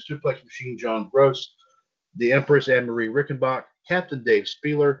 the Human Suplex Machine, John Gross, the Empress Anne-Marie Rickenbach, Captain Dave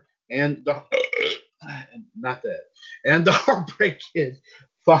Spieler, and the Heartbreak Kid,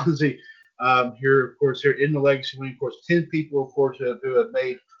 Fonzie. Here, of course, here in the Legacy Wing, of course, 10 people, of course, who have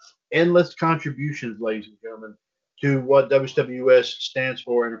made endless contributions, ladies and gentlemen, to what WCWUS stands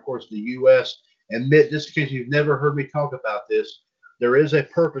for, and of course, the U.S. And just in case you've never heard me talk about this, there is a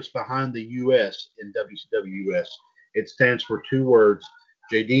purpose behind the U.S. in WCWUS. It stands for 2 words.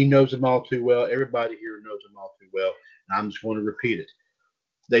 JD knows them all too well. Everybody here knows them all too well. And I'm just going to repeat it.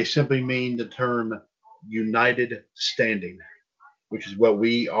 They simply mean the term United Standing, which is what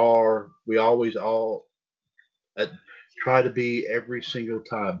we are. We always all try to be every single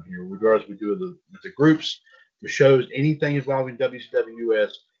time here, regardless we do the groups, the shows, anything involving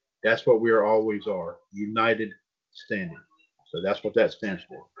WCWUS. That's what we always are, United Standing. So that's what that stands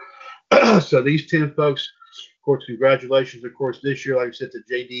for. So these 10 folks, of course, congratulations, of course, this year, like I said, to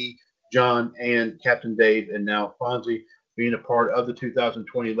JD, John, and Captain Dave, and now Fonzie being a part of the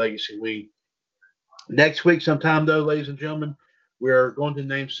 2020 Legacy Wing. Next week sometime, though, ladies and gentlemen, we're going to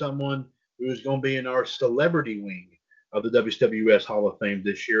name someone who is going to be in our celebrity wing of the WCWUS Hall of Fame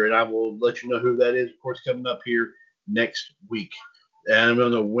this year. And I will let you know who that is, of course, coming up here next week. And I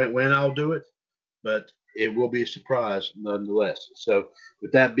don't know when I'll do it, but it will be a surprise nonetheless. So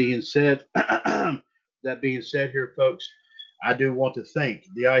with that being said, here, folks, I do want to thank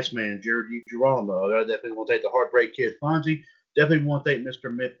the Iceman, Jared DiGirolamo. I definitely want to thank the Heartbreak Kid, Fonzie. Definitely want to thank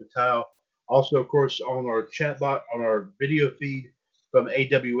Mr. Mitt Patel. Also, of course, on our chat bot, on our video feed from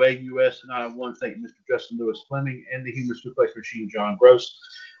AWAUS tonight, I want to thank Mr. Justin Lewis Fleming and the Human Suplex Machine, John Gross.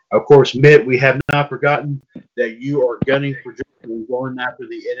 Of course, Mitt, we have not forgotten that you are gunning for We're going after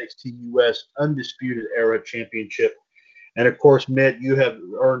the NXT US Undisputed Era Championship. And of course, Mitt, you have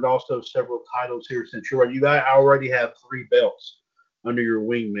earned also several titles here since you're right. You already have 3 belts under your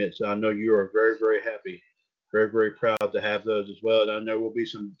wing, Mitt. So I know you are very, very happy, very, very proud to have those as well. And I know we'll be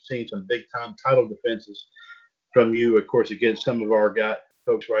seeing some big time title defenses from you, of course, against some of our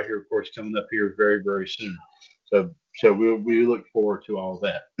folks right here, of course, coming up here very, very soon. So we look forward to all of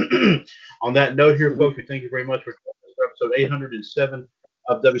that. On that note here, folks, we thank you very much for episode 807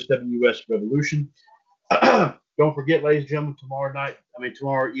 of WCWUS Revolution. Don't forget, ladies and gentlemen,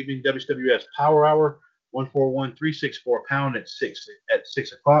 tomorrow evening, WCWUS Power Hour, 141-364-pound at 6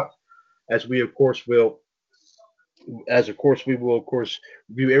 o'clock. As we will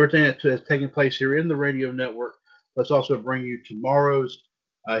review everything that has taken place here in the radio network. Let's also bring you tomorrow's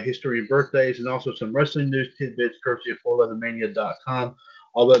history and birthdays, and also some wrestling news tidbits courtesy of 411mania.com.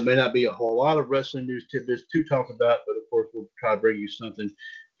 Although it may not be a whole lot of wrestling news tidbits to talk about, but of course we'll try to bring you something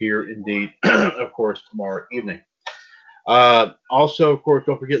here indeed, of course, tomorrow evening. Also, of course,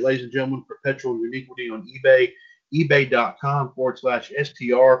 don't forget, ladies and gentlemen, Perpetual Uniquity on eBay,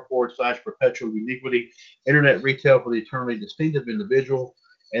 ebay.com/str/perpetual uniquity, internet retail for the eternally distinctive individual.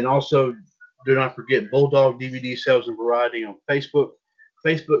 And also, do not forget Bulldog DVD Sales and Variety on Facebook,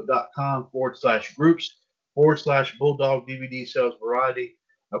 facebook.com/groups/Bulldog DVD Sales Variety.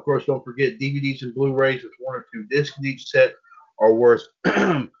 Of course, don't forget DVDs and Blu-rays with 1 or 2 discs in each set are worth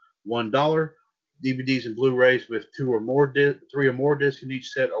 $1. DVDs and Blu-rays with 3 or more discs in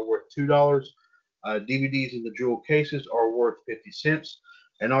each set are worth $2. DVDs in the jewel cases are worth 50 cents.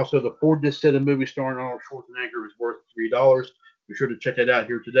 And also the 4-disc set of movies starring Arnold Schwarzenegger is worth $3. Be sure to check that out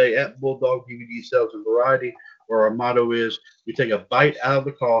here today at Bulldog DVD Sales and Variety, where our motto is, we take a bite out of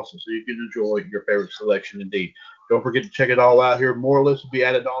the cost so you can enjoy your favorite selection indeed. Don't forget to check it all out here. More lists will be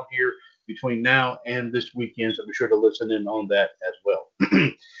added on here between now and this weekend, so be sure to listen in on that as well.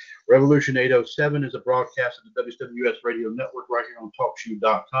 Revolution 807 is a broadcast of the WCWUS Radio Network right here on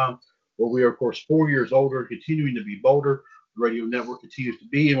TalkShoe.com, where we are, of course, 4 years older and continuing to be bolder. The radio network continues to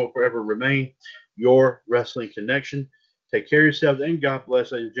be and will forever remain your wrestling connection. Take care of yourselves, and God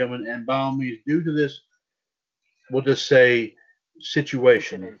bless, ladies and gentlemen. And by all means, due to this, we'll just say,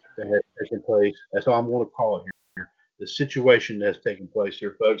 situation that has taken place, that's all I'm going to call it here, the situation that's taking place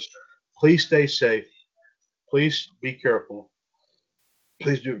here, folks. Please stay safe. Please be careful.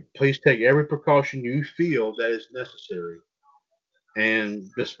 Please take every precaution you feel that is necessary. And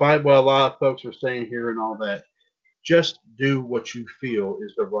despite what a lot of folks are saying here and all that, just do what you feel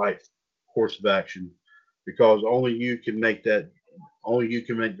is the right course of action, because only you can make the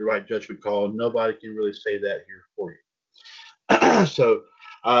right judgment call. Nobody can really say that here for you. So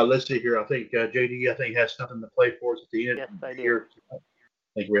let's see here. I think JD has something to play for us at the end. Yes, I do. Here.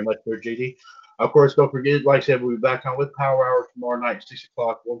 Thank you very much, there, JD. Of course, don't forget, like I said, we'll be back on with Power Hour tomorrow night, 6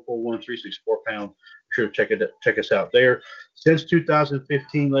 o'clock, 141-364-pound. Be sure to check us out there. Since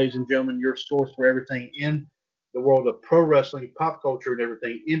 2015, ladies and gentlemen, your source for everything in the world of pro wrestling, pop culture, and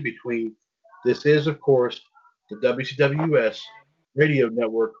everything in between. This is, of course, the WCWUS Radio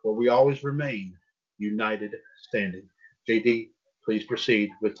Network, where we always remain united standing. JD, please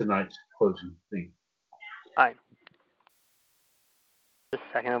proceed with tonight's closing theme. All right. Just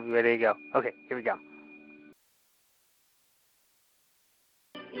a second, I'll be ready to go. Okay, here we go.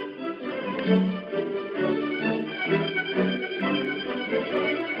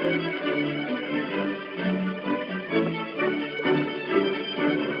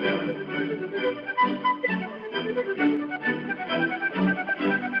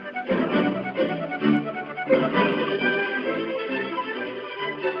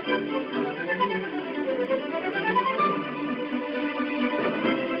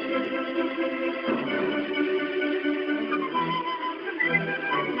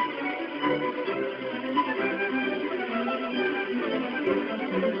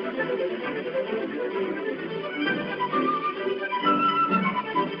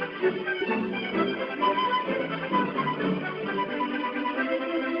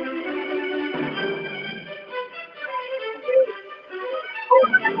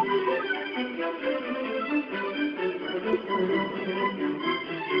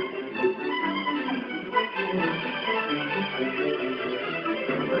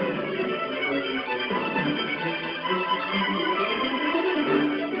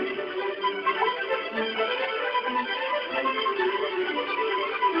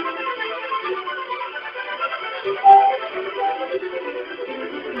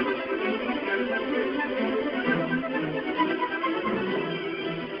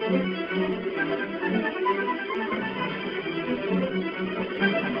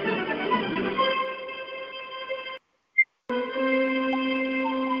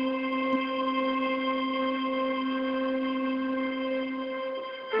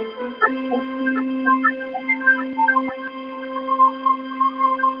 Take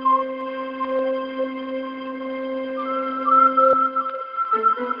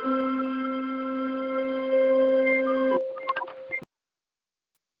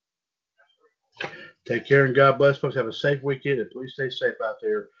care and God bless, folks. Have a safe weekend and please stay safe out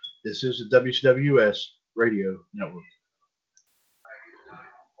there. This is the WCWUS Radio Network.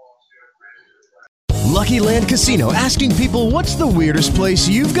 Lucky Land Casino, asking people, what's the weirdest place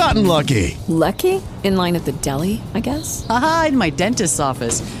you've gotten lucky? Lucky? In line at the deli, I guess? Aha, in my dentist's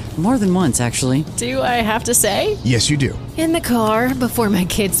office. More than once, actually. Do I have to say? Yes, you do. In the car before my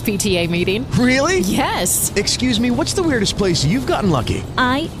kids' PTA meeting. Really? Yes. Excuse me, what's the weirdest place you've gotten lucky?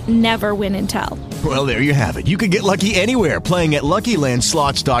 I never win and tell. Well, there you have it. You can get lucky anywhere, playing at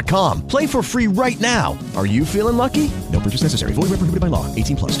LuckyLandSlots.com. Play for free right now. Are you feeling lucky? No purchase necessary. Void where prohibited by law.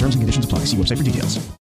 18+. Terms and conditions apply. See website for details.